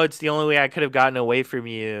says, "No, it's the only way I could have gotten away from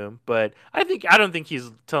you." But I don't think he's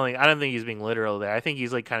telling. I don't think he's being literal there. I think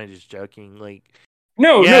he's like kind of just joking. Like,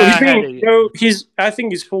 No, yeah, he's I had being to. no, he's. I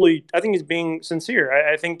think he's being sincere.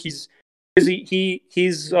 I think he's because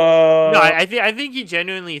he's No, I think he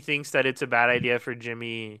genuinely thinks that it's a bad idea for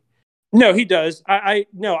Jimmy. no, he does. I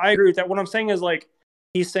no, I agree with that. What I'm saying is like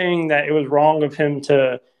he's saying that it was Mhm.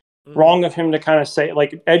 wrong of him to kind of say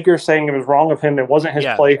like Edgar saying it was wrong of him. It wasn't his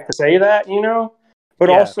Yeah, place to say that. But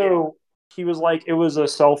yeah, also he was like it was a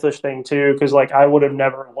selfish thing too because like I would have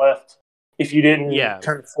never left if you didn't yeah,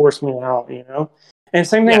 kind of force me out. And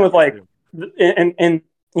same thing yeah, with for like sure. and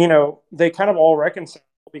they kind of all reconcile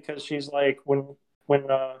because she's like when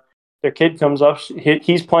their kid comes up,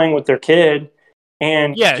 he's playing with their kid,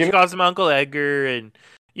 and Yeah, she Jimmy, calls him Uncle Edgar, and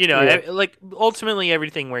yeah, like ultimately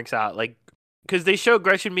everything works out. Like, because they show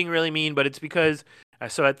Gretchen being really mean, but it's because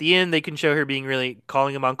so at the end they can show her being really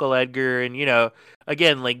calling him Uncle Edgar, and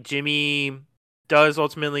again like Jimmy does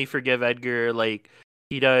ultimately forgive Edgar. Like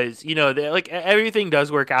he does, like everything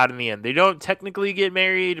does work out in the end. They don't technically get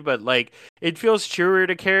married, but like it feels truer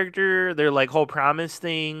to character. Their like whole promise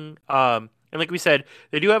thing. And like we said,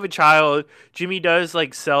 they do have a child. Jimmy does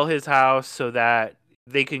like sell his house so that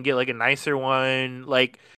they can get like a nicer one.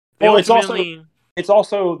 Like they well, it's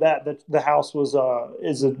also that the house was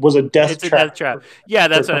a death it's a death trap trap. Yeah, for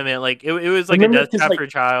that's what I meant. Like it was like a remember death because trap like for a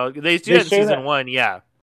child. They do they that in show season that one. Yeah,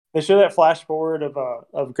 they show that flash forward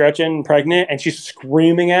of Gretchen pregnant and she's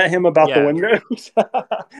screaming at him about the yeah, windows, which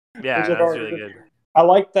yeah. I That was thought really good. I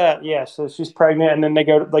like that. Yeah, so she's pregnant and then they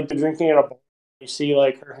go to, like they're drinking at a bar. You see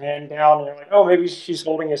like her hand down and you're like, oh, maybe she's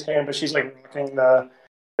holding his hand, but she's like rocking the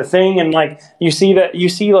thing and like you see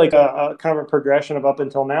like a kind of a progression of up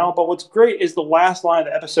until now. But what's great is the last line of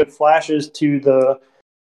the episode flashes to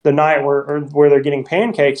the night where they're getting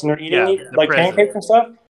pancakes and they're Yeah, eating the like present. pancakes and stuff.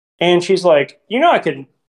 And she's like, I could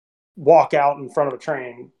walk out in front of a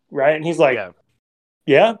train, right? And he's like, Yeah,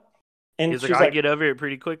 yeah. And he's like, she's I like, get over it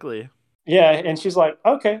pretty quickly. yeah. And she's like,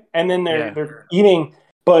 okay. And then they're Yeah, they're eating,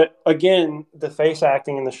 but again, the face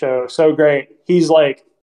acting in the show so great. He's like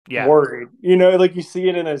yeah, worried, like you see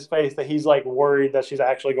it in his face that he's like worried that she's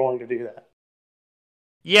actually going to do that.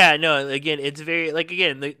 yeah. No, again, it's very like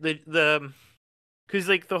again the because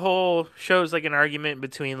like the whole show is like an argument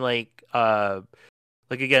between like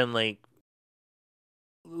again like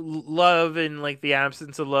love and like the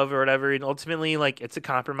absence of love or whatever, and ultimately like it's a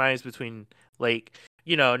compromise between like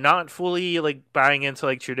not fully like buying into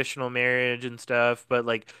like traditional marriage and stuff, but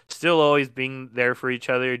like still always being there for each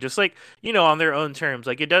other, just like, on their own terms.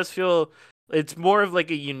 Like it does feel it's more of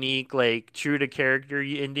like a unique, like true to character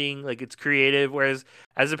ending. Like it's creative, whereas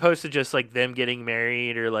as opposed to just like them getting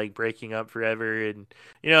married or like breaking up forever, and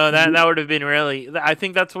that would have been really. I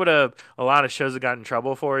think that's what a lot of shows have gotten in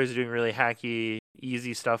trouble for, is doing really hacky,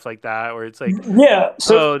 easy stuff like that, where it's like, Yeah.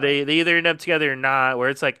 So oh, they either end up together or not. Where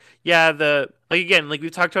it's like, yeah, like again, like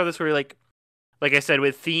we've talked about this, where like I said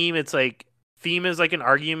with theme, it's like theme is like an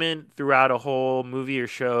argument throughout a whole movie or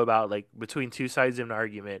show about like between two sides of an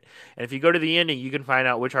argument. And if you go to the ending, you can find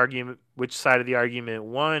out which side of the argument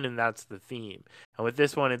won, and that's the theme. And with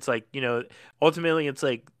this one, it's like, ultimately it's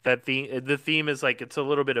like that the theme is like it's a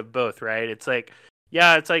little bit of both, right? It's like,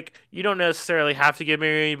 yeah, it's like you don't necessarily have to get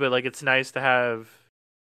married, but like it's nice to have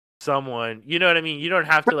someone, you know what I mean? You don't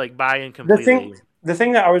have to like buy in the completely.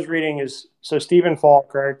 thing that I was reading is, so Stephen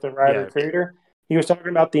Falk, right, the writer Yeah. creator, he was talking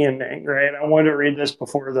about the ending, right? I wanted to read this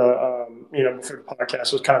before before the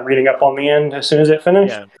podcast, was kind of reading up on the end as soon as it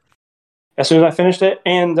finished. Yeah. As soon as I finished it,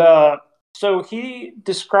 and so he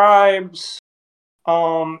describes.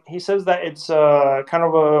 He says that it's kind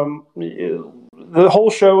of the whole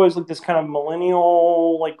show is like this kind of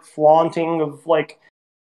millennial like flaunting of like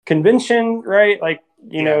convention, right? Like,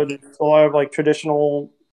 Yeah. there's a lot of like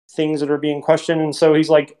traditional things that are being questioned. And so he's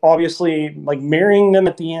like, obviously, like marrying them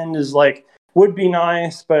at the end is like, would be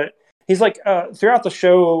nice. But he's like, throughout the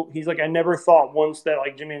show, he's like, I never thought once that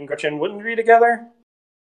like Jimmy and Gretchen wouldn't be together.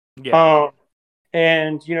 Yeah. Um,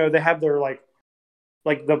 and, they have their like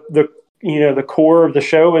the core of the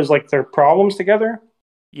show is like their problems together.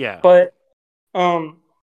 Yeah. But,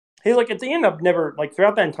 he's like, at the end, I've never, like,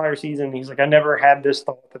 throughout that entire season, he's like, I never had this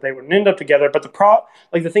thought that they wouldn't end up together. But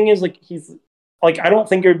the thing is, like, he's like, I don't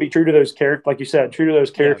think it would be true to those characters, like you said, true to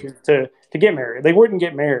those Yeah. characters to get married. They wouldn't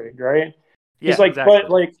get married, right? Yeah. He's like, Exactly.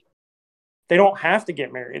 but like, they don't have to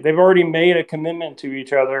get married. They've already made a commitment to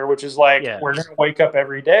each other, which is like, Yeah. we're going to wake up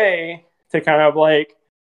every day to kind of like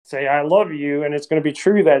say, I love you. And it's going to be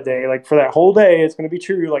true that day. Like, for that whole day, it's going to be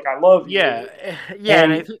true. Like, I love Yeah. you. Yeah.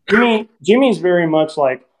 And And Jimmy's very much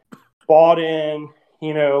like, bought in,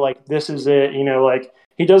 like this is it, like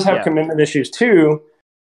he does have yeah. commitment issues too,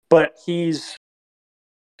 but he's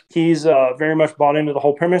very much bought into the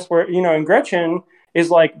whole premise where, and Gretchen is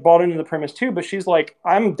like bought into the premise too, but she's like,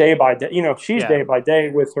 I'm day by day, she's Yeah. day by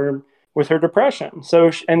day with her depression.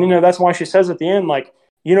 So, and that's why she says at the end, like,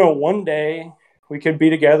 one day we could be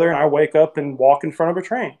together and I wake up and walk in front of a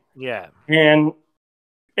train. Yeah. And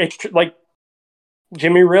it's like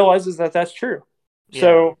Jimmy realizes that that's true. Yeah.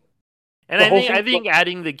 So, And I think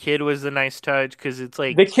adding the kid was a nice touch, because it's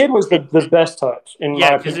like the kid was the best touch in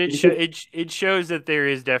my because opinion. it shows that there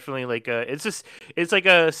is definitely like it's like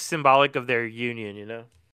a symbolic of their union,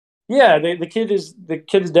 Yeah, the kid is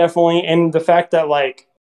definitely, and the fact that like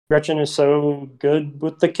Gretchen is so good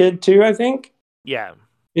with the kid too, I think. Yeah.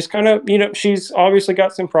 It's kind of, she's obviously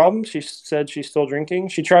got some problems. She said she's still drinking.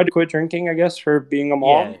 She tried to quit drinking, I guess, for being a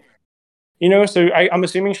mom. Yeah. So I'm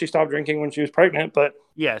assuming she stopped drinking when she was pregnant, but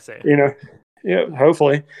Yeah. Same. yeah,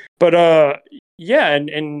 hopefully. But yeah,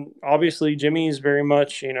 and obviously Jimmy is very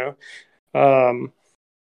much, um,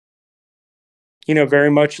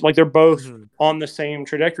 very much like they're both Mhm. on the same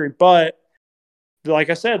trajectory. But like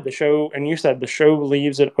I said, the show, and you said the show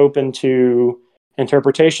leaves it open to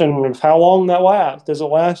interpretation of how long that lasts. Does it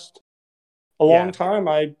last a long time?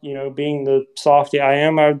 Being the softy I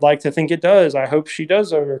am, I'd like to think it does. I hope she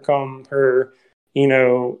does overcome her,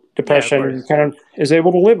 depression and kind of is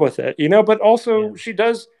able to live with it, but also she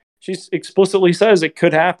does. She explicitly says it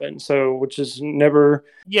could happen. So, which is never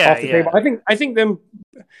off the table.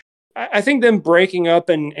 I think them breaking up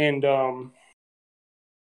and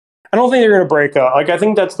I don't think they're going to break up. Like, I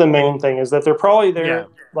think that's the main thing, is that they're probably there,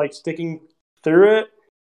 like, sticking through it.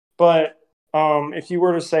 But if you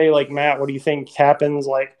were to say, like, Matt, what do you think happens,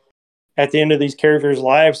 like, at the end of these characters'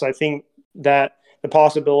 lives? I think that the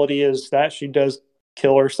possibility is that she does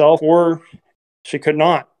kill herself, or she could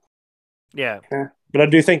not. Yeah. But I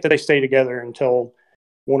do think that they stay together until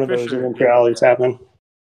one of those eventualities happen.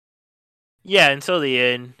 Yeah, until the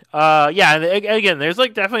end. Yeah, and again, there's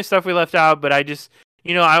like definitely stuff we left out, but I just,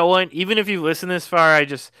 I want, even if you listen this far, I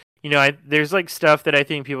just, there's like stuff that I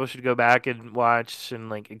think people should go back and watch and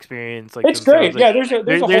like experience. Like, it's great. Like, yeah, there's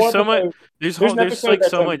so much. There's like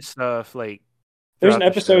so much stuff. Like, there's an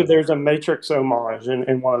episode. There's a Matrix homage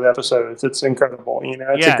in one of the episodes. It's incredible.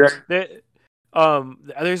 It's a great.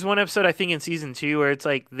 There's one episode I think in season 2 where it's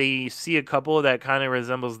like they see a couple that kind of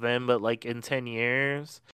resembles them, but like in 10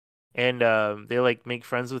 years. And they like make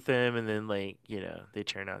friends with them, and then like they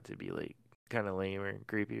turn out to be like kind of lame or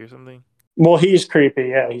creepy or something. Well, he's creepy.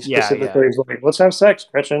 Yeah, he Yeah, yeah. specifically is like, "Let's have sex,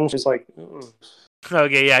 Gretchen." She's like, "Ugh."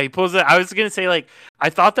 Okay, yeah, he pulls it. I was gonna say like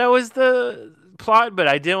I thought that was the plot, but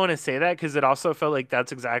I didn't want to say that because it also felt like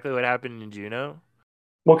that's exactly what happened in Juno.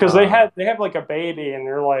 Well, because Um, they have like a baby, and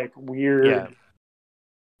they're like yeah, weird.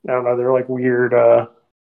 I don't know. They're like weird,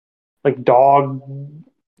 like dog,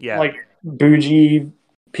 yeah, like bougie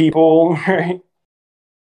people, right?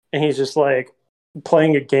 And he's just like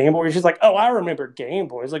playing a Game Boy. She's like, "Oh, I remember Game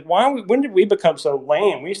Boys. Like, when did we become so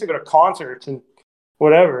lame? We used to go to concerts and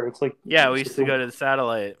whatever." It's like yeah. We used to go to the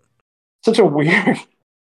satellite. such a weird,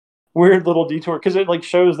 weird little detour because it like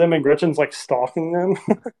shows them and Gretchen's like stalking them.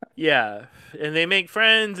 Yeah, and they make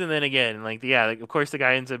friends, and then again, like yeah, like, of course the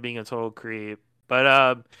guy ends up being a total creep.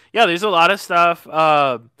 But yeah, there's a lot of stuff.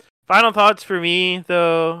 Final thoughts for me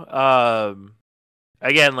though.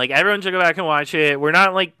 Again, like everyone should go back and watch it. We're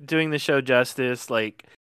not like doing the show justice. Like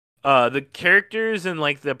the characters and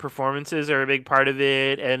like the performances are a big part of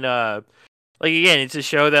it, and like again, it's a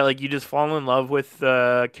show that like you just fall in love with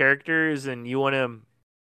the characters and you want to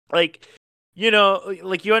like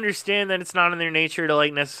like you understand that it's not in their nature to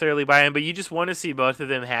like necessarily buy in, but you just want to see both of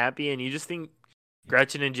them happy, and you just think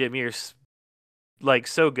Gretchen and Jimmy are like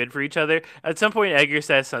so good for each other. At some point, Edgar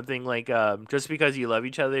says something like, "Just because you love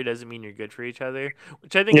each other doesn't mean you're good for each other,"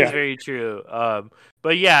 which I think is Yeah, very true.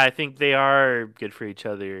 But yeah, I think they are good for each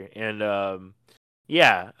other, and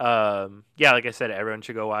yeah, like I said, everyone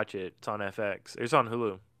should go watch it. It's on FX. It's on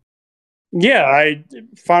Hulu. yeah. I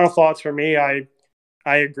final thoughts for me. I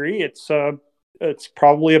agree. It's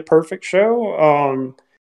probably a perfect show.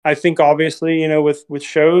 I think obviously, with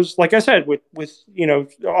shows, like I said, with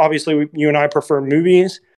obviously you and I prefer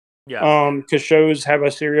movies, Yeah, because shows have a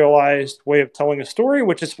serialized way of telling a story,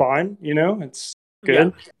 which is fine. It's yeah,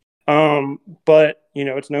 good. But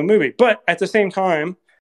it's no movie. But at the same time,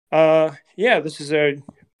 yeah, this is a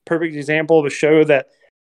perfect example of a show that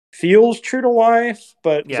feels true to life,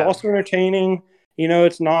 but is yeah, also entertaining.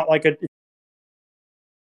 It's not like it's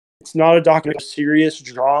not a documentary, serious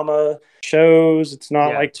drama shows. It's not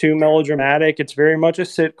yeah, like too melodramatic. It's very much a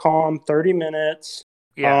sitcom, 30 minutes.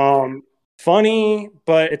 yeah, Um, Funny,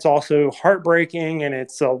 but it's also heartbreaking, and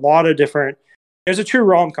it's a lot of different. It's a true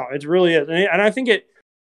rom com. It really is, and I think it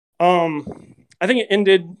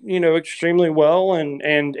ended, extremely well,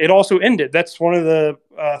 and it also ended. That's one of the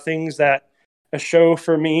things that a show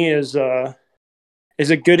for me is a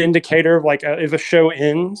good indicator of like if a show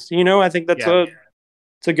ends. I think that's yeah,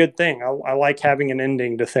 it's a good thing. I like having an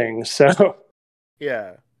ending to things. So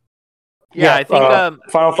yeah, yeah. yeah, I think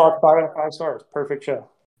final thoughts, 5 out of 5 stars, perfect show.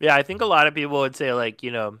 yeah, I think a lot of people would say like,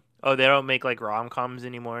 oh, they don't make like rom coms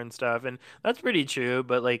anymore and stuff, and that's pretty true.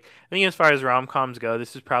 But like, I think as far as rom coms go,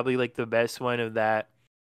 this is probably like the best one of that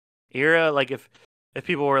era. Like, if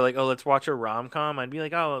people were like, oh, let's watch a rom com, I'd be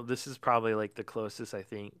like, oh, this is probably like the closest I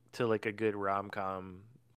think to like a good rom com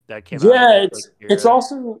that came out of Yeah, this like era.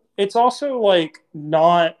 it's also like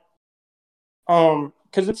not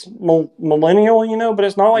because it's millennial, but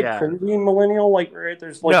it's not like Yeah, cringy millennial. Like, right,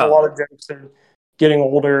 there's like a no, lot of jokes that are getting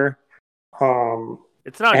older. Um,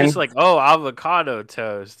 it's not just and like, oh, avocado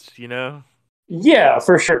toast, yeah,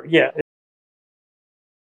 for sure. Yeah,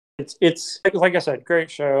 it's like I said, great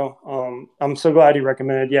show. I'm so glad you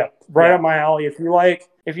recommended. Yeah, right Yeah, up my alley. If you like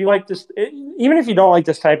this, even if you don't like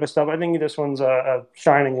this type of stuff, I think this one's a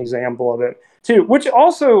shining example of it too. Which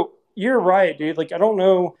also, you're right, dude. Like, I don't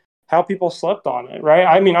know how people slept on it, right?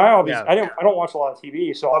 I mean, yeah, I don't watch a lot of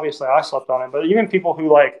TV, so obviously I slept on it. But even people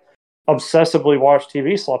who like obsessively watch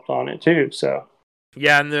TV slept on it too. So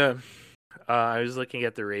yeah. And I was looking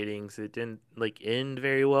at the ratings. It didn't like end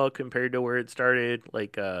very well compared to where it started.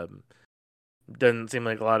 Like, doesn't seem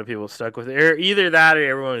like a lot of people stuck with it. Or either that, or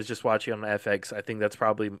everyone was just watching on FX. I think that's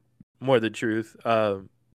probably more the truth.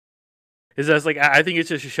 Is that's like I think it's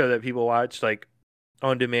just a show that people watch like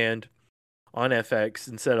on demand on FX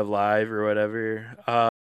instead of live or whatever.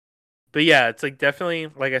 But yeah, it's like definitely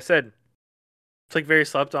like I said, it's like very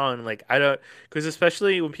slept on. Like I don't, because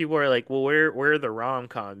especially when people are like, well, where are the rom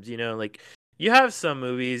coms? Like you have some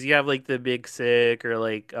movies, you have like The Big Sick or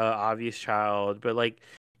like Obvious Child, but like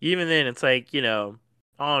even then, it's like I don't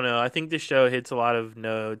know. I think the show hits a lot of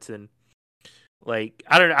notes, and like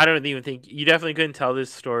I don't even think you definitely couldn't tell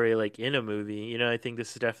this story like in a movie. I think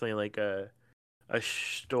this is definitely like a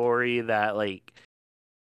story that like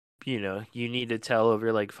you need to tell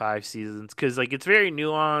over like 5 seasons because like it's very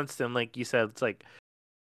nuanced, and like you said, it's like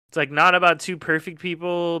not about two perfect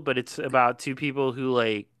people, but it's about two people who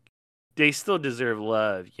like they still deserve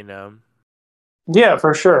love, yeah,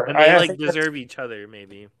 for sure. and they I like think that's deserve each other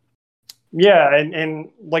maybe. Yeah, and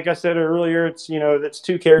like I said earlier, it's that's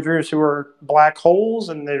two characters who are black holes,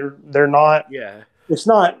 and they're not. Yeah. It's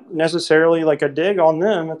not necessarily like a dig on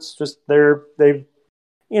them. It's just they've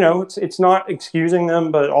it's not excusing them,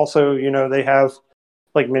 but also they have,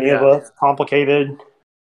 like many of Yeah. us, complicated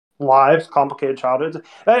lives, complicated childhoods.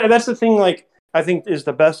 That's the thing. Like, I think is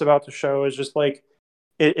the best about the show is just like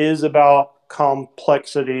it is about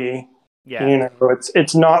complexity. Yeah.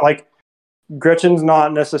 It's not like Gretchen's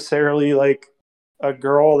not necessarily like a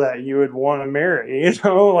girl that you would want to marry,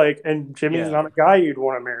 like, and Jimmy's Yeah. not a guy you'd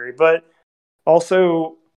want to marry, but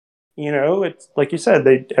also, it's like you said,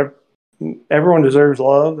 everyone deserves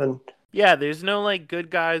love, and Yeah, there's no like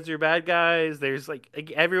good guys or bad guys. There's like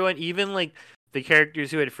everyone, even like the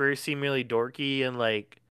characters who at first seem really dorky and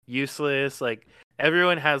like useless, like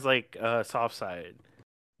everyone has like a soft side.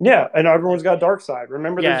 yeah, and everyone's got a dark side.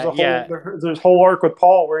 Remember, Yeah, yeah. there's a whole arc with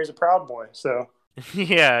Paul where he's a proud boy. So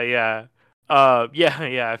Yeah, yeah.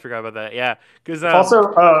 Yeah, I forgot about that. Yeah, because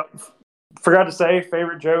also, forgot to say,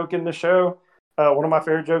 favorite joke in the show. One of my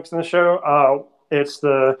favorite jokes in the show. It's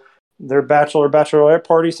their bachelorette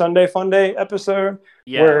party Sunday Fun Day episode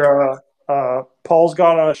yeah. where Paul's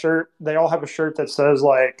got on a shirt. They all have a shirt that says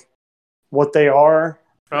like what they are.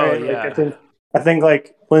 Oh Right? yeah. Like, I think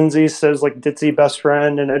like Lindsay says like ditzy best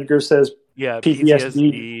friend, and Edgar says Yeah,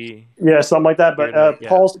 PTSD. Yeah, something like that. But Yeah.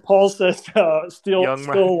 Paul says still Young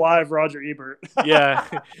alive, Roger Ebert. Yeah,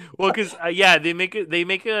 well, because yeah, they make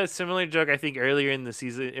a similar joke I think earlier in the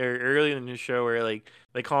season or earlier in the show where like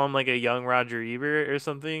they call him like a young Roger Ebert or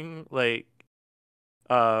something like.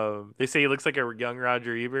 They say he looks like a young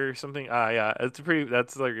Roger Ebert or something. Yeah, that's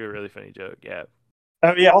like a really funny joke. Yeah.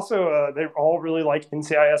 Yeah. Also, they all really like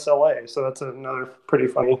NCIS LA, so that's another pretty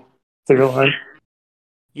funny through line.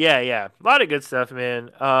 Yeah, a lot of good stuff, man.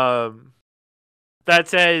 That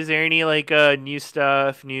said, is there any like new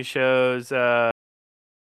stuff, new shows,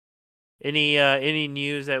 any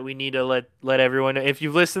news that we need to let everyone know? If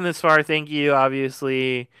you've listened this far, thank you.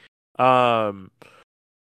 Obviously, we're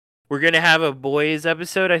gonna have a boys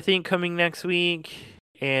episode I think coming next week,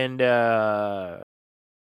 and we'll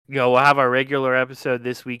have our regular episode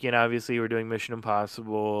this weekend. Obviously, we're doing Mission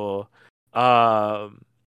Impossible.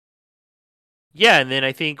 Yeah, and then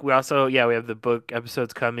I think we also we have the book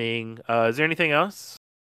episodes coming. Is there anything else?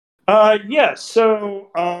 Yeah. So,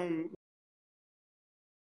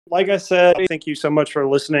 like I said, thank you so much for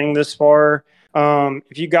listening this far.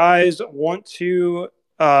 If you guys want to,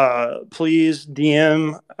 please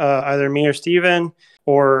DM either me or Steven,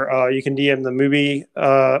 or you can DM the movie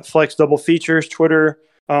Flex Double Features Twitter.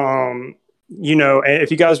 And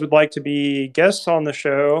if you guys would like to be guests on the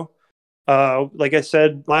show, like I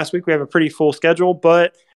said last week, we have a pretty full schedule,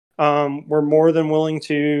 but we're more than willing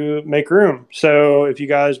to make room. So if you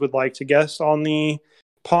guys would like to guest on the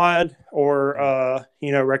pod, or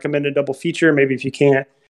recommend a double feature, maybe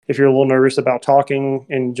if you're a little nervous about talking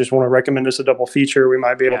and just want to recommend us a double feature, we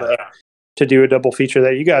might be able to do a double feature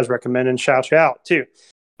that you guys recommend and shout you out too.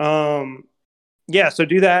 So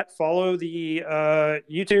do that. Follow the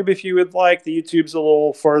YouTube if you would like. The YouTube's a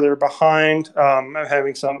little further behind. I'm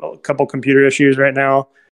having a couple computer issues right now,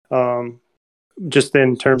 just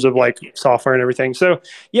in terms of like software and everything. So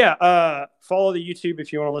follow the YouTube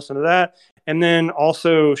if you want to listen to that, and then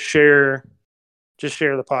also share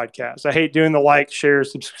the podcast. I hate doing the like, share,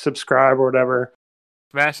 subscribe, or whatever.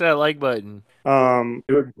 Smash that like button.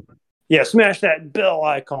 Smash that bell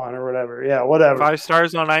icon or whatever. Yeah, whatever. 5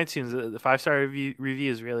 stars on iTunes. The 5-star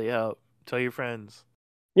reviews really help. Tell your friends.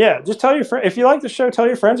 Yeah, just tell your friends. If you like the show, tell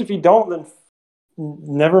your friends. If you don't, then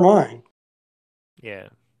never mind. Yeah.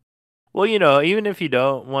 Well, even if you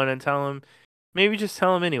don't want to tell them, maybe just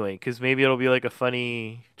tell them anyway, because maybe it'll be like a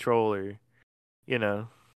funny troll, or,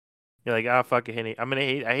 you're like, fuck it, I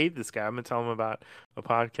hate this guy. I'm gonna tell him about a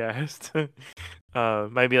podcast.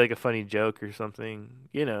 Might be like a funny joke or something.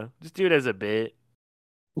 Just do it as a bit.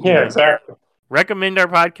 Yeah, exactly. Recommend our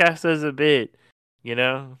podcast as a bit.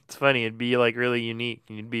 It's funny. It'd be like really unique.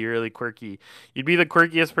 You'd be really quirky. You'd be the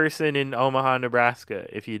quirkiest person in Omaha, Nebraska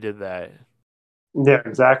if you did that. Yeah,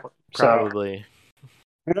 exactly. Probably. So,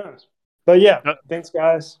 who knows? But yeah, thanks,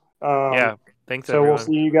 guys. Thanks. So everyone. We'll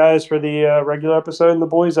see you guys for the regular episode and the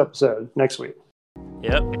boys episode next week.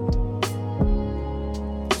 Yep.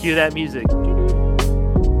 Cue that music.